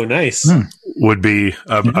 Oh, nice. Would be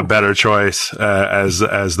a better choice as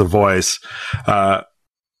the voice.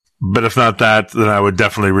 But if not that, then I would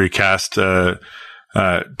definitely recast Tom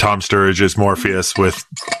Sturridge's Morpheus with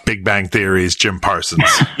Big Bang Theory's Jim Parsons.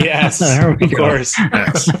 Yes, of course.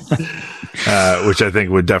 Yes. Which I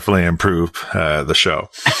think would definitely improve the show.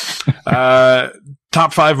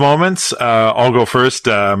 Top 5 moments. I'll go first.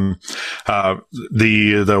 The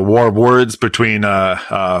war of words between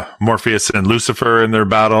Morpheus and Lucifer in their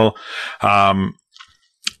battle.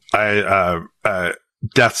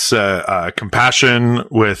 Death's compassion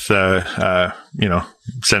with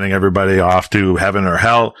sending everybody off to heaven or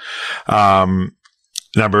hell.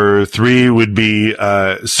 Number 3 would be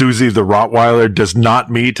Susie the Rottweiler does not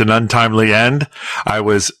meet an untimely end. I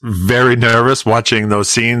was very nervous watching those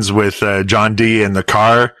scenes with John D in the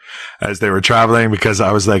car as they were traveling, because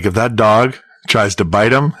I was like, if that dog tries to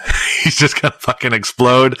bite him, he's just gonna fucking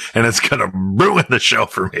explode, and it's gonna ruin the show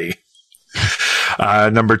for me.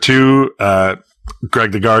 Number 2,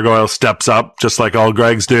 Greg the Gargoyle steps up, just like all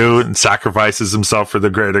Gregs do, and sacrifices himself for the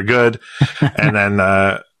greater good. And then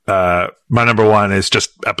my number 1 is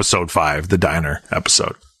just episode 5, the diner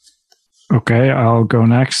episode. Okay, I'll go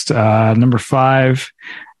next. Number 5,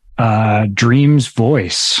 Dream's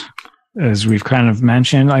voice, as we've kind of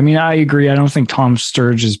mentioned. I mean, I agree. I don't think Tom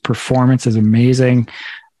Sturridge's performance is amazing,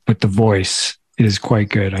 but the voice is quite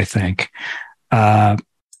good, I think.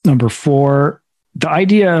 Number 4, the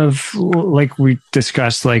idea of, like we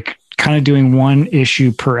discussed, like kind of doing one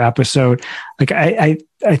issue per episode. Like I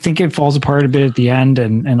think it falls apart a bit at the end,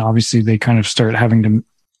 and obviously they kind of start having to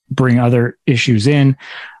bring other issues in.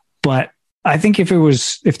 But I think if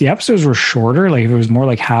the episodes were shorter, like if it was more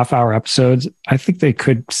like half-hour episodes, I think they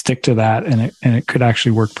could stick to that, and it could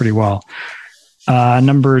actually work pretty well.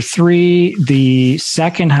 Number 3, the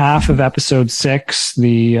second half of episode 6,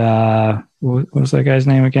 the what was that guy's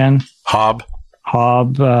name again? Hob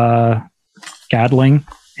Gadling,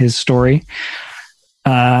 his story.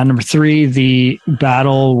 Number 3, the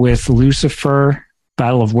battle with Lucifer,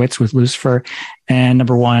 battle of wits with Lucifer. And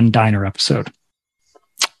number 1, diner episode.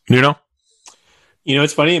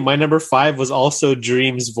 It's funny. My number 5 was also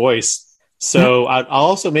Dream's voice. So I'll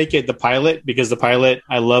also make it the pilot, because the pilot,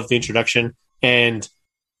 I love the introduction, and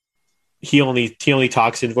he only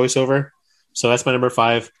talks in voiceover. So that's my number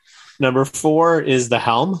 5. Number 4 is the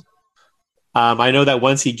helm. I know that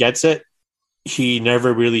once he gets it, he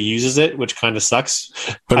never really uses it, which kind of sucks.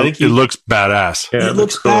 But I think it looks badass. Yeah, it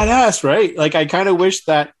looks cool. badass, right? Like I kind of wish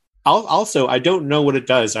that. Also, I don't know what it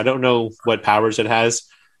does. I don't know what powers it has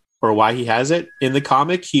or why he has it. In the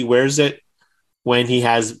comic, he wears it when he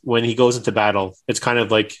goes into battle. It's kind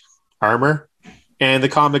of like armor. And the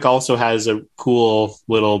comic also has a cool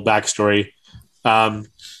little backstory.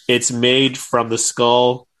 It's made from the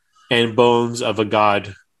skull and bones of a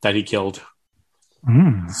god that he killed.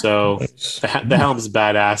 So the helm is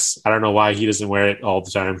badass. I don't know why he doesn't wear it all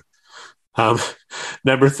the time.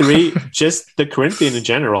 Number 3, just the Corinthian in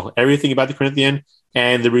general. Everything about the Corinthian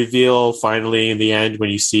and the reveal finally in the end when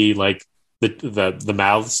you see like the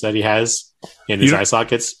mouths that he has in his eye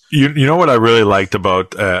sockets. You know what I really liked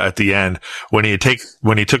about at the end when he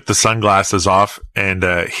took the sunglasses off and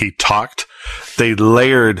he talked, they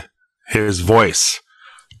layered his voice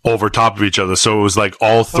over top of each other, so it was like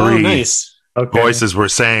all three nice. voices were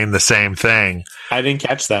saying the same thing. I didn't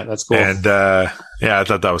catch that. That's cool. And yeah, I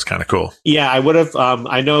thought that was kind of cool. Yeah, I would have.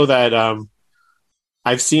 I know that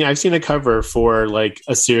I've seen a cover for like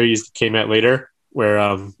a series that came out later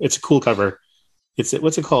where it's a cool cover.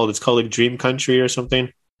 What's it called? It's called like Dream Country or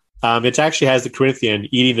something. It actually has the Corinthian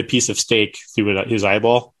eating a piece of steak through his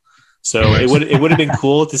eyeball. So it would have been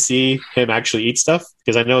cool to see him actually eat stuff,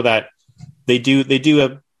 because I know that they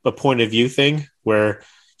do a point of view thing where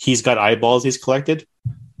he's got eyeballs he's collected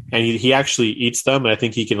and he actually eats them. And I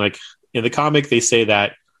think he can, like in the comic, they say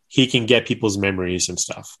that he can get people's memories and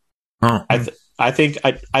stuff. Oh. I think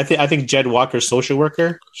Jed Walker's social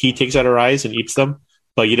worker, he takes out her eyes and eats them,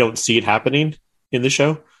 but you don't see it happening in the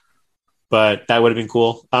show. But that would have been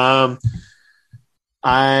cool.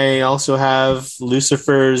 I also have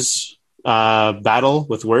Lucifer's battle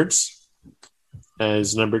with words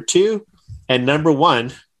as number 2, and number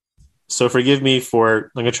 1. So forgive me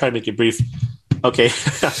for, I'm gonna try to make it brief. Okay,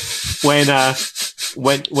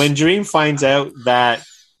 when Dream finds out that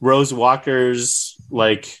Rose Walker's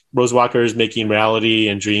making reality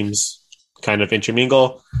and dreams kind of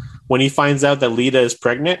intermingle, when he finds out that Lita is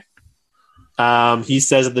pregnant, he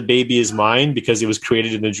says that the baby is mine because it was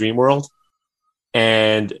created in the dream world.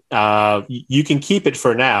 And you can keep it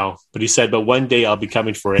for now, but he said, but one day I'll be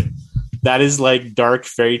coming for it. That is like dark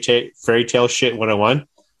fairy tale shit 101.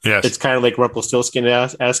 Yes. It's kind of like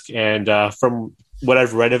Rumpelstiltskin-esque. And from what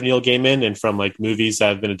I've read of Neil Gaiman and from like movies that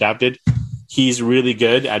have been adapted, he's really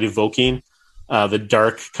good at evoking the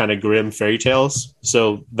dark kind of grim fairy tales.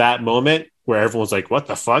 So that moment where everyone's like, what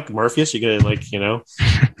the fuck, Morpheus, you're gonna like,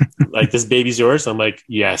 like this baby's yours. I'm like,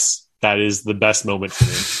 yes, that is the best moment for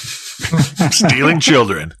me. Stealing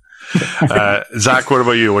children. Zach, what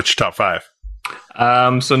about you? What's your top 5?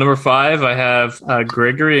 So number 5, I have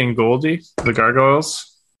Gregory and Goldie, the Gargoyles.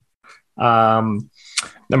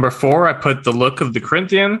 Number 4, I put the look of the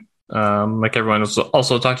Corinthian. Like everyone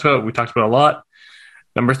also talked about, we talked about a lot.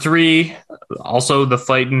 Number 3, also the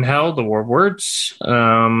fight in hell, the War of Words.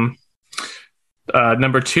 Number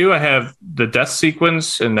 2, I have the death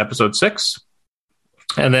sequence in episode 6.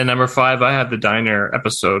 And then number 5, I have the diner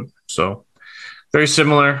episode. So very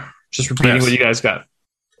similar, just repeating what you guys got.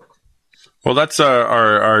 Well, that's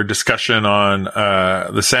our discussion on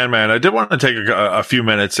the Sandman. I did want to take a few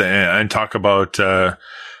minutes and talk about the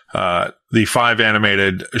 5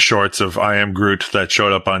 animated shorts of I Am Groot that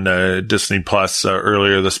showed up on Disney Plus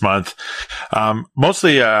earlier this month.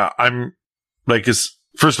 Mostly, I'm like,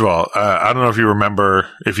 first of all, I don't know if you remember,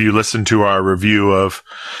 if you listened to our review of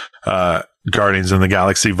Guardians in the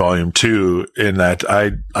Galaxy Volume 2, in that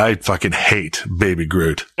I fucking hate Baby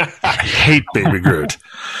Groot. I hate Baby Groot.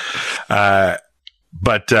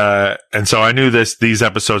 But and so I knew these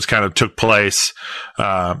episodes kind of took place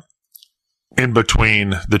in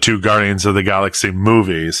between the 2 Guardians of the Galaxy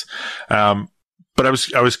movies. But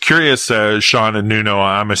I was curious, Sean and Nuno,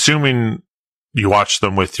 I'm assuming you watched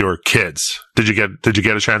them with your kids. Did you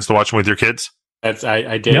get a chance to watch them with your kids?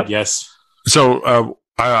 I did, yep. Yes. So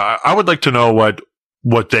I would like to know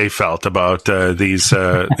what they felt about these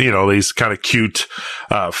these kind of cute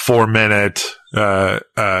 4-minute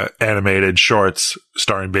animated shorts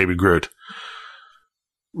starring Baby Groot.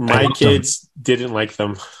 My kids didn't like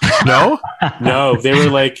them. No? No, they were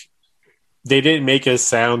like, they didn't make a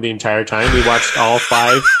sound the entire time. We watched all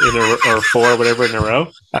 5 or 4, whatever, in a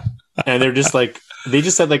row, and they're just like, they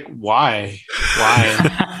just said like, why?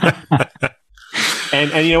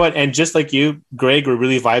 And you know what? And just like you, Greg, we're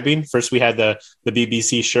really vibing. First, we had the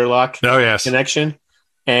BBC Sherlock connection,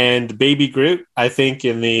 and Baby Groot. I think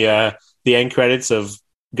in the end credits of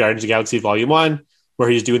Guardians of the Galaxy Volume 1, where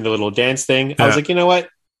he's doing the little dance thing, I was like, you know what?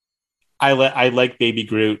 I like Baby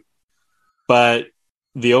Groot, but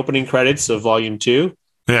the opening credits of Volume 2,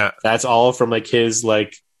 Yeah. That's all from like his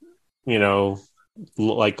like, you know,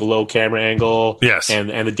 like low camera angle. Yes. And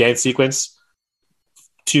the dance sequence.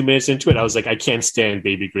 2 minutes into it, I was like, I can't stand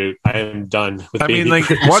Baby Groot. I am done with Baby like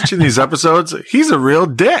Groot. watching these episodes, he's a real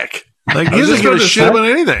dick. Like he doesn't give a shit about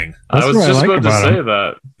anything. I was what I just like about to about say him.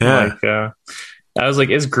 that. Yeah. I was like,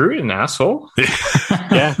 is Groot an asshole?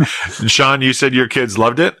 Yeah. Sean, you said your kids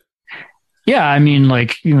loved it? Yeah, I mean,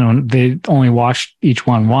 like, you know, they only watched each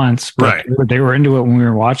one once, but Right. they were into it when we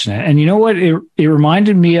were watching it. And you know what it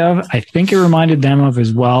reminded me of? I think it reminded them of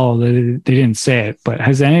as well. They didn't say it, but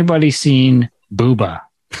has anybody seen Booba?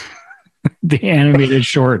 The animated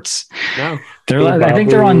shorts. No. I think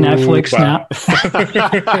they're on Netflix now.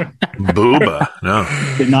 Booba.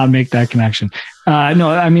 No. Did not make that connection. No,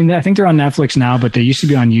 I mean, I think they're on Netflix now, but they used to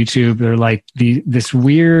be on YouTube. They're like this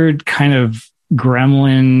weird kind of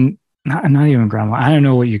gremlin, not even gremlin. I don't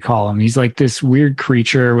know what you call him. He's like this weird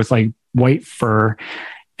creature with like white fur,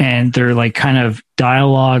 and they're like kind of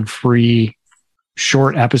dialogue free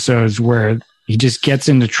short episodes where he just gets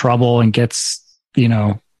into trouble and gets, you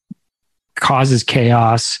know, causes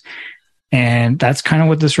chaos. And that's kind of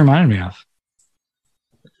what this reminded me of.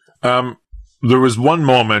 There was one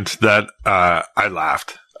moment that I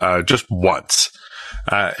laughed just once.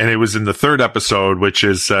 And it was in the third episode, which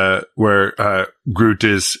is where Groot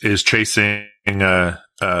is chasing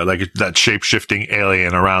like that shape-shifting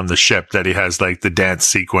alien around the ship that he has like the dance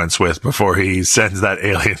sequence with before he sends that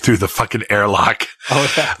alien through the fucking airlock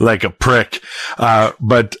like a prick.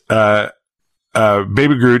 But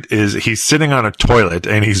Baby Groot he's sitting on a toilet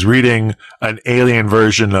and he's reading an alien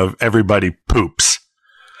version of Everybody Poops.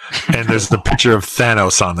 And there's the picture of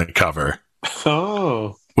Thanos on the cover.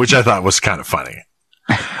 Oh. Which I thought was kind of funny.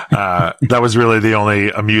 That was really the only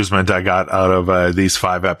amusement I got out of these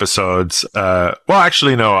 5 episodes. Well,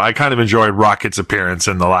 actually, no, I kind of enjoyed Rocket's appearance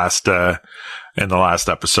in the last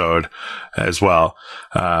episode as well.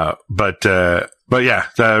 But yeah,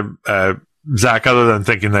 Zach, other than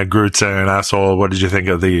thinking that Groot's an asshole, what did you think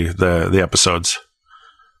of the episodes?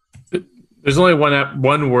 There's only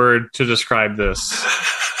one word to describe this.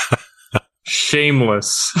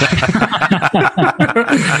 Shameless.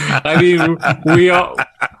 I mean,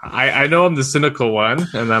 I know I'm the cynical one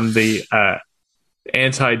and I'm the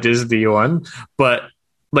anti-Disney one, but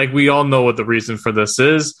like we all know what the reason for this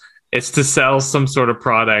is. It's to sell some sort of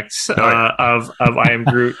product of I Am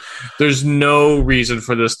Groot. There's no reason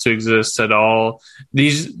for this to exist at all.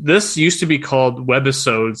 This used to be called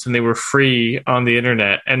webisodes, and they were free on the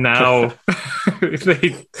internet. And now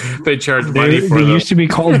they charge money for them. They used to be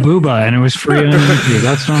called Booba, and it was free on YouTube.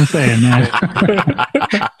 That's what I'm saying, man.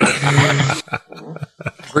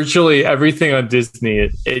 Virtually everything on Disney,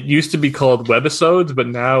 it used to be called webisodes, but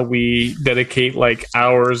now we dedicate like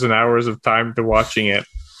hours and hours of time to watching it.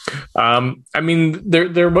 I mean,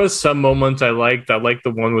 there was some moments I liked. I liked the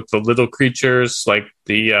one with the little creatures, like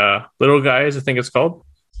the little guys, I think it's called.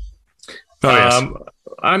 Oh, yes.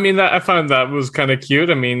 I mean, I found that was kind of cute.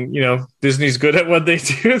 I mean, you know, Disney's good at what they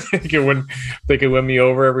do. They can win me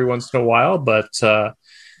over every once in a while, but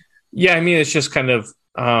yeah, I mean, it's just kind of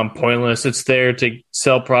pointless. It's there to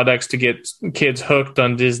sell products to get kids hooked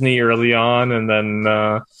on Disney early on, and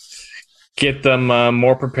then get them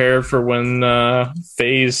more prepared for when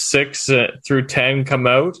phase 6 through 10 come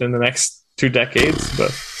out in the next 2 decades.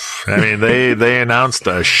 But I mean, they announced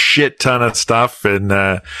a shit ton of stuff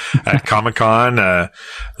at Comic-Con,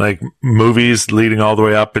 like movies leading all the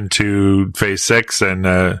way up into phase 6, and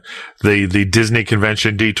the Disney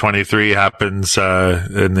convention D23 happens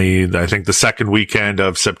in I think the second weekend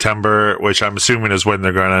of September, which I'm assuming is when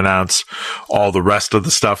they're going to announce all the rest of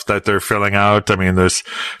the stuff that they're filling out. I mean, there's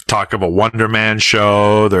talk of a Wonder Man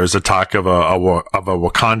show. There's a talk of a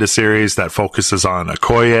Wakanda series that focuses on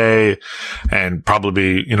Okoye, and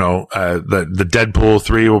probably, you know, the Deadpool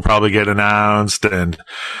 3 will probably get announced, and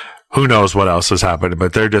who knows what else is happening,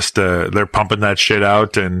 but they're just, they're pumping that shit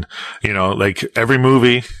out. And, you know, like every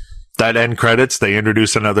movie, that end credits, they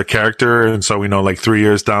introduce another character. And so we know, like 3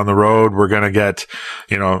 years down the road, we're going to get,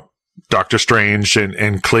 you know, Doctor Strange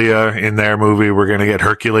and Clea in their movie. We're going to get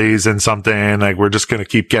Hercules in something. Like, we're just going to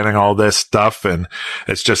keep getting all this stuff. And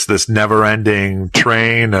it's just this never ending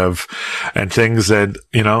train and things that,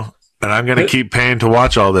 you know, and I'm going to keep paying to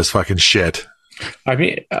watch all this fucking shit. I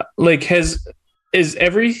mean, like, is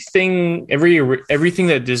everything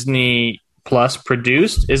that Disney Plus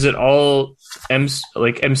produced, is it all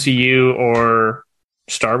like MCU or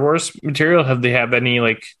Star Wars material? Have they have any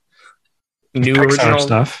like new Pixar original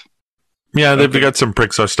stuff? Yeah, they've got some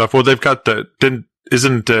Pixar stuff. Well, they've got didn't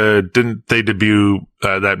they debut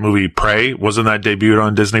that movie Prey? Wasn't that debuted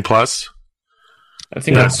on Disney Plus? I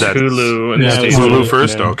think that's Hulu. And Yeah, States. Hulu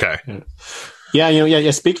first. Yeah. Okay.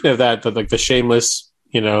 Yeah. Speaking of that, the shameless,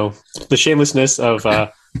 the shamelessness of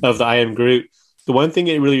the I Am Groot. The one thing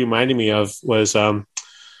it really reminded me of was when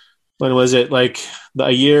was it, like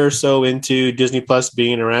a year or so into Disney Plus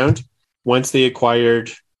being around? Once they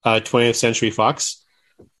acquired 20th Century Fox,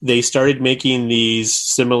 they started making these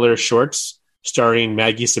similar shorts starring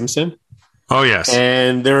Maggie Simpson. Oh yes.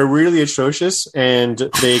 And they were really atrocious. And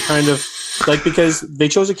they kind of because they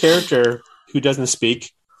chose a character who doesn't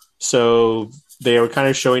speak. So they were kind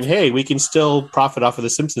of showing, hey, we can still profit off of The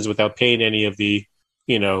Simpsons without paying any of the,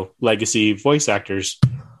 legacy voice actors.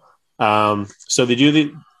 So they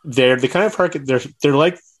do they kind of harken, they're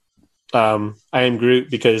like I Am Groot,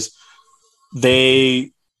 because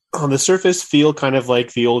they on the surface feel kind of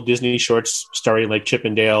like the old Disney shorts starring like Chip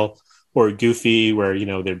and Dale or Goofy, where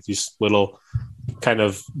they're these little kind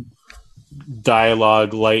of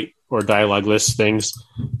dialogue light or dialogueless things.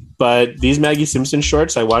 But these Maggie Simpson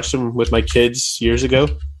shorts, I watched them with my kids years ago.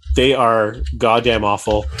 They are goddamn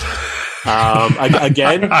awful.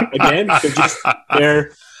 Again,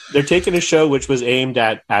 they're taking a show which was aimed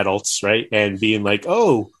at adults, right, and being like,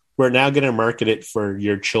 oh, we're now going to market it for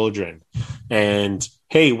your children. And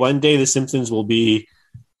hey, one day The Simpsons will be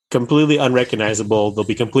completely unrecognizable. They'll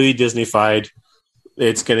be completely Disney-fied.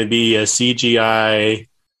 It's going to be a CGI,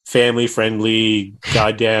 family-friendly,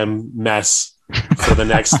 goddamn mess for the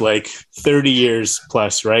next 30 years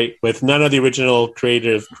plus, right? With none of the original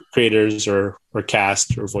creators or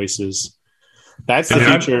cast or voices. That's the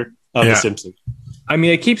future of The Simpsons. I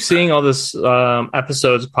mean, I keep seeing all this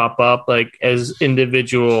episodes pop up as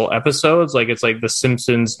individual episodes. It's like The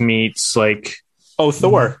Simpsons meets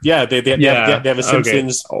Thor. Yeah, they have a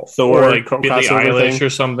Simpsons Thor or Billie Eilish thing or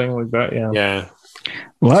something like that. Yeah.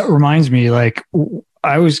 Well, that reminds me,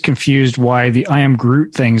 I was confused why the I Am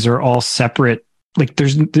Groot things are all separate.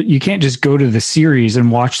 You can't just go to the series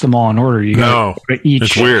and watch them all in order. You got to go to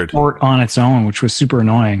each short on its own, which was super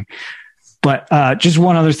annoying. But just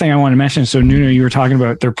one other thing I want to mention. So Nuno, you were talking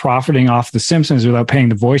about they're profiting off The Simpsons without paying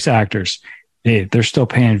the voice actors. Hey, they're still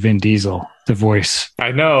paying Vin Diesel the voice.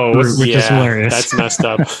 I know, which is hilarious. That's messed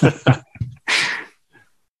up.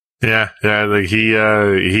 Yeah.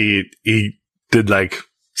 He did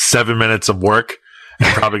 7 minutes of work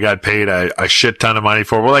and probably got paid a shit ton of money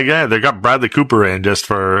for it. Well, they got Bradley Cooper in just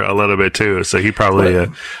for a little bit too, so he probably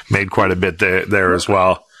made quite a bit there as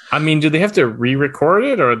well. I mean, do they have to re-record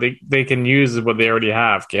it, or they can use what they already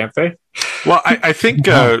have, can't they? Well, I think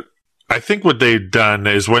what they've done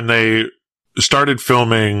is when they started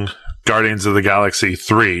filming Guardians of the Galaxy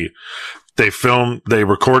 3, they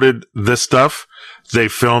recorded this stuff. They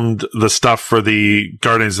filmed the stuff for the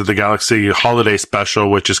Guardians of the Galaxy holiday special,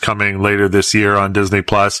 which is coming later this year on Disney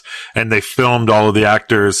Plus. And they filmed all of the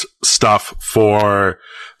actors' stuff for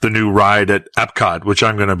the new ride at Epcot, which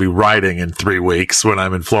I'm going to be riding in 3 weeks when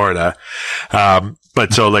I'm in Florida.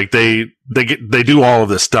 But so they do all of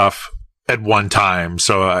this stuff at one time.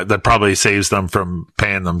 So that probably saves them from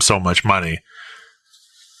paying them so much money.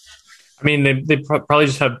 I mean, they probably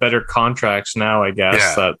just have better contracts now, I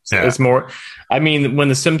guess. It's more. I mean, when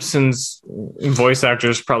the Simpsons voice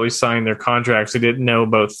actors probably signed their contracts, they didn't know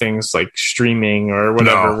about things like streaming or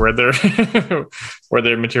whatever, where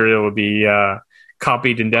their material would be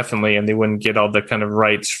copied indefinitely, and they wouldn't get all the kind of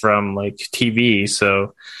rights from TV.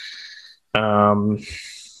 So, I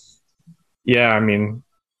mean,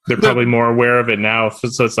 they're probably more aware of it now,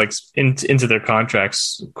 so it's into their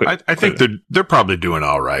contracts. I think they're probably doing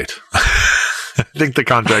all right. I think the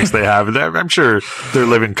contracts they have, I'm sure they're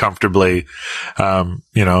living comfortably.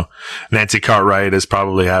 Nancy Cartwright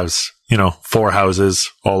probably has 4 houses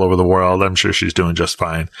all over the world. I'm sure she's doing just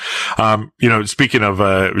fine. Speaking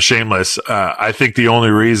of shameless, I think the only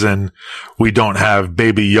reason we don't have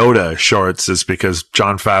Baby Yoda shorts is because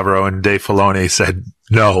Jon Favreau and Dave Filoni said,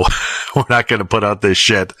 no, we're not going to put out this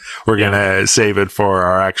shit. We're going to save it for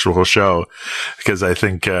our actual show, because I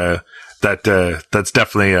think that's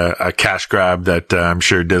definitely a cash grab that I'm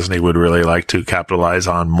sure Disney would really like to capitalize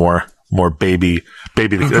on more baby.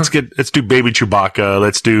 Let's do Baby Chewbacca.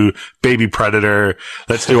 Let's do Baby Predator.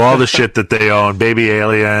 Let's do all the shit that they own. Baby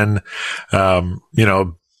Alien.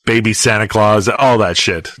 Baby Santa Claus. All that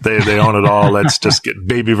shit. They own it all. Let's just get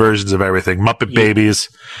baby versions of everything. Muppet Babies.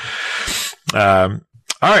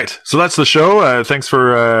 All right. So that's the show. Thanks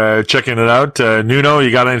for checking it out. Nuno,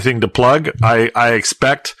 you got anything to plug? I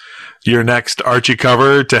expect your next Archie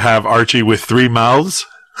cover to have Archie with 3 mouths.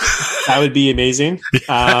 That would be amazing.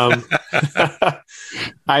 I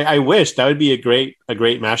wish that would be a great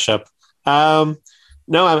mashup. No,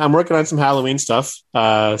 I'm working on some Halloween stuff.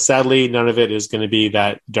 Sadly, none of it is going to be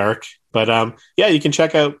that dark But yeah, you can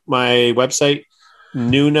check out my website,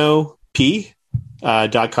 nunop.com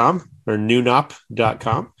or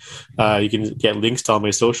nunop.com. You can get links to all my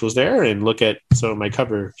socials there and look at some of my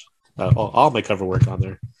cover, all my cover work on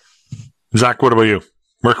there. Zach, what about you?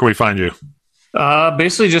 Where can we find you?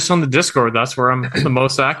 Basically just on the Discord. That's where I'm the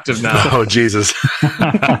most active now. Oh, Jesus.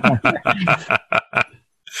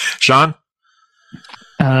 Sean?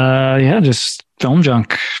 Yeah, just Film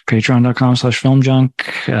Junk, patreon.com/Film Junk,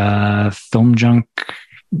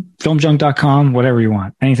 filmjunk.com, whatever you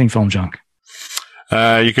want. Anything Film Junk.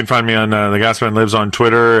 You can find me on The Gasman Lives on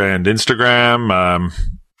Twitter and Instagram.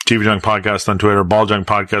 TV Junk Podcast on Twitter, Ball Junk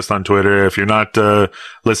Podcast on Twitter. If you're not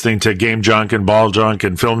listening to Game Junk and Ball Junk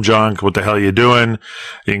and Film Junk, what the hell are you doing?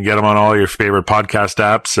 You can get them on all your favorite podcast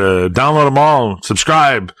apps. Download them all.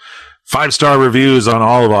 Subscribe. 5-star reviews on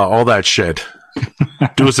all that shit.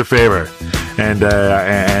 Do us a favor and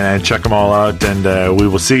check them all out. And we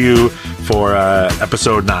will see you for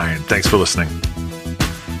episode 9. Thanks for listening.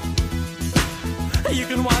 You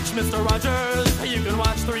can watch Mr. Rogers, you can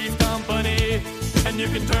watch Three's Company, and you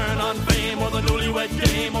can turn on Fame or the Newlywed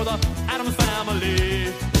Game or the Addams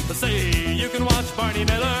Family. Say you can watch Barney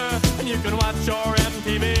Miller, and you can watch your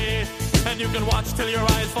MTV, and you can watch till your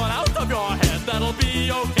eyes fall out of your head. That'll be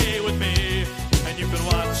okay with me.